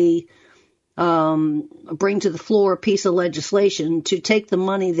bring to the floor a piece of legislation to take the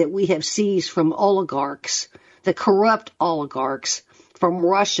money that we have seized from oligarchs, the corrupt oligarchs from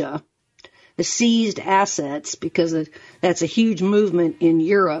Russia, the seized assets, because that's a huge movement in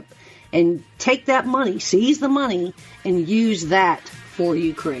Europe, and take that money, seize the money, and use that for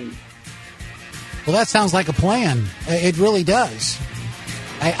Ukraine. Well, that sounds like a plan. It really does.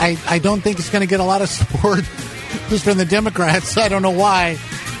 I don't think it's going to get a lot of support just from the Democrats. I don't know why.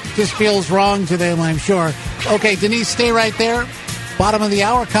 Just feels wrong to them, I'm sure. Okay, Denise, stay right there. Bottom of the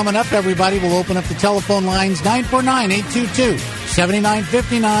hour coming up, everybody. We'll open up the telephone lines,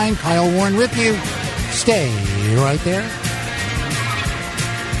 949-822-7959. Kyle Warren with you. Stay right there.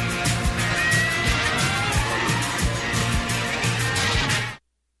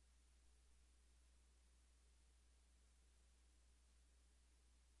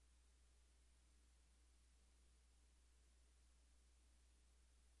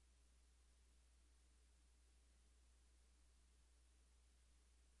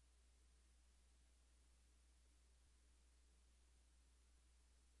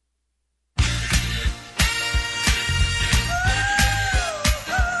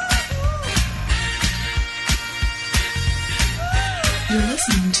 You're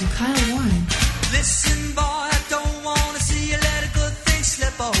listening to Kyle Warren. Listen, boy, I don't want to see you let a good thing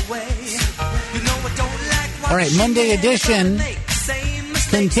slip away. You know I don't like what All right, Monday edition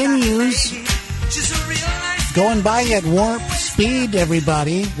continues. Going by at warp speed,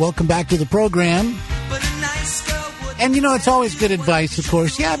 everybody. Welcome back to the program. And, you know, it's always good advice, of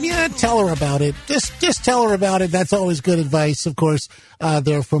course. Yeah, tell her about it. Just tell her about it. That's always good advice, of course.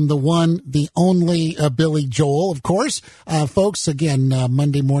 They're from the one, the only Billy Joel, of course. Folks, again,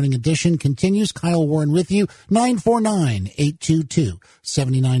 Monday morning edition continues. Kyle Warren with you.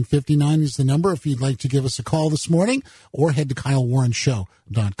 949-822-7959 is the number if you'd like to give us a call this morning, or head to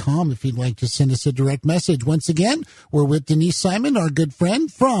KyleWarrenShow.com if you'd like to send us a direct message. Once again, we're with Denise Simon, our good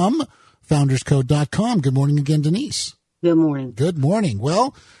friend from FoundersCode.com. Good morning again, Denise. Good morning. Good morning.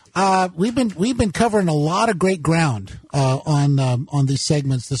 Well, we've been covering a lot of great ground on these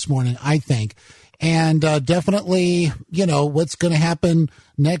segments this morning, I think, and definitely, you know, what's going to happen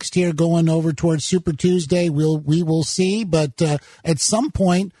next year going over towards Super Tuesday. We will see, but at some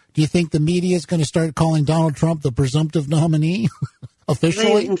point, do you think the media is going to start calling Donald Trump the presumptive nominee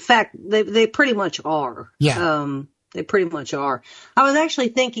officially? In fact, they pretty much are. Yeah. They pretty much are. I was actually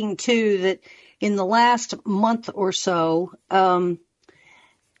thinking, too, that in the last month or so,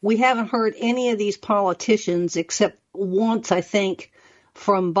 we haven't heard any of these politicians except once, I think,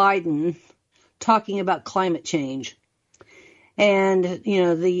 from Biden talking about climate change and, you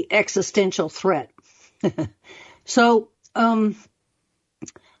know, the existential threat. So I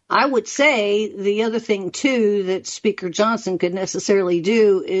would say the other thing, too, that Speaker Johnson could necessarily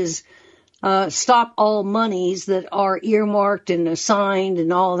do is stop all monies that are earmarked and assigned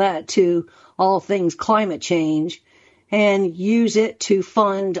and all that to all things climate change, and use it to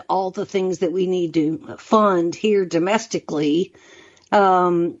fund all the things that we need to fund here domestically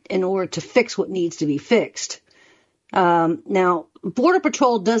in order to fix what needs to be fixed. Now, Border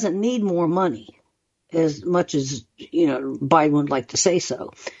Patrol doesn't need more money as much as, you know, Biden would like to say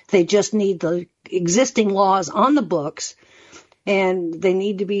so. They just need the existing laws on the books, and they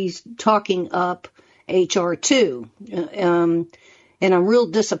need to be talking up H.R. 2. And I'm real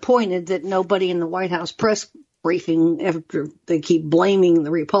disappointed that nobody in the White House press briefing, after they keep blaming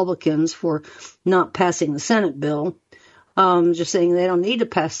the Republicans for not passing the Senate bill, just saying they don't need to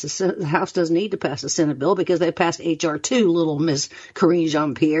pass the House doesn't need to pass the Senate bill because they passed H.R. 2, little Miss Karine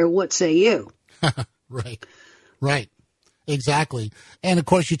Jean-Pierre. What say you? Right. Exactly. And, of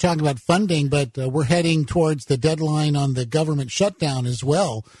course, you're talking about funding, but we're heading towards the deadline on the government shutdown as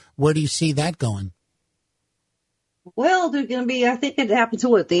well. Where do you see that going? Well, they're going to be, I think it happens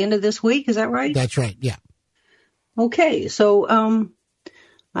at the end of this week. Is that right? That's right, yeah. Okay, so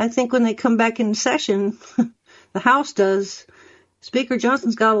I think when they come back in session, the House does, Speaker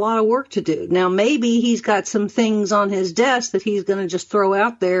Johnson's got a lot of work to do. Now, maybe he's got some things on his desk that he's going to just throw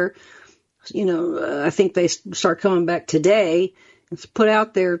out there. You know, I think they start coming back today. It's put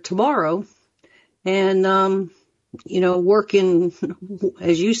out there tomorrow. And, you know, working,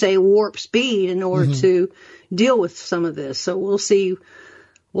 as you say, warp speed in order to deal with some of this. So we'll see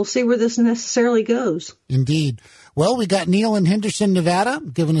where this necessarily goes. Indeed. Well, we got Neil in Henderson, Nevada,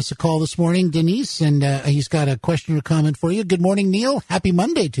 giving us a call this morning, Denise, and he's got a question or comment for you. Good morning, Neil. Happy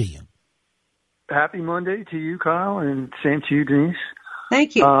Monday to you. Happy Monday to you, Kyle, and same to you, Denise.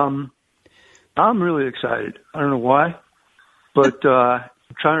 Thank you. I'm really excited. I don't know why, but I'm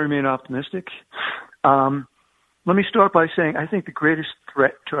trying to remain optimistic. let me start by saying I think the greatest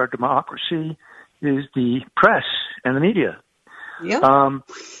threat to our democracy is the press and the media. Yep.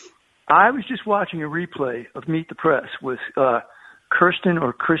 I was just watching a replay of Meet the Press with Kristen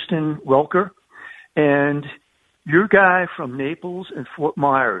Welker, and your guy from Naples and Fort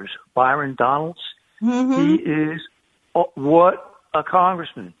Myers, Byron Donalds. He is what a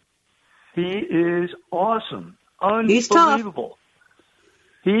congressman. He is awesome, unbelievable.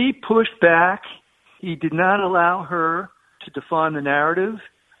 He pushed back. He did not allow her to define the narrative.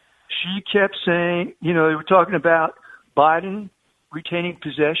 She kept saying, they were talking about Biden retaining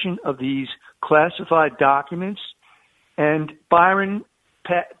possession of these classified documents, and Byron,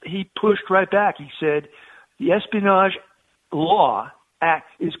 he pushed right back. He said, the Espionage Law Act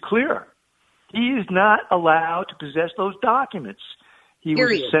is clear. He is not allowed to possess those documents. He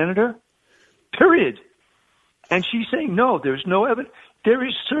was a senator, period. And she's saying, no, there's no evidence. There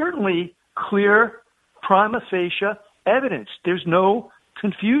is certainly clear prima facie evidence. There's no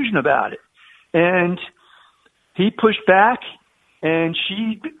confusion about it. And he pushed back, and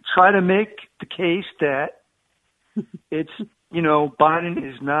she tried to make the case that it's, Biden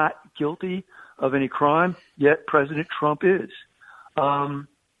is not guilty of any crime, yet President Trump is. I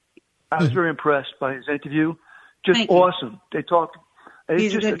was very impressed by his interview. Just awesome. They talked.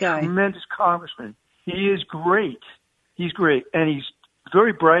 He's just a tremendous congressman. He is great. He's great. And he's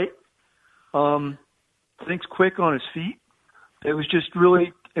very bright. Thinks quick on his feet. It was just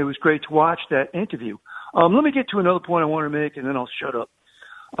really, it was great to watch that interview. Let me get to another point I want to make, and then I'll shut up.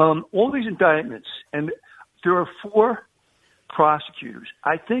 All these indictments, and there are 4 prosecutors.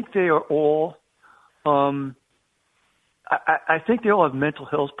 I think they are all, I think they all have mental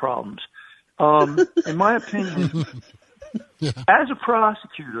health problems. In my opinion, as a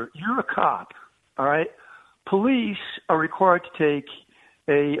prosecutor, you're a cop, all right? Police are required to take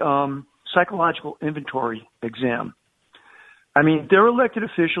a psychological inventory exam. I mean, they're elected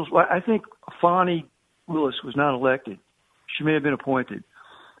officials. I think Fani Willis was not elected. She may have been appointed.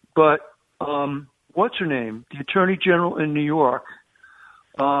 But what's her name? The Attorney General in New York.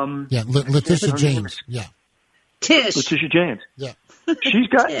 Letitia James. Yeah. Letitia James. Yeah.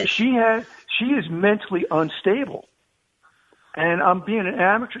 She is mentally unstable. And I'm being an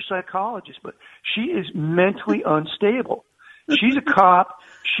amateur psychologist, but she is mentally unstable. She's a cop.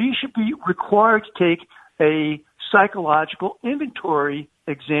 She should be required to take a psychological inventory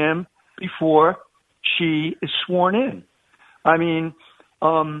exam before she is sworn in. I mean,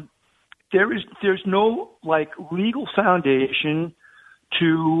 there's no legal foundation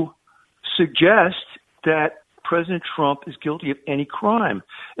to suggest that President Trump is guilty of any crime.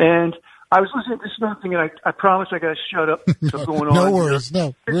 And I was listening to something, and I promise I got to shut up. So going on. No worries.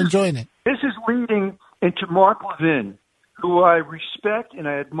 No, we're enjoying it. This is leading into Mark Levin, who I respect and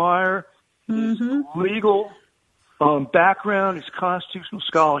I admire his legal background, his constitutional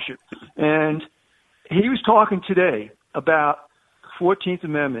scholarship. And he was talking today about the 14th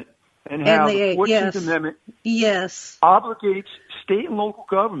Amendment and how the 14th Amendment obligates state and local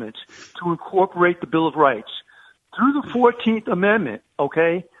governments to incorporate the Bill of Rights. Through the 14th Amendment,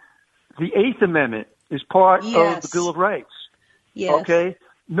 okay, the 8th Amendment is part of the Bill of Rights. Yes. Okay?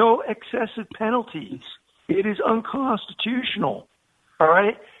 No excessive penalties. It is unconstitutional. All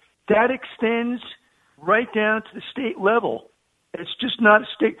right? That extends right down to the state level. It's just not a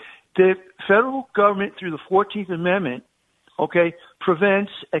state. The federal government, through the 14th Amendment, okay,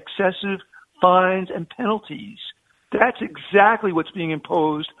 prevents excessive fines and penalties. That's exactly what's being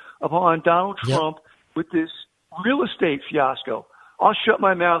imposed upon Donald Trump with this real estate fiasco. I'll shut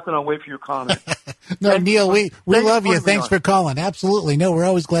my mouth and I'll wait for your comment. No, Neil, we love you. Thanks for calling. Absolutely. No, we're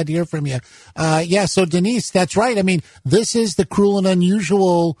always glad to hear from you. So Denise, that's right. I mean, this is the cruel and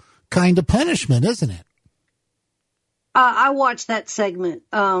unusual kind of punishment, isn't it? I watched that segment,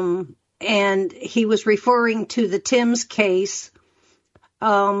 and he was referring to the Timms case,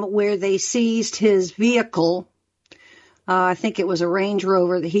 where they seized his vehicle. I think it was a Range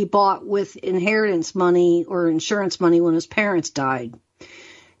Rover that he bought with inheritance money or insurance money when his parents died.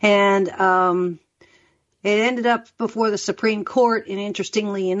 And it ended up before the Supreme Court, and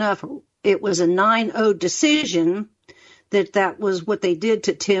interestingly enough, it was a 9-0 decision that was what they did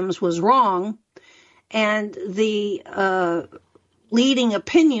to Timms was wrong. And the leading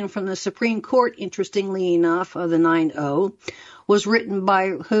opinion from the Supreme Court, interestingly enough, of the 9-0, was written by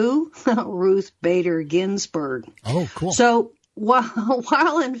who? Ruth Bader Ginsburg. Oh, cool. So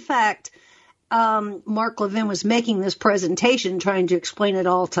while in fact, Mark Levin was making this presentation, trying to explain it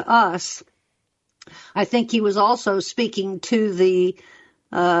all to us, I think he was also speaking to the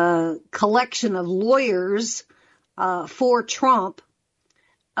collection of lawyers for Trump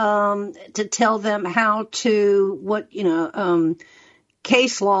to tell them how to,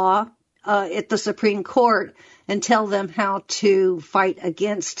 case law at the Supreme Court, and tell them how to fight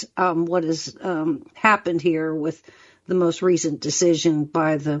against what has happened here with the most recent decision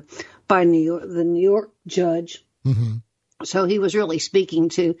by the New York judge. Mm-hmm. So he was really speaking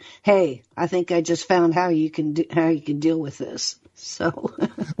to, hey, I think I just found how you can deal with this. So,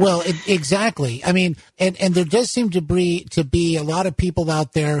 well, exactly. I mean, and there does seem to be a lot of people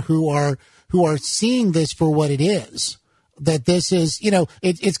out there who are seeing this for what it is. That this is,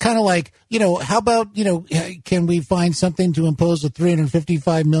 it's kind of like, how about, can we find something to impose a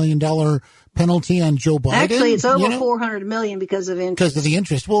 $355 million penalty on Joe Biden? Actually, it's over $400 million because of interest. Because of the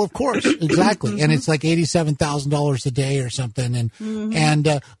interest. Well, of course, exactly. Mm-hmm. And it's like $87,000 a day or something. And,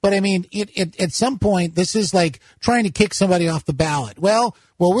 mm-hmm. But I mean, at some point, this is like trying to kick somebody off the ballot. Well,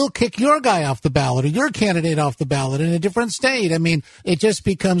 we'll kick your guy off the ballot or your candidate off the ballot in a different state. I mean, it just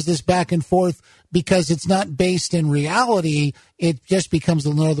becomes this back and forth because it's not based in reality. It just becomes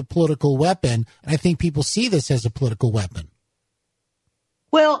another political weapon. And I think people see this as a political weapon.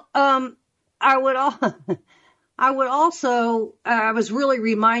 Well, I was really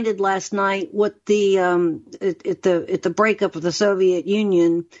reminded last night what at the breakup of the Soviet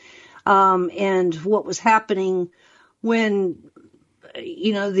Union, and what was happening when,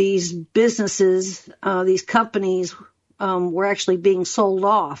 these businesses, these companies, were actually being sold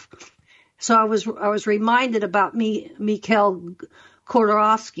off. So I was reminded about Mikhail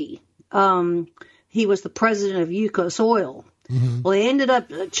Khodorkovsky. He was the president of Yukos Oil. Mm-hmm. Well, they ended up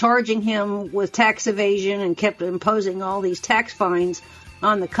charging him with tax evasion and kept imposing all these tax fines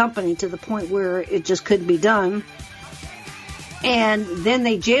on the company to the point where it just couldn't be done. And then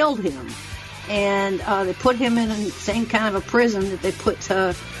they jailed him. And they put him in the same kind of a prison that they put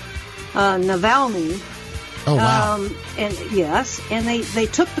Navalny. Oh, wow. And they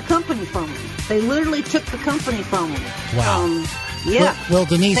took the company from him. They literally took the company from him. Wow. Yeah. Well,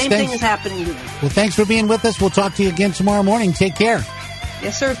 Denise, same thing is happening here. Well, thanks for being with us. We'll talk to you again tomorrow morning. Take care.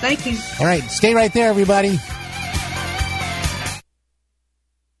 Yes, sir. Thank you. All right. Stay right there, everybody.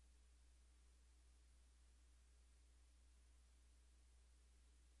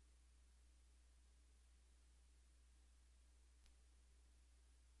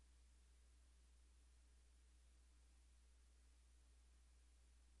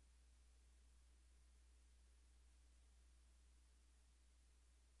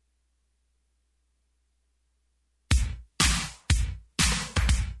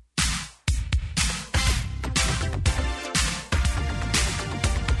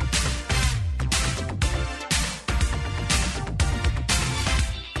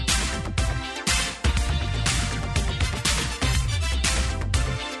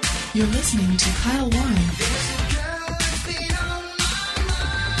 You're listening to Kyle Warren.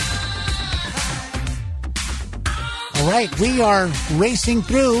 All right, we are racing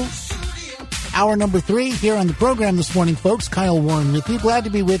through hour number 3 here on the program this morning, folks. Kyle Warren with you. Glad to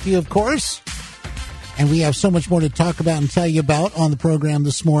be with you, of course. And we have so much more to talk about and tell you about on the program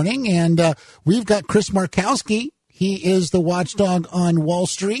this morning. And we've got Chris Markowski. He is the watchdog on Wall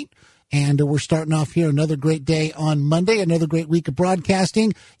Street. And we're starting off here another great day on Monday, another great week of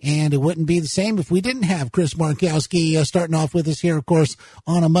broadcasting. And it wouldn't be the same if we didn't have Chris Markowski starting off with us here, of course,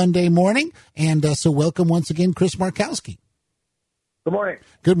 on a Monday morning. And so welcome once again, Chris Markowski. Good morning.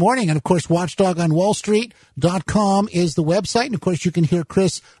 Good morning. And, of course, watchdogonwallstreet.com is the website. And, of course, you can hear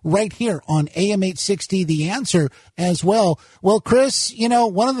Chris right here on AM 860, The Answer, as well. Well, Chris,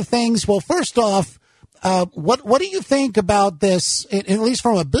 one of the things, first off, what do you think about this, at least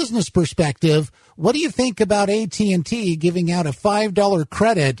from a business perspective? What do you think about AT&T giving out a $5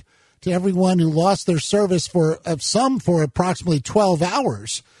 credit to everyone who lost their service for approximately 12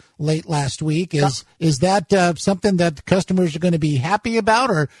 hours late last week? Is that something that customers are going to be happy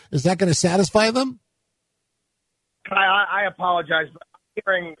about, or is that going to satisfy them? I apologize.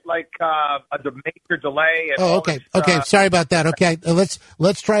 Hearing like a major delay. And okay. Sorry about that. Okay,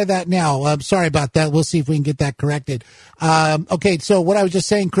 let's try that now. I'm sorry about that. We'll see if we can get that corrected. Okay, so what I was just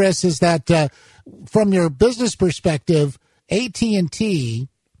saying, Chris, is that from your business perspective, AT&T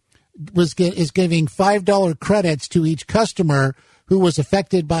is giving $5 credits to each customer who was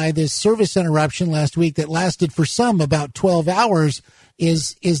affected by this service interruption last week that lasted for some about 12 hours.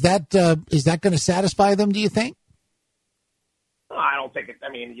 Is that going to satisfy them, do you think? I don't think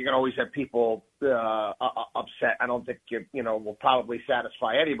you can always have people upset. I don't think will probably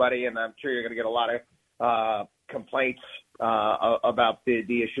satisfy anybody, and I'm sure you're going to get a lot of complaints about the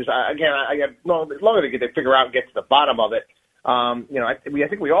issues. I got longer to figure out and get to the bottom of it. I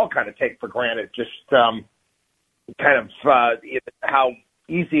think we all kind of take for granted just how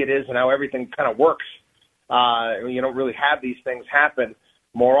easy it is and how everything kind of works. You don't really have these things happen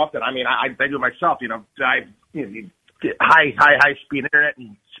more often. I mean, I do it myself. You get high speed internet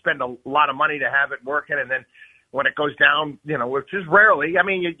and spend a lot of money to have it working, and then when it goes down, which is rarely, I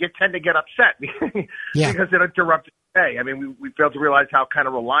mean, you tend to get upset because it interrupts the day. I mean, we fail to realize how kind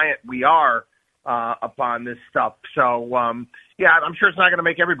of reliant we are upon this stuff. So, I'm sure it's not going to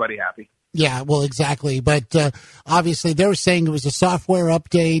make everybody happy. Yeah, well, exactly. But obviously, they were saying it was a software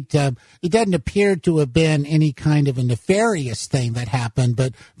update. It doesn't appear to have been any kind of a nefarious thing that happened,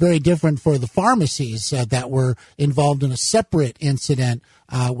 but very different for the pharmacies that were involved in a separate incident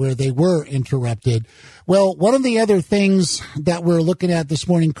where they were interrupted. Well, one of the other things that we're looking at this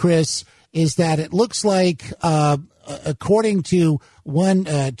morning, Chris, is that it looks like, according to one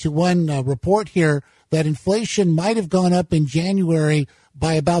report here, that inflation might have gone up in January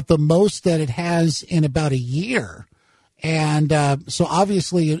by about the most that it has in about a year. And so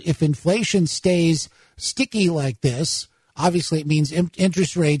obviously, if inflation stays sticky like this, obviously it means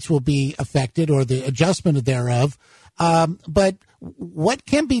interest rates will be affected, or the adjustment thereof. But what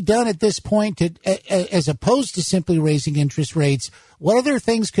can be done at this point as opposed to simply raising interest rates? What other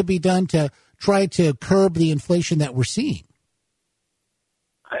things could be done to try to curb the inflation that we're seeing?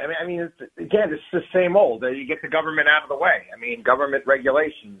 I mean, again, it's the same old. You get the government out of the way. I mean, government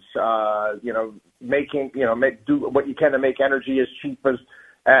regulations. Do what you can to make energy as cheap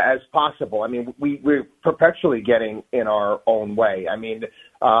as possible. I mean, we're perpetually getting in our own way. I mean,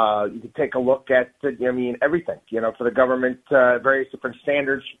 you can take a look at, everything. For the government, various different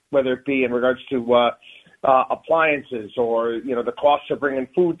standards, whether it be in regards to appliances or, the costs of bringing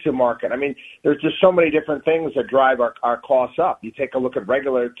food to market. I mean, there's just so many different things that drive our costs up. You take a look at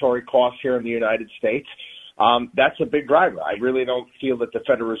regulatory costs here in the United States. That's a big driver. I really don't feel that the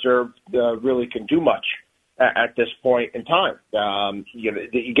Federal Reserve really can do much at this point in time.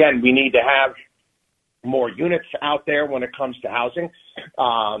 Again, we need to have more units out there when it comes to housing.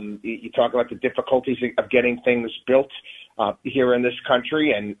 You talk about the difficulties of getting things built here in this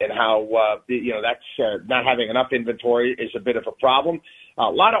country, and how that's not having enough inventory is a bit of a problem. A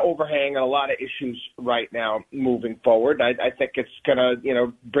lot of overhang and a lot of issues right now moving forward. I think it's going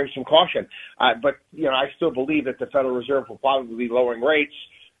to bring some caution, but I still believe that the Federal Reserve will probably be lowering rates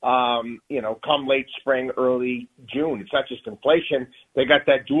come late spring, early June. It's not just inflation; they got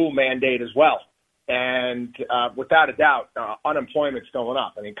that dual mandate as well. And without a doubt, unemployment's going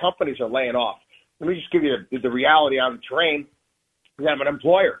up. I mean, companies are laying off. Let me just give you the reality on the terrain. We have an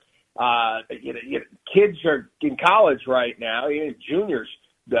employer. Kids are in college right now, even juniors.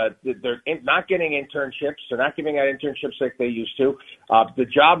 They're not getting internships. They're not giving out internships like they used to. The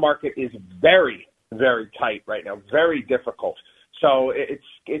job market is very, very tight right now, very difficult. So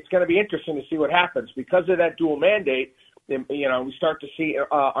it's going to be interesting to see what happens. Because of that dual mandate, we start to see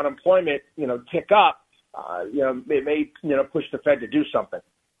unemployment, tick up. It may, push the Fed to do something.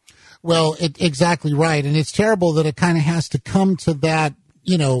 Well, exactly right. And it's terrible that it kind of has to come to that,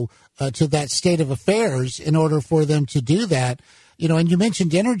 to that state of affairs in order for them to do that. And you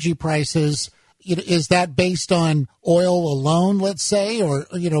mentioned energy prices. Is that based on oil alone, let's say, or,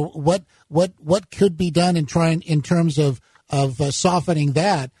 what could be done in terms of softening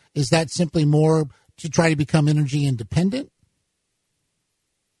that? Is that simply more to try to become energy independent?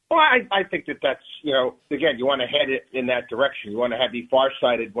 Well, I think that's, again, you want to head it in that direction. You want to be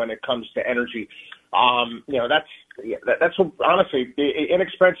farsighted when it comes to energy. That's what, honestly,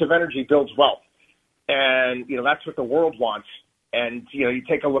 inexpensive energy builds wealth. And, that's what the world wants. And, you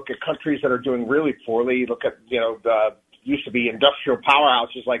take a look at countries that are doing really poorly. You look at, used to be industrial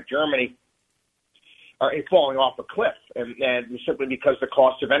powerhouses like Germany are falling off a cliff. And simply because the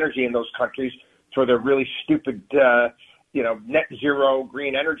cost of energy in those countries for their really stupid, net zero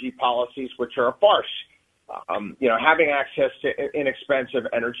green energy policies, which are a farce. Having access to inexpensive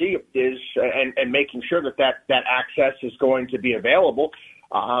energy is, and making sure that access is going to be available.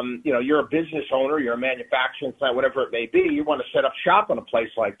 You're a business owner, you're a manufacturing plant, whatever it may be. You want to set up shop in a place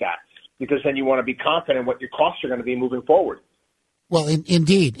like that because then you want to be confident what your costs are going to be moving forward. Well,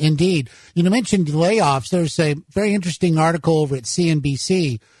 indeed. You mentioned layoffs. There's a very interesting article over at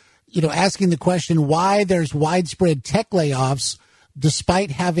CNBC, asking the question why there's widespread tech layoffs despite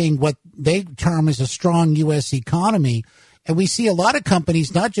having what they term as a strong U.S. economy. And we see a lot of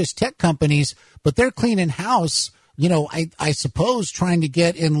companies, not just tech companies, but they're cleaning house, I suppose trying to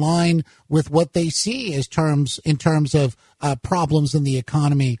get in line with what they see as in terms of problems in the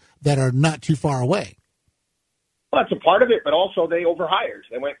economy that are not too far away. Well, that's a part of it, but also they overhired.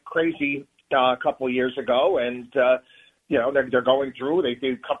 They went crazy a couple of years ago, and they're going through.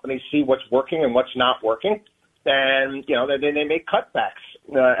 Companies see what's working and what's not working, and then they make cutbacks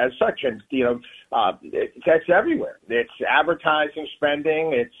as such. And, that's everywhere. It's advertising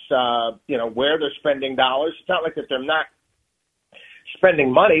spending. It's, where they're spending dollars. It's not like that they're not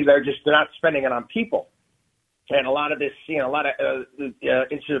spending money. They're not spending it on people. And a lot of this,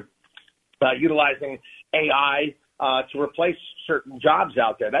 into utilizing AI to replace certain jobs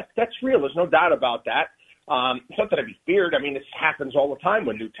out there. That's real. There's no doubt about that. It's not to be feared. I mean, this happens all the time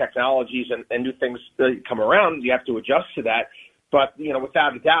when new technologies and new things come around. You have to adjust to that. But,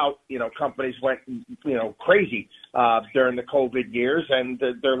 without a doubt, companies went, crazy during the COVID years, and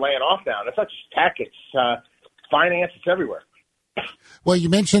they're laying off now. And it's not just tech, it's finance, it's everywhere. Well, you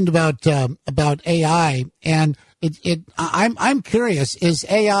mentioned about AI, and I'm curious, is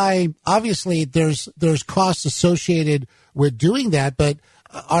AI, obviously there's costs associated with doing that, but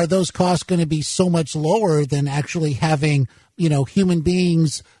are those costs going to be so much lower than actually having, human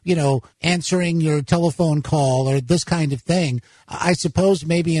beings, answering your telephone call or this kind of thing? I suppose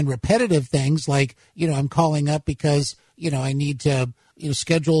maybe in repetitive things like, I'm calling up because, I need to,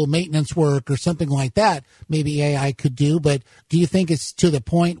 schedule maintenance work or something like that. Maybe AI could do, but do you think it's to the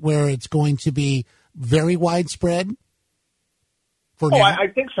point where it's going to be very widespread? I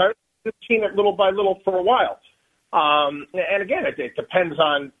think so. I've seen it little by little for a while. And again, it depends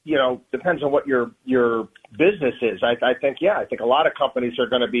on what your business is. I think a lot of companies are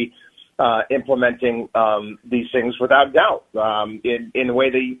going to be implementing these things without doubt in the way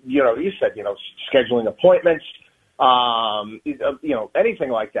that you said, scheduling appointments, anything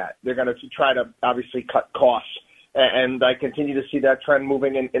like that. They're going to try to obviously cut costs. And I continue to see that trend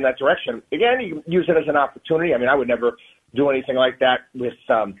moving in that direction. Again, you use it as an opportunity. I mean, I would never do anything like that with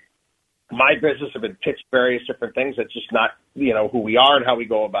my business. I've been pitched various different things. That's just not, who we are and how we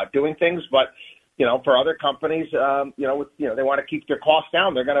go about doing things. But, for other companies, they want to keep their costs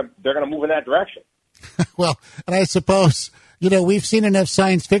down. They're going to move in that direction. Well, and I suppose, we've seen enough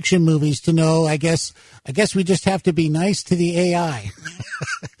science fiction movies to know, I guess we just have to be nice to the AI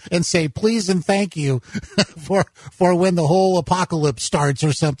and say please and thank you for when the whole apocalypse starts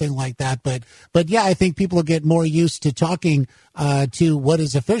or something like that. But yeah, I think people will get more used to talking to what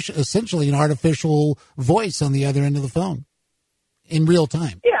is essentially an artificial voice on the other end of the phone in real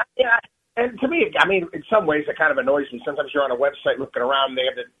time. Yeah. And to me, I mean, in some ways, it kind of annoys me. Sometimes you're on a website looking around, and they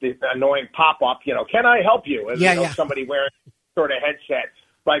have the annoying pop-up, can I help you? And, somebody wearing sort of headset.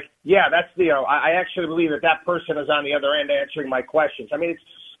 Like, that's I actually believe that person is on the other end answering my questions. I mean,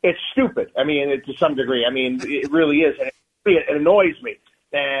 it's stupid. I mean, to some degree. I mean, it really is. And it annoys me.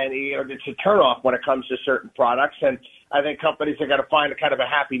 And, it's a turnoff when it comes to certain products. And I think companies are going to find a kind of a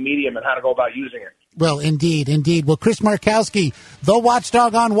happy medium in how to go about using it. Well, indeed. Well, Chris Markowski, the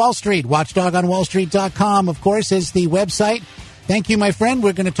Watchdog on Wall Street, watchdogonwallstreet.com, of course, is the website. Thank you, my friend.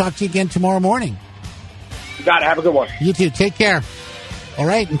 We're going to talk to you again tomorrow morning. You got it. Have a good one. You too. Take care. All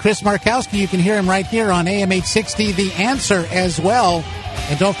right. And Chris Markowski, you can hear him right here on AM 860, The Answer as well.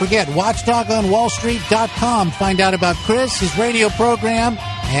 And don't forget, watchdogonwallstreet.com. Find out about Chris, his radio program,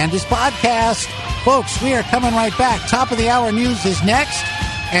 and his podcast. Folks, we are coming right back. Top of the hour news is next.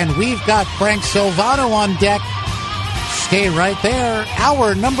 And we've got Frank Silvano on deck. Stay right there.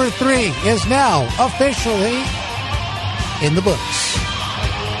 Hour number 3 is now officially in the books.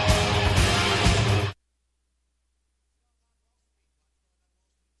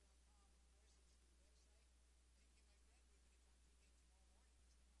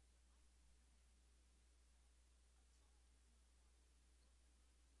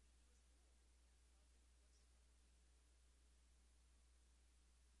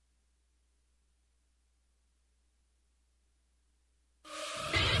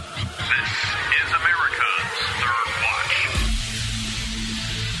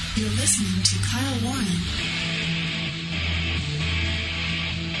 You're listening to Kyle Warren.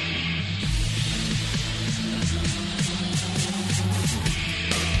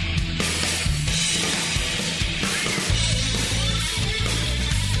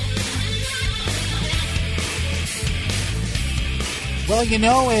 Well,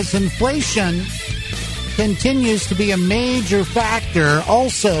 as inflation continues to be a major factor,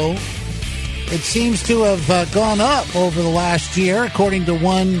 also, it seems to have gone up over the last year, according to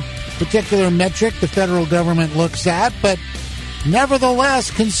one particular metric the federal government looks at. But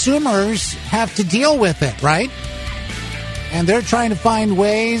nevertheless, consumers have to deal with it, right? And they're trying to find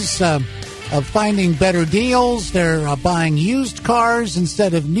ways of finding better deals. They're buying used cars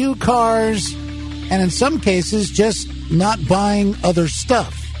instead of new cars. And in some cases, just not buying other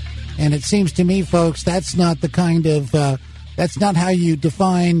stuff. And it seems to me, folks, that's not the kind of... that's not how you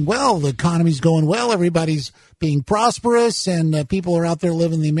define, well, the economy's going well, everybody's being prosperous, and people are out there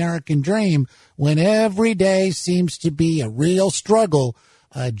living the American dream, when every day seems to be a real struggle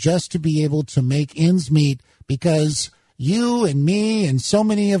just to be able to make ends meet, because you and me and so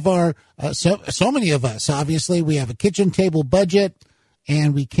many of our, so many of us, obviously, we have a kitchen table budget,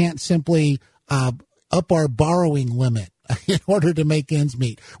 and we can't simply up our borrowing limit in order to make ends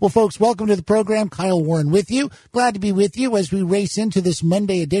meet. Well, folks, welcome to the program. Kyle Warren with you. Glad to be with you as we race into this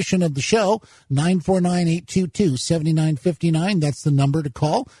Monday edition of the show. 949-822-7959. That's the number to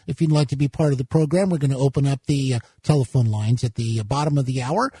call if you'd like to be part of the program. We're going to open up the telephone lines at the bottom of the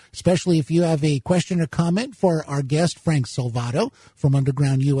hour, especially if you have a question or comment for our guest, Frank Salvato from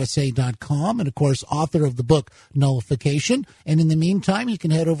undergroundusa.com, and, of course, author of the book Nullification. And in the meantime, you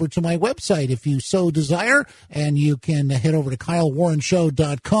can head over to my website if you so desire, and you can head over to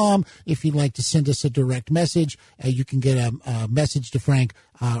KyleWarrenShow.com. If you'd like to send us a direct message, you can get a message to Frank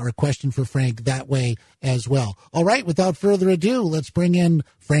or a question for Frank that way as well. All right, without further ado, let's bring in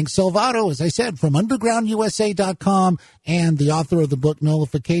Frank Salvato, as I said, from undergroundusa.com and the author of the book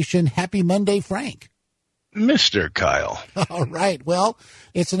Nullification. Happy Monday, Frank. Mr. Kyle. All right, well,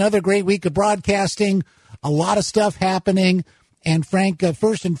 it's another great week of broadcasting, a lot of stuff happening. And Frank,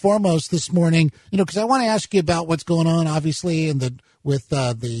 first and foremost this morning, because I want to ask you about what's going on, obviously, with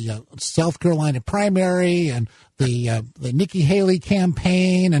the South Carolina primary and the Nikki Haley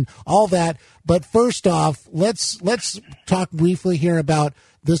campaign and all that. But first off, let's talk briefly here about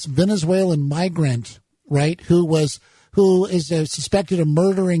this Venezuelan migrant, right, who is suspected of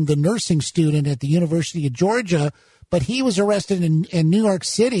murdering the nursing student at the University of Georgia, but he was arrested in New York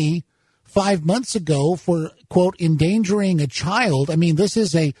City 5 months ago for, quote, endangering a child. I mean, this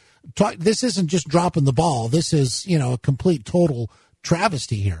isn't just dropping the ball. This is, a complete, total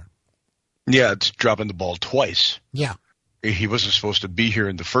travesty here. Yeah, it's dropping the ball twice. Yeah. He wasn't supposed to be here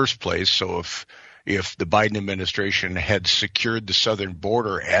in the first place, so if the Biden administration had secured the southern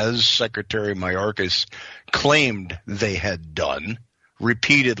border, as Secretary Mayorkas claimed they had done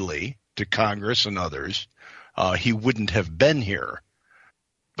repeatedly to Congress and others, he wouldn't have been here.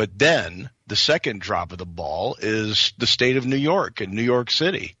 But then the second drop of the ball is the state of New York and New York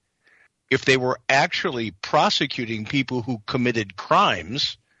City. If they were actually prosecuting people who committed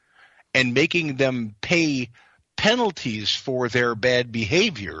crimes and making them pay penalties for their bad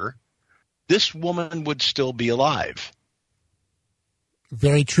behavior, this woman would still be alive.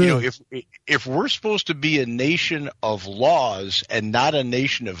 Very true. If we're supposed to be a nation of laws and not a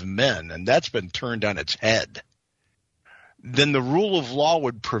nation of men, and that's been turned on its head, then the rule of law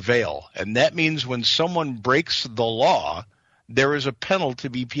would prevail. And that means when someone breaks the law, there is a penalty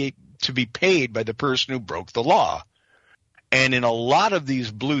to be paid by the person who broke the law. And in a lot of these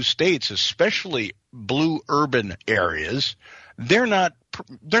blue states, especially blue urban areas, they're not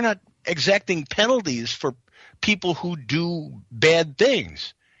exacting penalties for people who do bad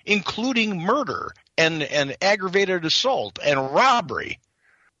things, including murder and aggravated assault and robbery.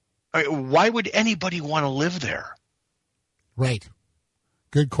 I mean, why would anybody want to live there? Right.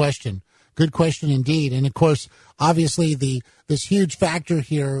 Good question. Good question indeed. And, of course, obviously this huge factor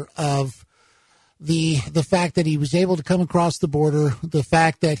here of the fact that he was able to come across the border, the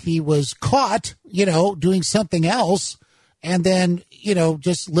fact that he was caught, doing something else, and then,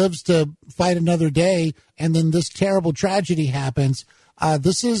 just lives to fight another day, and then this terrible tragedy happens.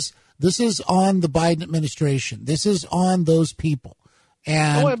 This is on the Biden administration. This is on those people.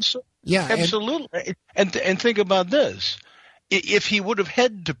 And yeah, absolutely. And think about this. If he would have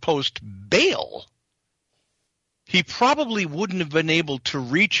had to post bail, he probably wouldn't have been able to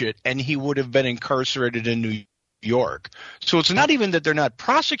reach it, and he would have been incarcerated in New York. So it's not even that they're not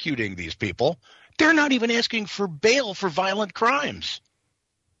prosecuting these people. They're not even asking for bail for violent crimes.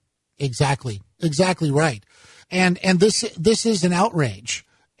 Exactly right. And this is an outrage.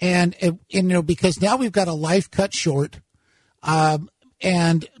 And because now we've got a life cut short.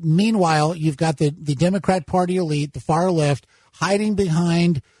 And meanwhile, you've got the Democrat Party elite, the far left, hiding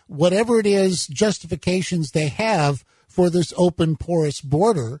behind whatever it is justifications they have for this open, porous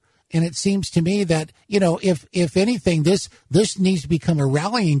border. And it seems to me that, if anything, this needs to become a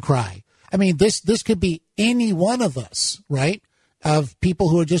rallying cry. I mean, this could be any one of us, right, of people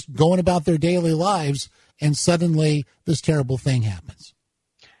who are just going about their daily lives, and suddenly this terrible thing happens.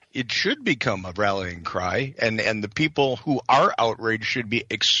 It should become a rallying cry, and the people who are outraged should be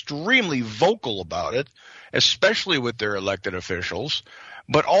extremely vocal about it, especially with their elected officials,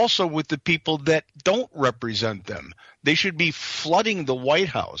 but also with the people that don't represent them. They should be flooding the White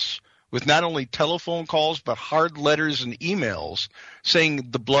House with not only telephone calls but hard letters and emails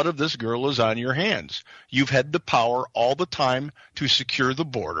saying the blood of this girl is on your hands. You've had the power all the time to secure the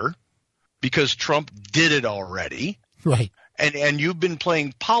border because Trump did it already. Right. And you've been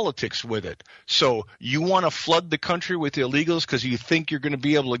playing politics with it. So you want to flood the country with illegals because you think you're going to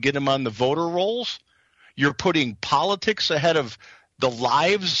be able to get them on the voter rolls? You're putting politics ahead of the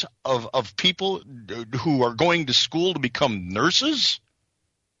lives of people who are going to school to become nurses?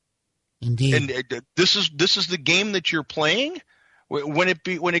 Indeed. And this is the game that you're playing? When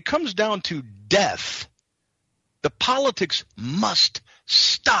it comes down to death, the politics must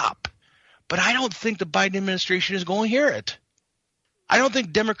stop. But I don't think the Biden administration is going to hear it. I don't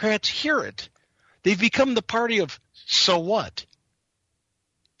think Democrats hear it. They've become the party of so what?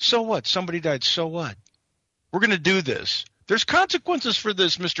 So what? Somebody died. So what? We're going to do this. There's consequences for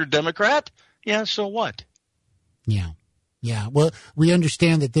this, Mr. Democrat. Yeah, so what? Yeah. Well, we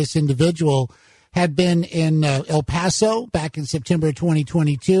understand that this individual had been in El Paso back in September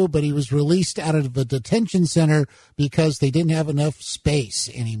 2022, but he was released out of a detention center because they didn't have enough space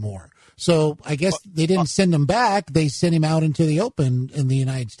anymore. So I guess they didn't send him back. They sent him out into the open in the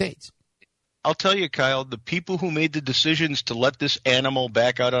United States. I'll tell you, Kyle, the people who made the decisions to let this animal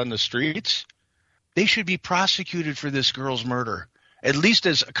back out on the streets, they should be prosecuted for this girl's murder, at least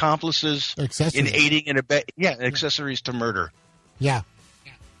as accomplices in aiding and abetting. Yeah, accessories to murder. Yeah.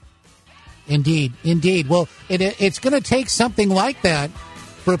 Indeed. Well, it's going to take something like that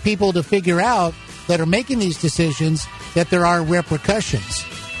for people to figure out that are making these decisions that there are repercussions.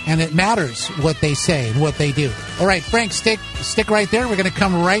 And it matters what they say and what they do. All right, Frank, stick right there. We're going to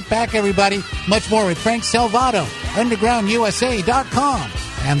come right back, everybody. Much more with Frank Salvato, undergroundusa.com,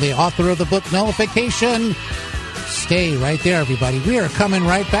 and the author of the book Nullification. Stay right there, everybody. We are coming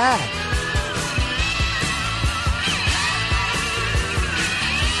right back.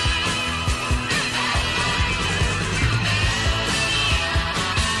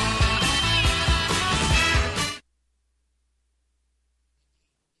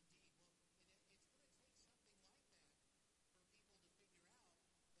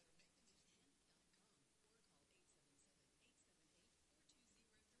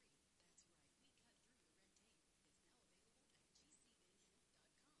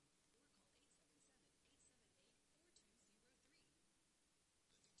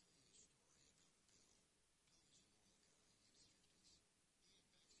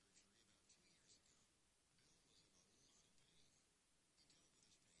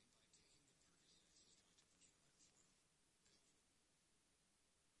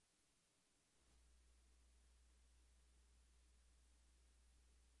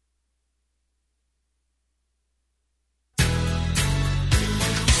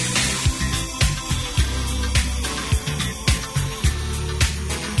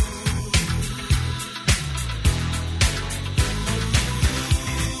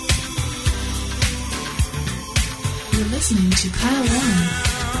 You're listening to Kyle Warren.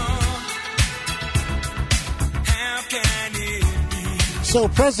 So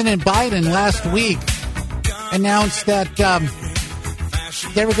President Biden last week announced that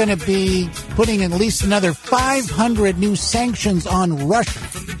they were going to be putting at least another 500 new sanctions on Russia.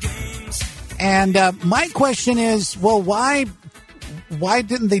 And my question is, well, why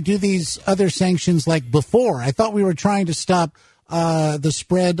didn't they do these other sanctions like before? I thought we were trying to stop the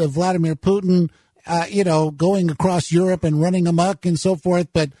spread of Vladimir Putin, going across Europe and running amok and so forth.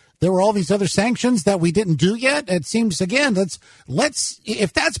 But there were all these other sanctions that we didn't do yet. It seems, again, let's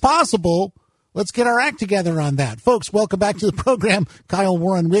if that's possible, let's get our act together on that. Folks, welcome back to the program. Kyle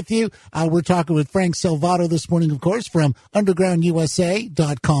Warren with you. We're talking with Frank Salvato this morning, of course, from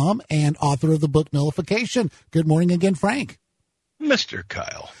undergroundusa.com and author of the book Nullification. Good morning again, Frank. Mr.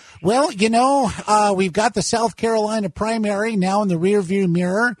 Kyle. Well, we've got the South Carolina primary now in the rearview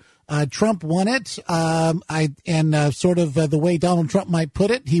mirror. Trump won it. The way Donald Trump might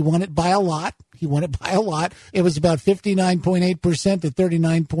put it, he won it by a lot. It was about 59.8% to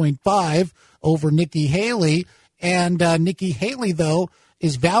 39.5% over Nikki Haley. And Nikki Haley, though,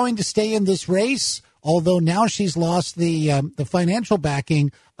 is vowing to stay in this race, although now she's lost the financial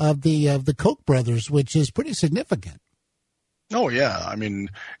backing of the Koch brothers, which is pretty significant. Oh yeah, I mean,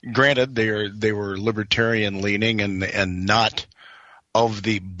 granted they were libertarian leaning and not of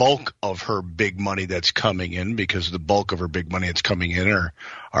the bulk of her big money that's coming in, because the bulk of her big money that's coming in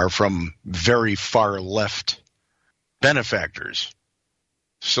are from very far left benefactors,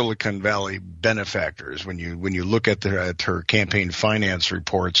 Silicon Valley benefactors. When you look at her campaign finance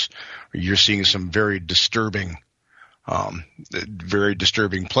reports, you're seeing some very disturbing players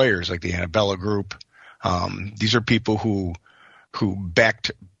like the Annabella Group. These are people who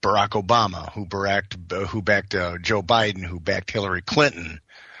backed Barack Obama, who backed Joe Biden, who backed Hillary Clinton.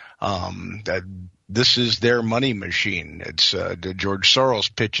 This is their money machine. It's George Soros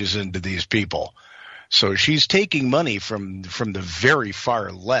pitches into these people. So she's taking money from the very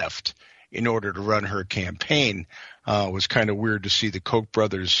far left in order to run her campaign. It was kind of weird to see the Koch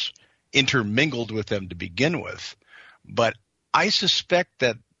brothers intermingled with them to begin with. But I suspect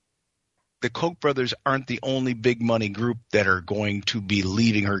that the Koch brothers aren't the only big money group that are going to be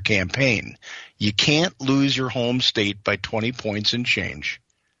leading her campaign. You can't lose your home state by 20 points and change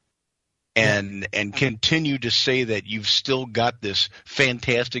and continue to say that you've still got this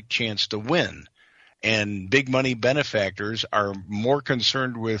fantastic chance to win. And big money benefactors are more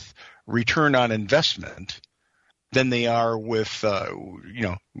concerned with return on investment than they are with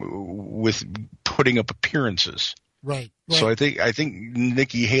with putting up appearances. Right. So I think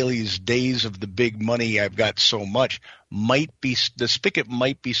Nikki Haley's days of the big money, I've got so much, the spigot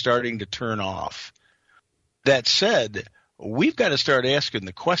might be starting to turn off. That said, we've got to start asking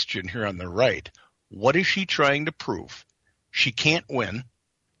the question here on the right: what is she trying to prove? She can't win.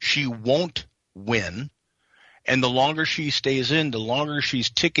 She won't win. And the longer she stays in, the longer she's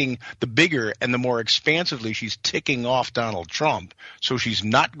ticking, the bigger and the more expansively she's ticking off Donald Trump. So she's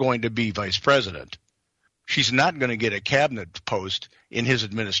not going to be vice president. She's not going to get a cabinet post in his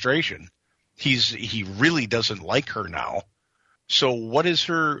administration. He really doesn't like her now. So what is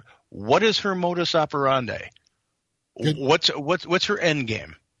her modus operandi? What's her end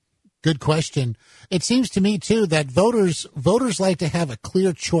game? Good question. It seems to me too that voters like to have a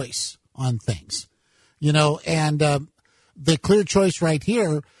clear choice on things, and the clear choice right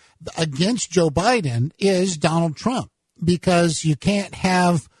here against Joe Biden is Donald Trump, because you can't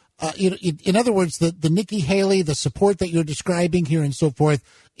have. In other words, the Nikki Haley, the support that you're describing here and so forth,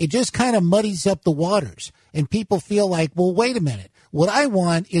 it just kind of muddies up the waters. And people feel like, well, wait a minute. What I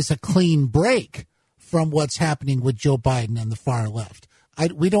want is a clean break from what's happening with Joe Biden and the far left.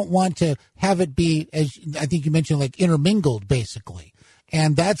 We don't want to have it be, as I think you mentioned, like intermingled, basically.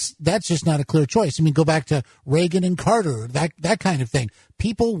 And that's just not a clear choice. I mean, go back to Reagan and Carter, that kind of thing.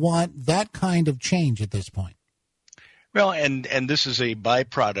 People want that kind of change at this point. Well, and this is a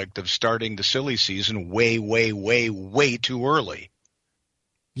byproduct of starting the silly season way, way, way, way too early.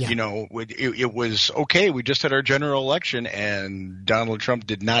 Yeah. It was, okay, we just had our general election, and Donald Trump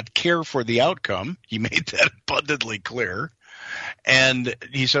did not care for the outcome. He made that abundantly clear. And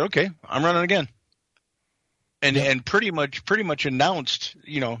he said, okay, I'm running again. And pretty much announced,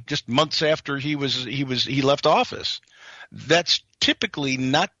 just months after he left office. That's typically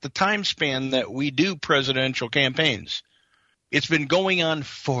not the time span that we do presidential campaigns. It's been going on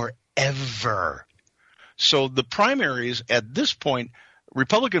forever. So the primaries at this point,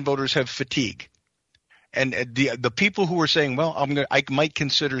 Republican voters have fatigue. And the people who are saying, well, I might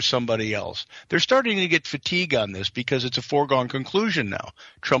consider somebody else, they're starting to get fatigue on this because it's a foregone conclusion now.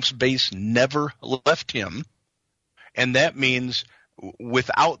 Trump's base never left him. And that means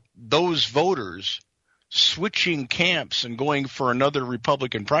without those voters switching camps and going for another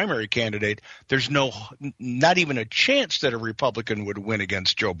Republican primary candidate, there's not even a chance that a Republican would win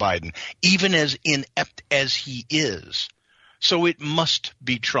against Joe Biden, even as inept as he is. So it must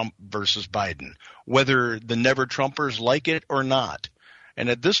be Trump versus Biden, whether the never Trumpers like it or not. And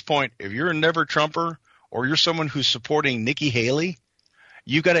at this point, if you're a never Trumper or you're someone who's supporting Nikki Haley,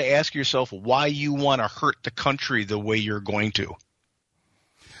 you got to ask yourself why you want to hurt the country the way you're going to.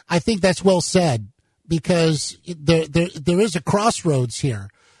 I think that's well said, because there is a crossroads here.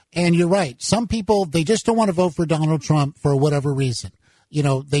 And you're right. Some people, they just don't want to vote for Donald Trump for whatever reason.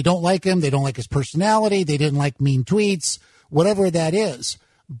 They don't like him. They don't like his personality. They didn't like mean tweets, whatever that is.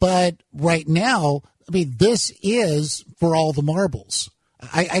 But right now, I mean, this is for all the marbles.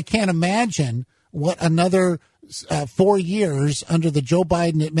 I can't imagine what another 4 years under the Joe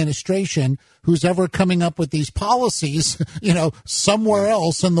Biden administration, who's ever coming up with these policies, somewhere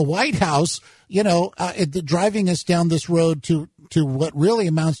else in the White House, driving us down this road to what really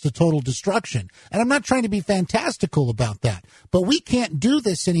amounts to total destruction. And I'm not trying to be fantastical about that, but we can't do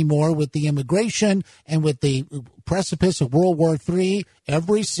this anymore with the immigration and with the precipice of World War III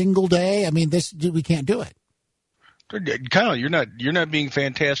every single day. I mean, we can't do it. Kyle, you're not being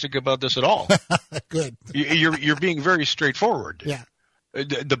fantastic about this at all. Good. You're being very straightforward. Yeah.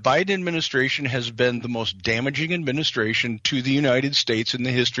 The Biden administration has been the most damaging administration to the United States in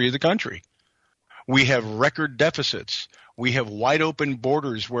the history of the country. We have record deficits. We have wide open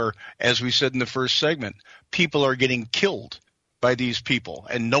borders where, as we said in the first segment, people are getting killed by these people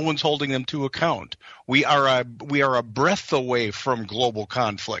and no one's holding them to account. We are a breath away from global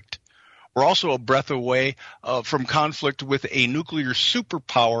conflict. We're also a breath away from conflict with a nuclear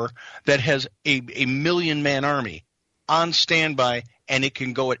superpower that has a 1 million-man army on standby, and it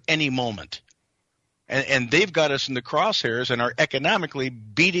can go at any moment. And they've got us in the crosshairs and are economically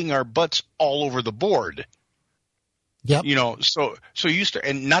beating our butts all over the board. Yep. So you start,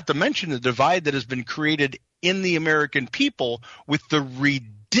 and not to mention the divide that has been created in the American people with the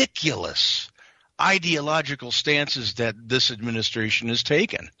ridiculous ideological stances that this administration has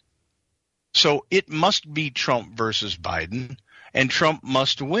taken. So it must be Trump versus Biden, and Trump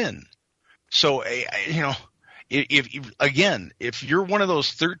must win. So, if you're one of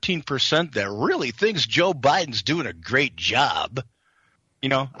those 13% that really thinks Joe Biden's doing a great job,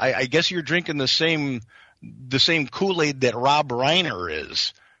 I guess you're drinking the same Kool-Aid that Rob Reiner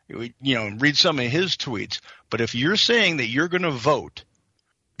is. Read some of his tweets. But if you're saying that you're going to vote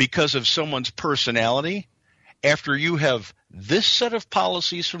because of someone's personality, after you have this set of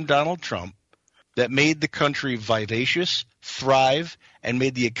policies from Donald Trump that made the country vivacious, thrive, and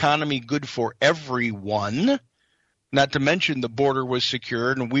made the economy good for everyone, not to mention the border was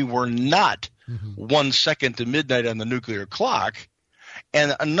secured and we were not 1 second to midnight on the nuclear clock,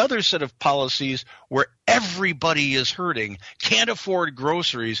 and another set of policies where everybody is hurting, can't afford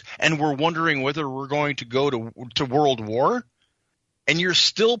groceries, and we're wondering whether we're going to go to World War, and you're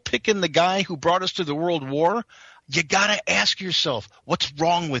still picking the guy who brought us to the World War, you got to ask yourself, what's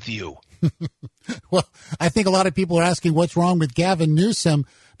wrong with you? Well, I think a lot of people are asking what's wrong with Gavin Newsom,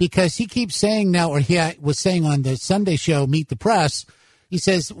 because he keeps saying now, or he was saying on the Sunday show, Meet the Press, he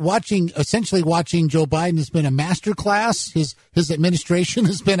says essentially watching Joe Biden has been a master class. His administration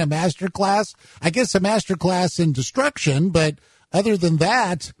has been a master class. I guess a master class in destruction, but other than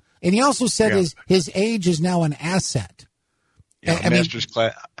that, and he also said his age is now an asset. Yeah, a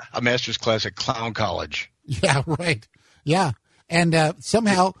master's class at Clown College. Yeah, right. Yeah. And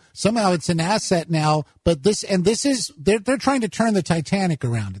somehow it's an asset now, but they're trying to turn the Titanic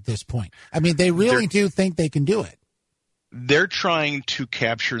around at this point. I mean, they really do think they can do it. They're trying to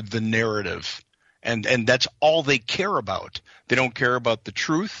capture the narrative, and that's all they care about. They don't care about the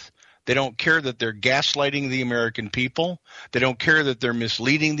truth. They don't care that they're gaslighting the American people. They don't care that they're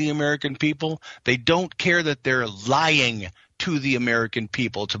misleading the American people. They don't care that they're lying to the American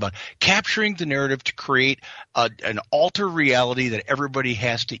people. It's about capturing the narrative to create an alter reality that everybody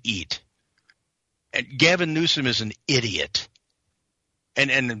has to eat. And Gavin Newsom is an idiot.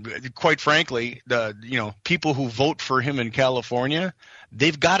 And quite frankly, people who vote for him in California,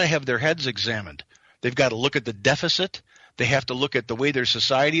 they've got to have their heads examined. They've got to look at the deficit. They have to look at the way their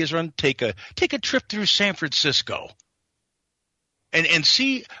society is run. Take a trip through San Francisco and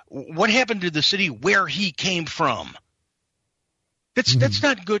see what happened to the city where he came from. That's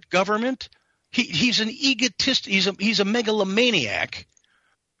not good government. He's an egotist. He's a megalomaniac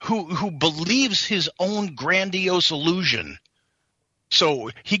who believes his own grandiose illusion. So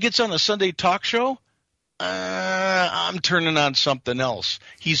he gets on a Sunday talk show. I'm turning on something else.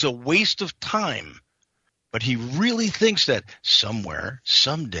 He's a waste of time. But he really thinks that somewhere,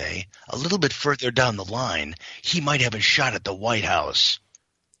 someday, a little bit further down the line, he might have a shot at the White House.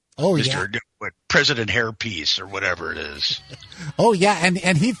 Oh, Mr. President Hairpiece or whatever it is. Oh, yeah,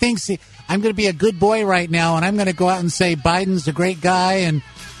 and he thinks I'm going to be a good boy right now, and I'm going to go out and say Biden's a great guy, and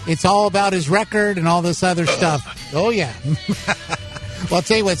it's all about his record and all this other stuff. Oh, yeah. Well, I'll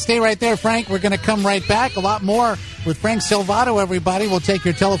tell you what, stay right there, Frank. We're going to come right back. A lot more with Frank Silvato, everybody. We'll take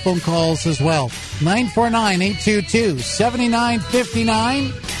your telephone calls as well.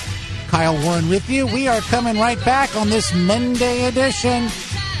 949-822-7959. Kyle Warren with you. We are coming right back on this Monday edition.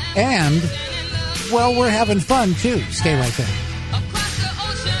 And, well, we're having fun, too. Stay right there.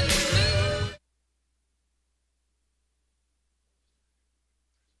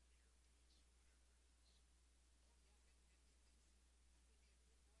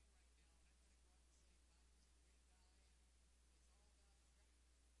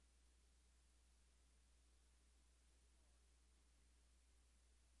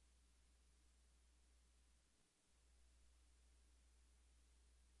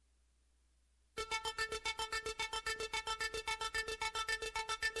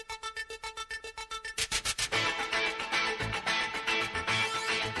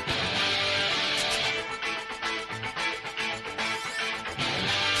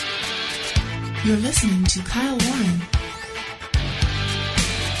 You're listening to Kyle Warren.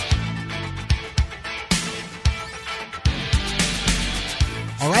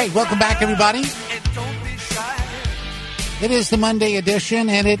 All right, welcome back, everybody. It is the Monday edition,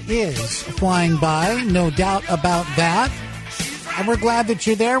 and it is flying by, no doubt about that. And we're glad that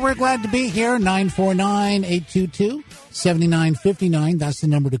you're there. We're glad to be here, 949-822. 7959. That's the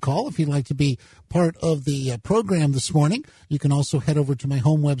number to call if you'd like to be part of the program this morning. You can also head over to my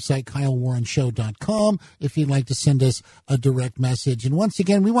home website, KyleWarrenShow.com, if you'd like to send us a direct message. And once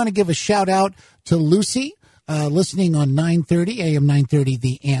again, we want to give a shout out to Lucy, listening on 930, AM 930,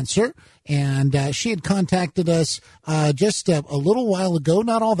 The Answer. And she had contacted us just a little while ago,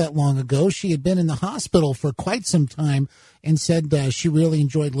 not all that long ago. She had been in the hospital for quite some time and said she really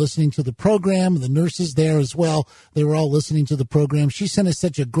enjoyed listening to the program. The nurses there as well, they were all listening to the program. She sent us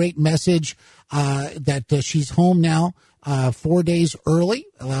such a great message that she's home now 4 days early,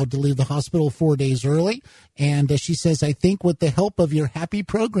 allowed to leave the hospital 4 days early. And she says, I think with the help of your happy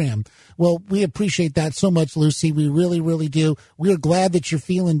program. Well, we appreciate that so much, Lucy. We really, really do. We are glad that you're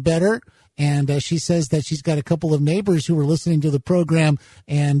feeling better. And she says that she's got a couple of neighbors who are listening to the program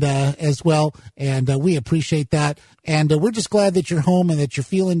and as well. And we appreciate that. And we're just glad that you're home and that you're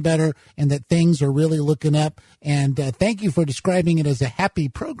feeling better and that things are really looking up. And thank you for describing it as a happy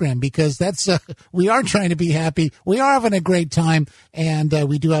program, because that's we are trying to be happy. We are having a great time, and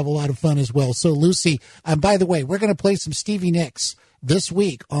we do have a lot of fun as well. So, Lucy, by the way, we're going to play some Stevie Nicks this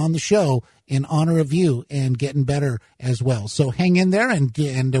week on the show in honor of you and getting better as well. So hang in there, and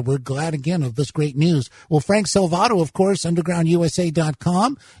we're glad again of this great news. Well, Frank Salvato, of course,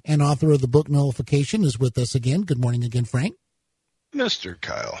 undergroundusa.com, and author of the book Nullification, is with us again. Good morning again, Frank. Mr.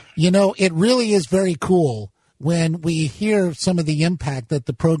 Kyle. You know, it really is very cool when we hear some of the impact that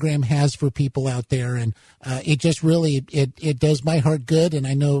the program has for people out there, and it just really it does my heart good. And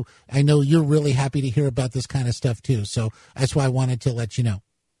I know you're really happy to hear about this kind of stuff too. So that's why I wanted to let you know.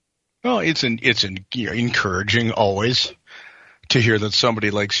 Well, it's encouraging always to hear that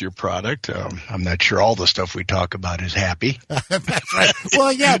somebody likes your product. I'm not sure all the stuff we talk about is happy. That's right.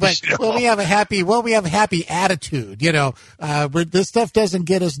 Well, yeah, but we have a happy attitude. You know, this stuff doesn't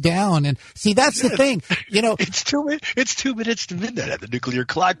get us down. And see, that's the thing. You know, it's 2 minutes to midnight at the nuclear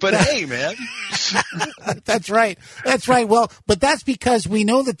clock. But hey, man, that's right. That's right. Well, but that's because we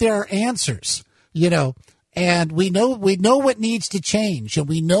know that there are answers. You know. And we know what needs to change, and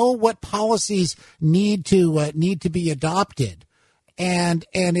we know what policies need to be adopted, and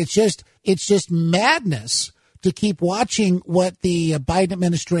it's just madness to keep watching what the Biden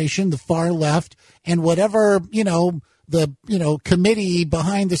administration, the far left, and whatever the committee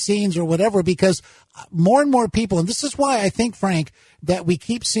behind the scenes or whatever, because more and more people, and this is why I think, Frank, that we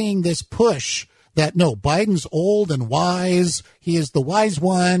keep seeing this push. That, no, Biden's old and wise. He is the wise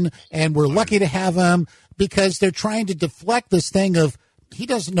one, and we're lucky to have him, because they're trying to deflect this thing of he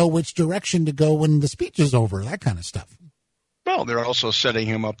doesn't know which direction to go when the speech is over, that kind of stuff. Well, they're also setting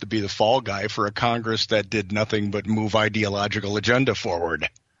him up to be the fall guy for a Congress that did nothing but move ideological agenda forward.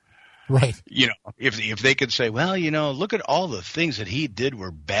 Right. You know, if they could say, well, look at all the things that he did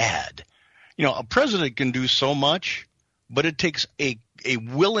were bad. You know, a president can do so much, but it takes a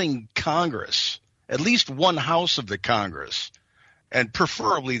willing Congress, at least one house of the Congress, and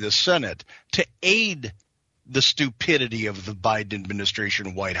preferably the Senate, to aid the stupidity of the Biden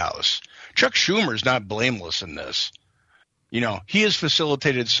administration White House. Chuck Schumer's not blameless in this. You know, he has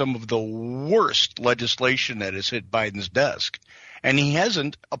facilitated some of the worst legislation that has hit Biden's desk, and he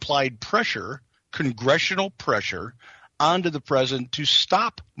hasn't applied pressure, congressional pressure, onto the president to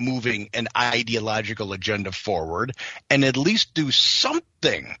stop moving an ideological agenda forward and at least do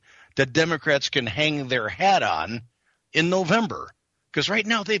something that Democrats can hang their hat on in November. Because right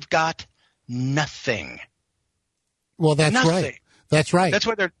now they've got nothing. Well, that's nothing. Right. That's right. That's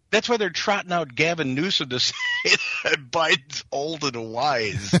why they're trotting out Gavin Newsom to say that Biden's old and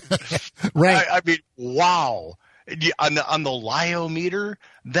wise. Right. I mean, wow. On the Liometer,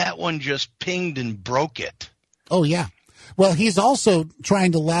 that one just pinged and broke it. Oh, yeah. Well, he's also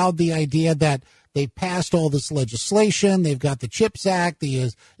trying to laud the idea that they've passed all this legislation. They've got the CHIPS Act,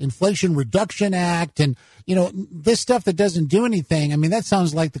 the Inflation Reduction Act, and, this stuff that doesn't do anything. I mean, that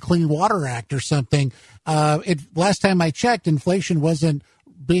sounds like the Clean Water Act or something. Last time I checked, inflation wasn't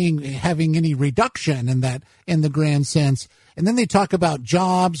having any reduction in the grand sense. And then they talk about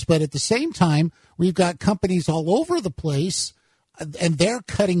jobs, but at the same time, we've got companies all over the place, and they're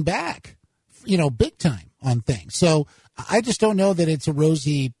cutting back, big time on things. So I just don't know that it's a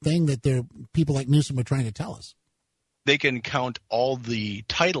rosy thing that people like Newsom are trying to tell us. They can count all the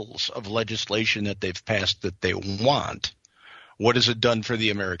titles of legislation that they've passed that they want. What has it done for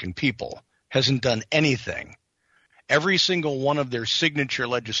the American people? Hasn't done anything. Every single one of their signature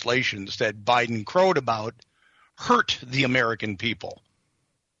legislations that Biden crowed about hurt the American people.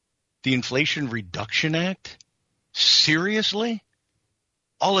 The Inflation Reduction Act? Seriously?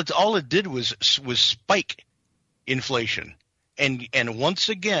 All it did was spike inflation and once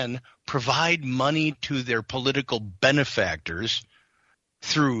again provide money to their political benefactors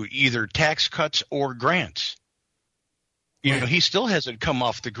through either tax cuts or grants. You know, he still hasn't come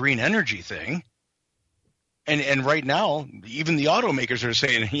off the green energy thing. And right now, even the automakers are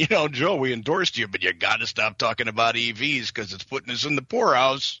saying, you know, Joe, we endorsed you, but you got to stop talking about EVs because it's putting us in the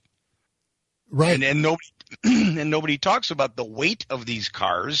poorhouse. Right. And nobody and nobody talks about the weight of these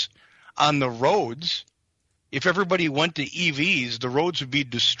cars on the roads. If everybody went to EVs, the roads would be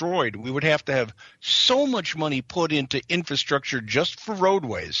destroyed. We would have to have so much money put into infrastructure just for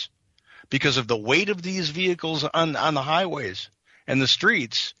roadways because of the weight of these vehicles on the highways and the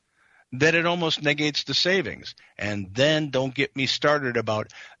streets that it almost negates the savings. And then don't get me started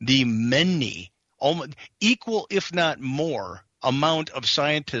about the many, almost equal if not more, amount of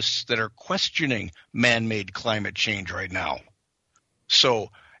scientists that are questioning man-made climate change right now.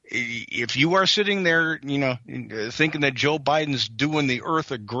 So if you are sitting there, you know, thinking that Joe Biden's doing the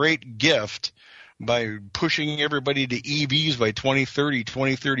earth a great gift by pushing everybody to EVs by 2030,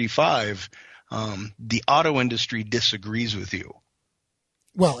 2035, the auto industry disagrees with you.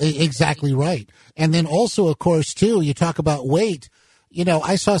 Well, exactly right. And then also, of course, too, you talk about weight. You know,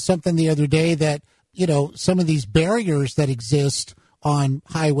 I saw something the other day that, you know, some of these barriers that exist on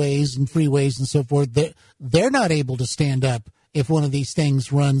highways and freeways and so forth, they're not able to stand up if one of these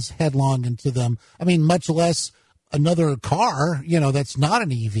things runs headlong into them. I mean, much less another car, you know, that's not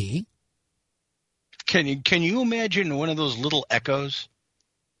an EV. Can you imagine one of those little Echoes?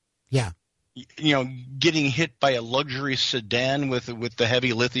 Yeah. You know, getting hit by a luxury sedan with the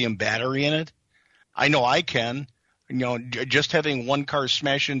heavy lithium battery in it? I know I can. You know, just having one car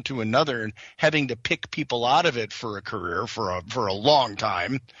smash into another and having to pick people out of it for a career for a long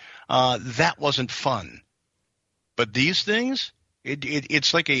time, that wasn't fun. But these things,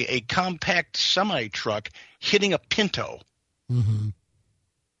 it's like a compact semi-truck hitting a Pinto. Mm-hmm.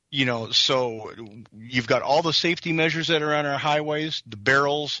 You know, so you've got all the safety measures that are on our highways, the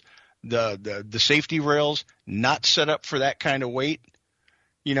barrels, the safety rails, not set up for that kind of weight.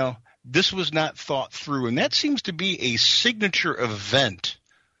 You know, this was not thought through. And that seems to be a signature event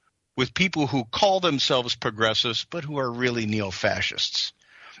with people who call themselves progressives, but who are really neo-fascists.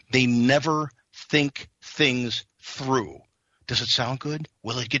 They never think things through. Does it sound good?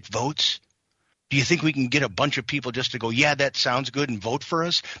 Will it get votes? Do you think we can get a bunch of people just to go, yeah, that sounds good and vote for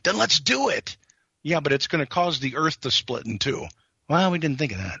us? Then let's do it. Yeah, but it's going to cause the earth to split in two. Well, we didn't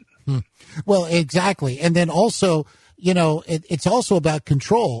think of that. Well, exactly. And then also, you know, it's also about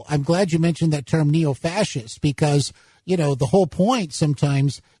control. I'm glad you mentioned that term neo-fascist because, you know, the whole point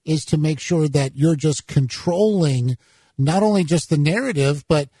sometimes is to make sure that you're just controlling not only just the narrative,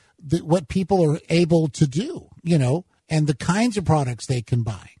 but what people are able to do, you know, and the kinds of products they can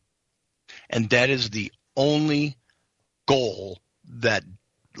buy. And that is the only goal that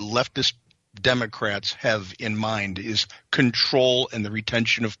leftist Democrats have in mind is control and the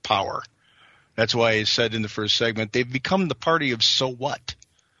retention of power. That's why I said in the first segment, they've become the party of so what?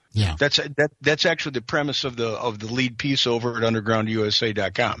 Yeah. That's actually the premise of the lead piece over at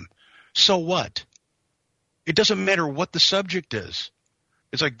undergroundusa.com. So what? It doesn't matter what the subject is.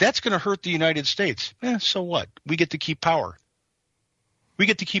 It's like, that's going to hurt the United States. So what? We get to keep power. We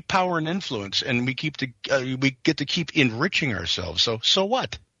get to keep power and influence, and we get to keep enriching ourselves. So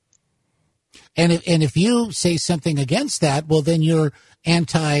what? And if you say something against that, well, then you're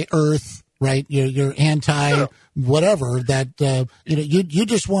anti-Earth, right? You're anti-whatever that you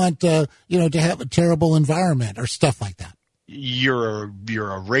just want to have a terrible environment or stuff like that. You're a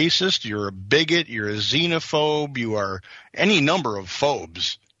racist. You're a bigot. You're a xenophobe. You are any number of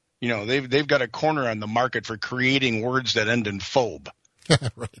phobes. You know, they've got a corner on the market for creating words that end in phobe.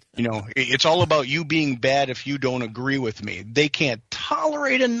 Right. You know, it's all about you being bad if you don't agree with me. They can't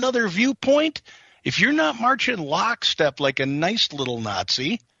tolerate another viewpoint. If you're not marching lockstep like a nice little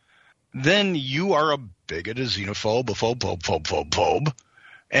Nazi, then you are a bigot, a xenophobe, a phobe,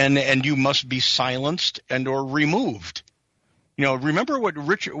 and you must be silenced and or removed. You know, remember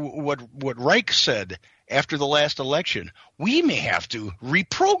what Reich said after the last election. We may have to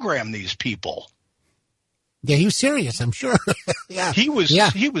reprogram these people. Yeah, he was serious, I'm sure. Yeah. He was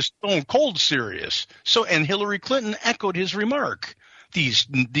stone cold serious. So, and Hillary Clinton echoed his remark. These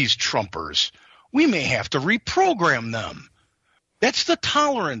Trumpers, we may have to reprogram them. That's the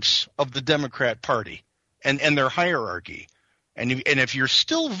tolerance of the Democrat Party and their hierarchy. And if you're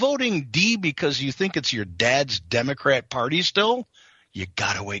still voting D because you think it's your dad's Democrat Party still, you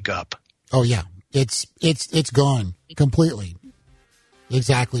gotta wake up. Oh yeah, it's gone completely.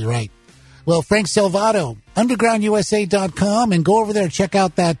 Exactly right. Well, Frank Salvato, undergroundusa.com, and go over there, check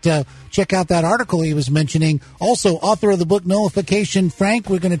out that article he was mentioning. Also, author of the book Nullification, Frank,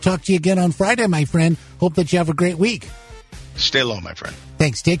 we're going to talk to you again on Friday, my friend. Hope that you have a great week. Stay low, my friend.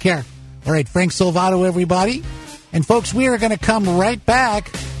 Thanks. Take care. All right, Frank Silvato, everybody. And, folks, we are going to come right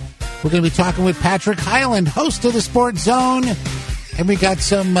back. We're going to be talking with Patrick Hyland, host of the Sports Zone. And we got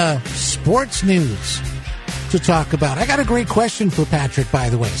some sports news to talk about. I got a great question for Patrick, by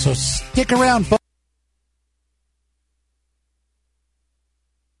the way, so stick around, folks.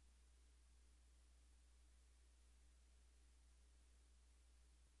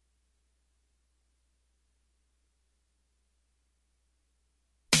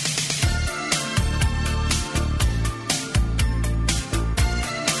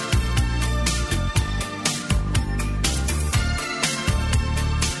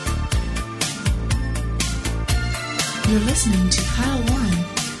 You're listening to Kyle Warren.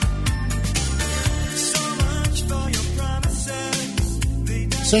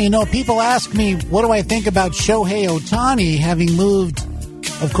 So, people ask me, what do I think about Shohei Ohtani having moved,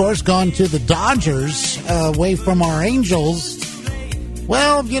 of course, gone to the Dodgers, away from our Angels?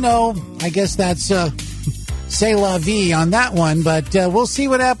 Well, I guess that's c'est la vie on that one, but we'll see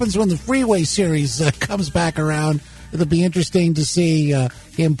what happens when the Freeway Series comes back around. It'll be interesting to see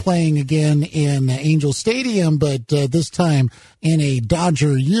him playing again in Angel Stadium, but this time in a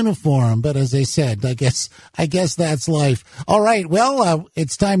Dodger uniform. But as I said, I guess that's life. All right, well,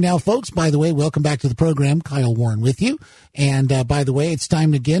 it's time now, folks. By the way, welcome back to the program. Kyle Warren with you. And by the way, it's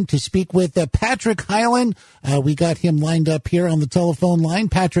time again to speak with Patrick Hyland. We got him lined up here on the telephone line.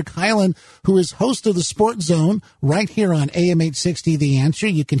 Patrick Hyland, who is host of the Sports Zone right here on AM 860 The Answer.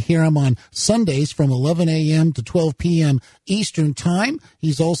 You can hear him on Sundays from 11 a.m. to 12 p.m. Eastern Time.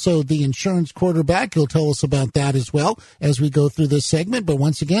 He's also the insurance quarterback. He'll tell us about that as well as we go through this segment. But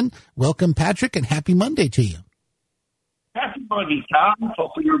once again, welcome, Patrick, and happy Monday to you. Happy Monday, Tom.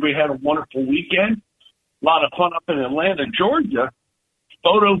 Hopefully everybody had a wonderful weekend. A lot of fun up in Atlanta, Georgia.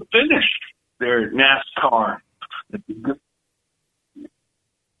 Photo finish there at NASCAR.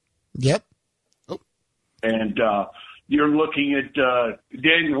 Yep. Oh. And you're looking at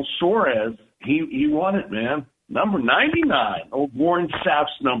Daniel Suarez. He won it, man. Number 99, old Warren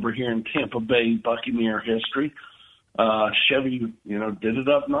Sapp's number here in Tampa Bay Buccaneer history. Chevy, did it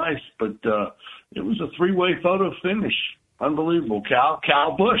up nice, but it was a three-way photo finish. Unbelievable.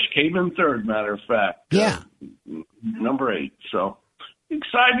 Cal Busch came in third, matter of fact. Yeah. Number 8. So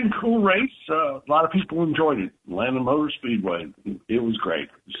exciting, cool race. A lot of people enjoyed it. Atlanta Motor Speedway. It was great.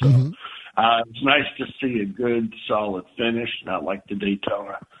 So it's nice to see a good, solid finish, not like the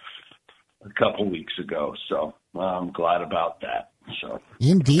Daytona a couple weeks ago. So I'm glad about that. So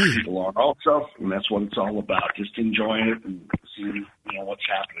indeed, people are also, and that's what it's all about. Just enjoying it and seeing what's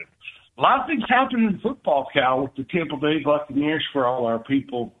happening. A lot of things happening in football, Cal, with the Tampa Bay Buccaneers for all our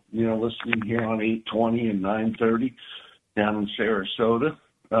people, listening here on 820 and 930 down in Sarasota.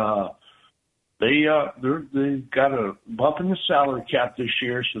 They've got a bump in the salary cap this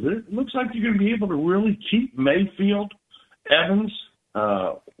year, so it looks like you're going to be able to really keep Mayfield, Evans,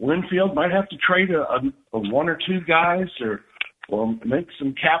 Winfield. Might have to trade a one or two guys or make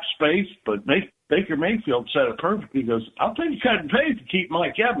some cap space, but Baker Mayfield said it perfectly. He goes, I'll take a cut and pay to keep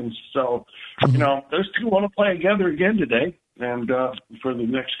Mike Evans. So, those two want to play together again today. And for the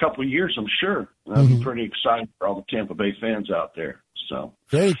next couple of years, I'm sure. That'll be pretty exciting for all the Tampa Bay fans out there. So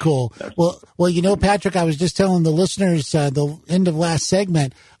very cool. Well, Patrick, I was just telling the listeners the end of last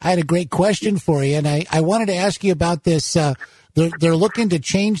segment, I had a great question for you, and I wanted to ask you about this. They're looking to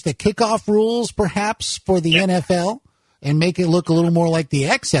change the kickoff rules, perhaps, for the NFL and make it look a little more like the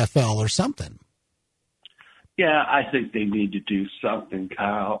XFL or something. Yeah, I think they need to do something,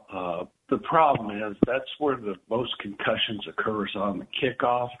 Kyle. The problem is that's where the most concussions occurs on the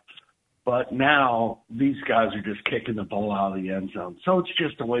kickoff. But now these guys are just kicking the ball out of the end zone. So it's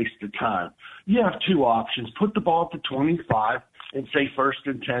just a waste of time. You have two options. Put the ball at the 25 and say 1st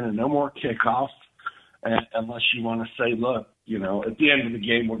and 10 and no more kickoffs. Unless you want to say, look, at the end of the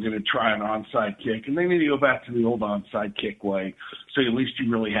game, we're going to try an onside kick. And they need to go back to the old onside kick way. So at least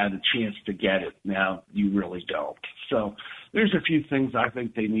you really had a chance to get it. Now you really don't. So there's a few things I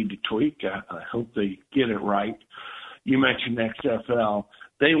think they need to tweak. I hope they get it right. You mentioned XFL.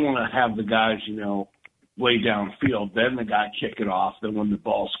 They want to have the guys, way downfield. Then the guy kick it off. Then when the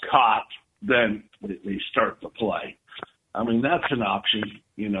ball's caught, then they start the play. I mean, that's an option.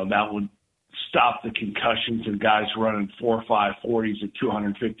 That would stop the concussions and guys running 4 or 5 40s at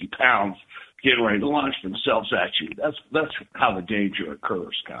 250 pounds getting ready to launch themselves at you. That's how the danger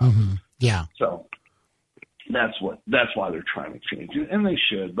occurs, Kyle. Yeah. So that's why they're trying to change it, and they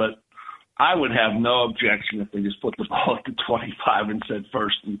should. But I would have no objection if they just put the ball at the 25 and said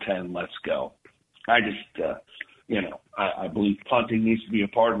 1st and 10, let's go. I just, I believe punting needs to be a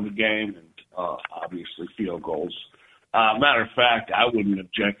part of the game, and obviously field goals. Matter of fact, I wouldn't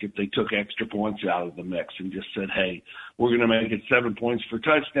object if they took extra points out of the mix and just said, hey, we're going to make it 7 points for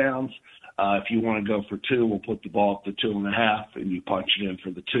touchdowns. If you want to go for 2, we'll put the ball at the 2.5, and you punch it in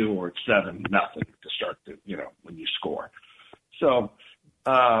for the 2, or it's 7-0 to start the, when you score. So,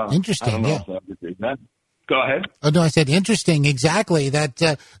 interesting. I don't know if I would do that. Go ahead. Oh, no, I said interesting. Exactly. That,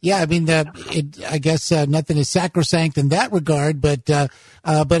 I mean, I guess nothing is sacrosanct in that regard, but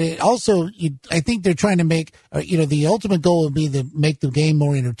it also, I think they're trying to make, the ultimate goal would be to make the game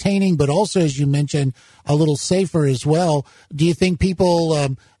more entertaining, but also, as you mentioned, a little safer as well. Do you think people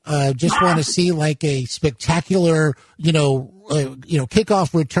just want to see like a spectacular,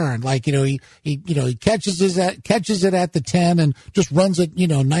 kickoff return? Like, he catches it at the 10 and just runs it,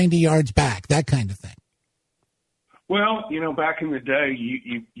 90 yards back, that kind of thing. Well, back in the day,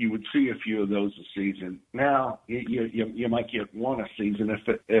 you would see a few of those a season. Now you might get one a season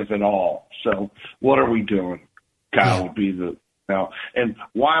if at all. So what are we doing? Kyle would be and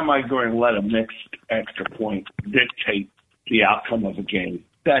why am I going to let a mixed extra point dictate the outcome of a game?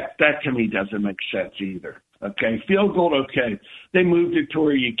 That to me doesn't make sense either. Okay, field goal, okay. They moved it to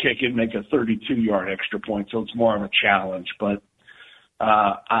where you kick it and make a 32-yard extra point, so it's more of a challenge. But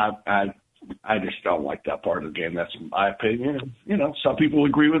I just don't like that part of the game. That's my opinion. Some people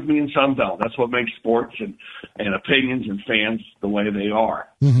agree with me and some don't. That's what makes sports and opinions and fans the way they are,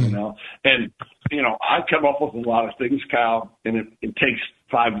 And, I come up with a lot of things, Kyle, and it takes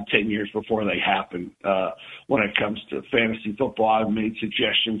 5 to 10 years before they happen. When it comes to fantasy football, I've made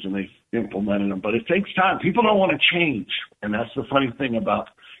suggestions and they've implemented them, but it takes time. People don't want to change, and that's the funny thing about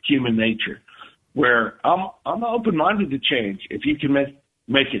human nature, where I'm open-minded to change if you can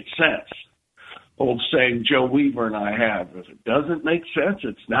make it sense. Old saying Joe Weaver and I have, if it doesn't make sense,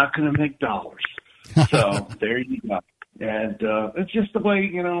 it's not going to make dollars. So there you go. And it's just the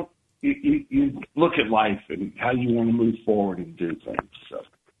way, you look at life and how you want to move forward and do things. So,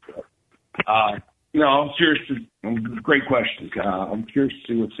 I'm curious great question. I'm curious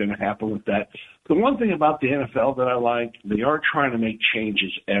to see what's going to happen with that. The one thing about the NFL that I like, they are trying to make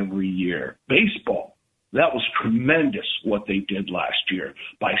changes every year. Baseball. That was tremendous what they did last year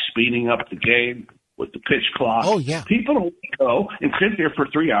by speeding up the game with the pitch clock. Oh, yeah. People don't go and sit there for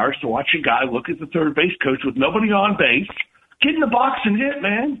 3 hours to watch a guy look at the third base coach with nobody on base. Get in the box and hit,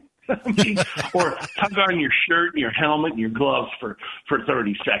 man. Or tug on your shirt and your helmet and your gloves for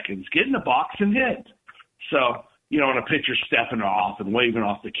 30 seconds. Get in the box and hit. So, and a pitcher stepping off and waving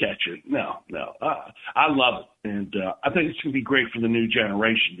off the catcher. No. I love it. And I think it's going to be great for the new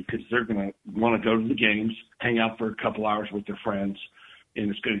generation because they're going to want to go to the games, hang out for a couple hours with their friends, and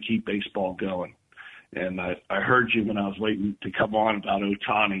it's going to keep baseball going. And I heard you when I was waiting to come on about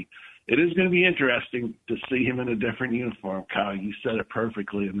Ohtani. It is going to be interesting to see him in a different uniform, Kyle. You said it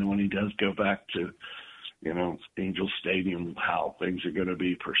perfectly. And then when he does go back to, Angel Stadium, how things are going to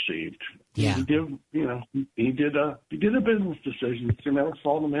be perceived. Yeah. He did a business decision. You never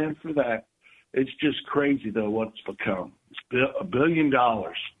fault a man for that. It's just crazy though what it's become. It's $1 billion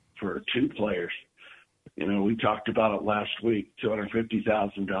for 2 players. We talked about it last week.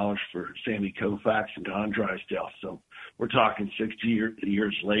 $250,000 for Sandy Koufax and Don Drysdale. So we're talking 60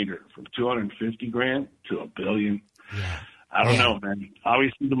 years later, from $250,000 to $1 billion. Yeah. I don't know, man.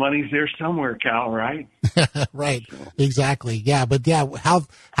 Obviously, the money's there somewhere, Cal, right? Right. Exactly. Yeah. But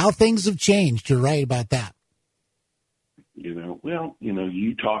how things have changed. You're right about that.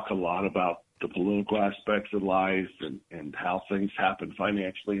 You talk a lot about the political aspects of life and how things happen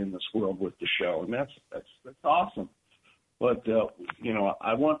financially in this world with the show. And that's awesome. But,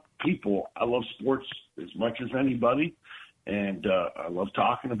 I want people, I love sports as much as anybody. And I love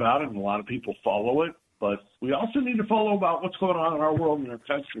talking about it. And a lot of people follow it. But we also need to follow about what's going on in our world and our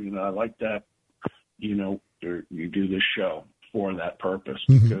country. And I like that, you do this show for that purpose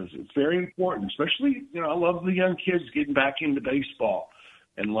because it's very important, especially, I love the young kids getting back into baseball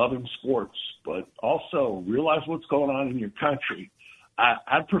and loving sports, but also realize what's going on in your country.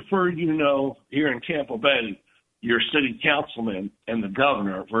 I'd prefer, here in Tampa Bay, your city councilman and the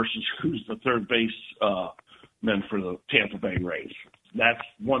governor versus who's the third base man for the Tampa Bay Rays. That's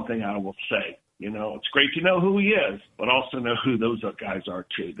one thing I will say. It's great to know who he is, but also know who those guys are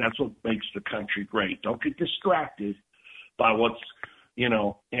too. That's what makes the country great. Don't get distracted by what's,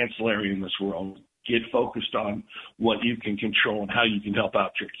 ancillary in this world. Get focused on what you can control and how you can help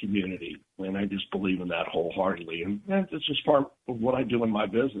out your community. And I just believe in that wholeheartedly. And that's just part of what I do in my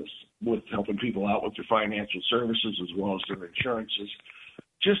business with helping people out with their financial services as well as their insurances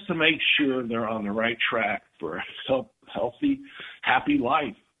just to make sure they're on the right track for a healthy, happy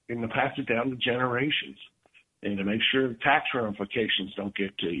life and to pass it down to generations and to make sure tax ramifications don't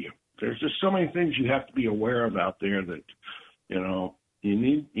get to you. There's just so many things you have to be aware of out there that, you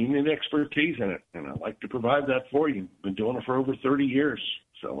need expertise in it. And I'd like to provide that for you. Been doing it for over 30 years.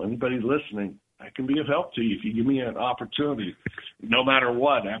 So anybody listening, I can be of help to you if you give me an opportunity. No matter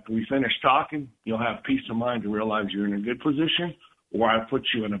what, after we finish talking, you'll have peace of mind to realize you're in a good position or I put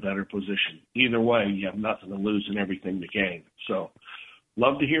you in a better position. Either way, you have nothing to lose and everything to gain. So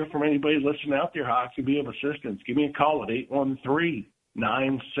love to hear from anybody listening out there how I can be of assistance. Give me a call at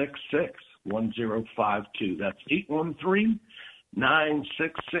 813-966-1052. That's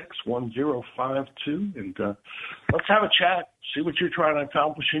 813-966-1052. And let's have a chat. See what you're trying to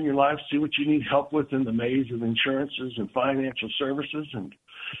accomplish in your life. See what you need help with in the maze of insurances and financial services. And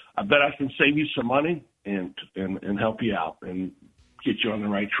I bet I can save you some money and help you out and get you on the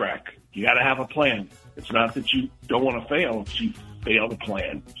right track. You got to have a plan. It's not that you don't want to fail. It's you fail to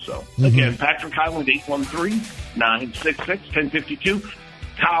plan. So, again, Patrick Highland, 813-966-1052.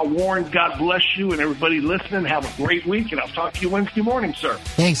 Kyle Warren, God bless you, and everybody listening. Have a great week, and I'll talk to you Wednesday morning, sir.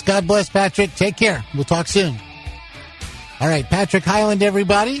 Thanks. God bless, Patrick. Take care. We'll talk soon. All right, Patrick Highland,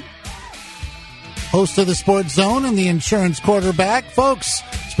 everybody. Host of the Sports Zone and the insurance quarterback. Folks,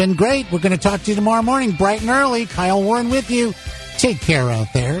 it's been great. We're going to talk to you tomorrow morning, bright and early. Kyle Warren with you. Take care out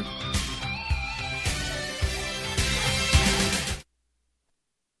there.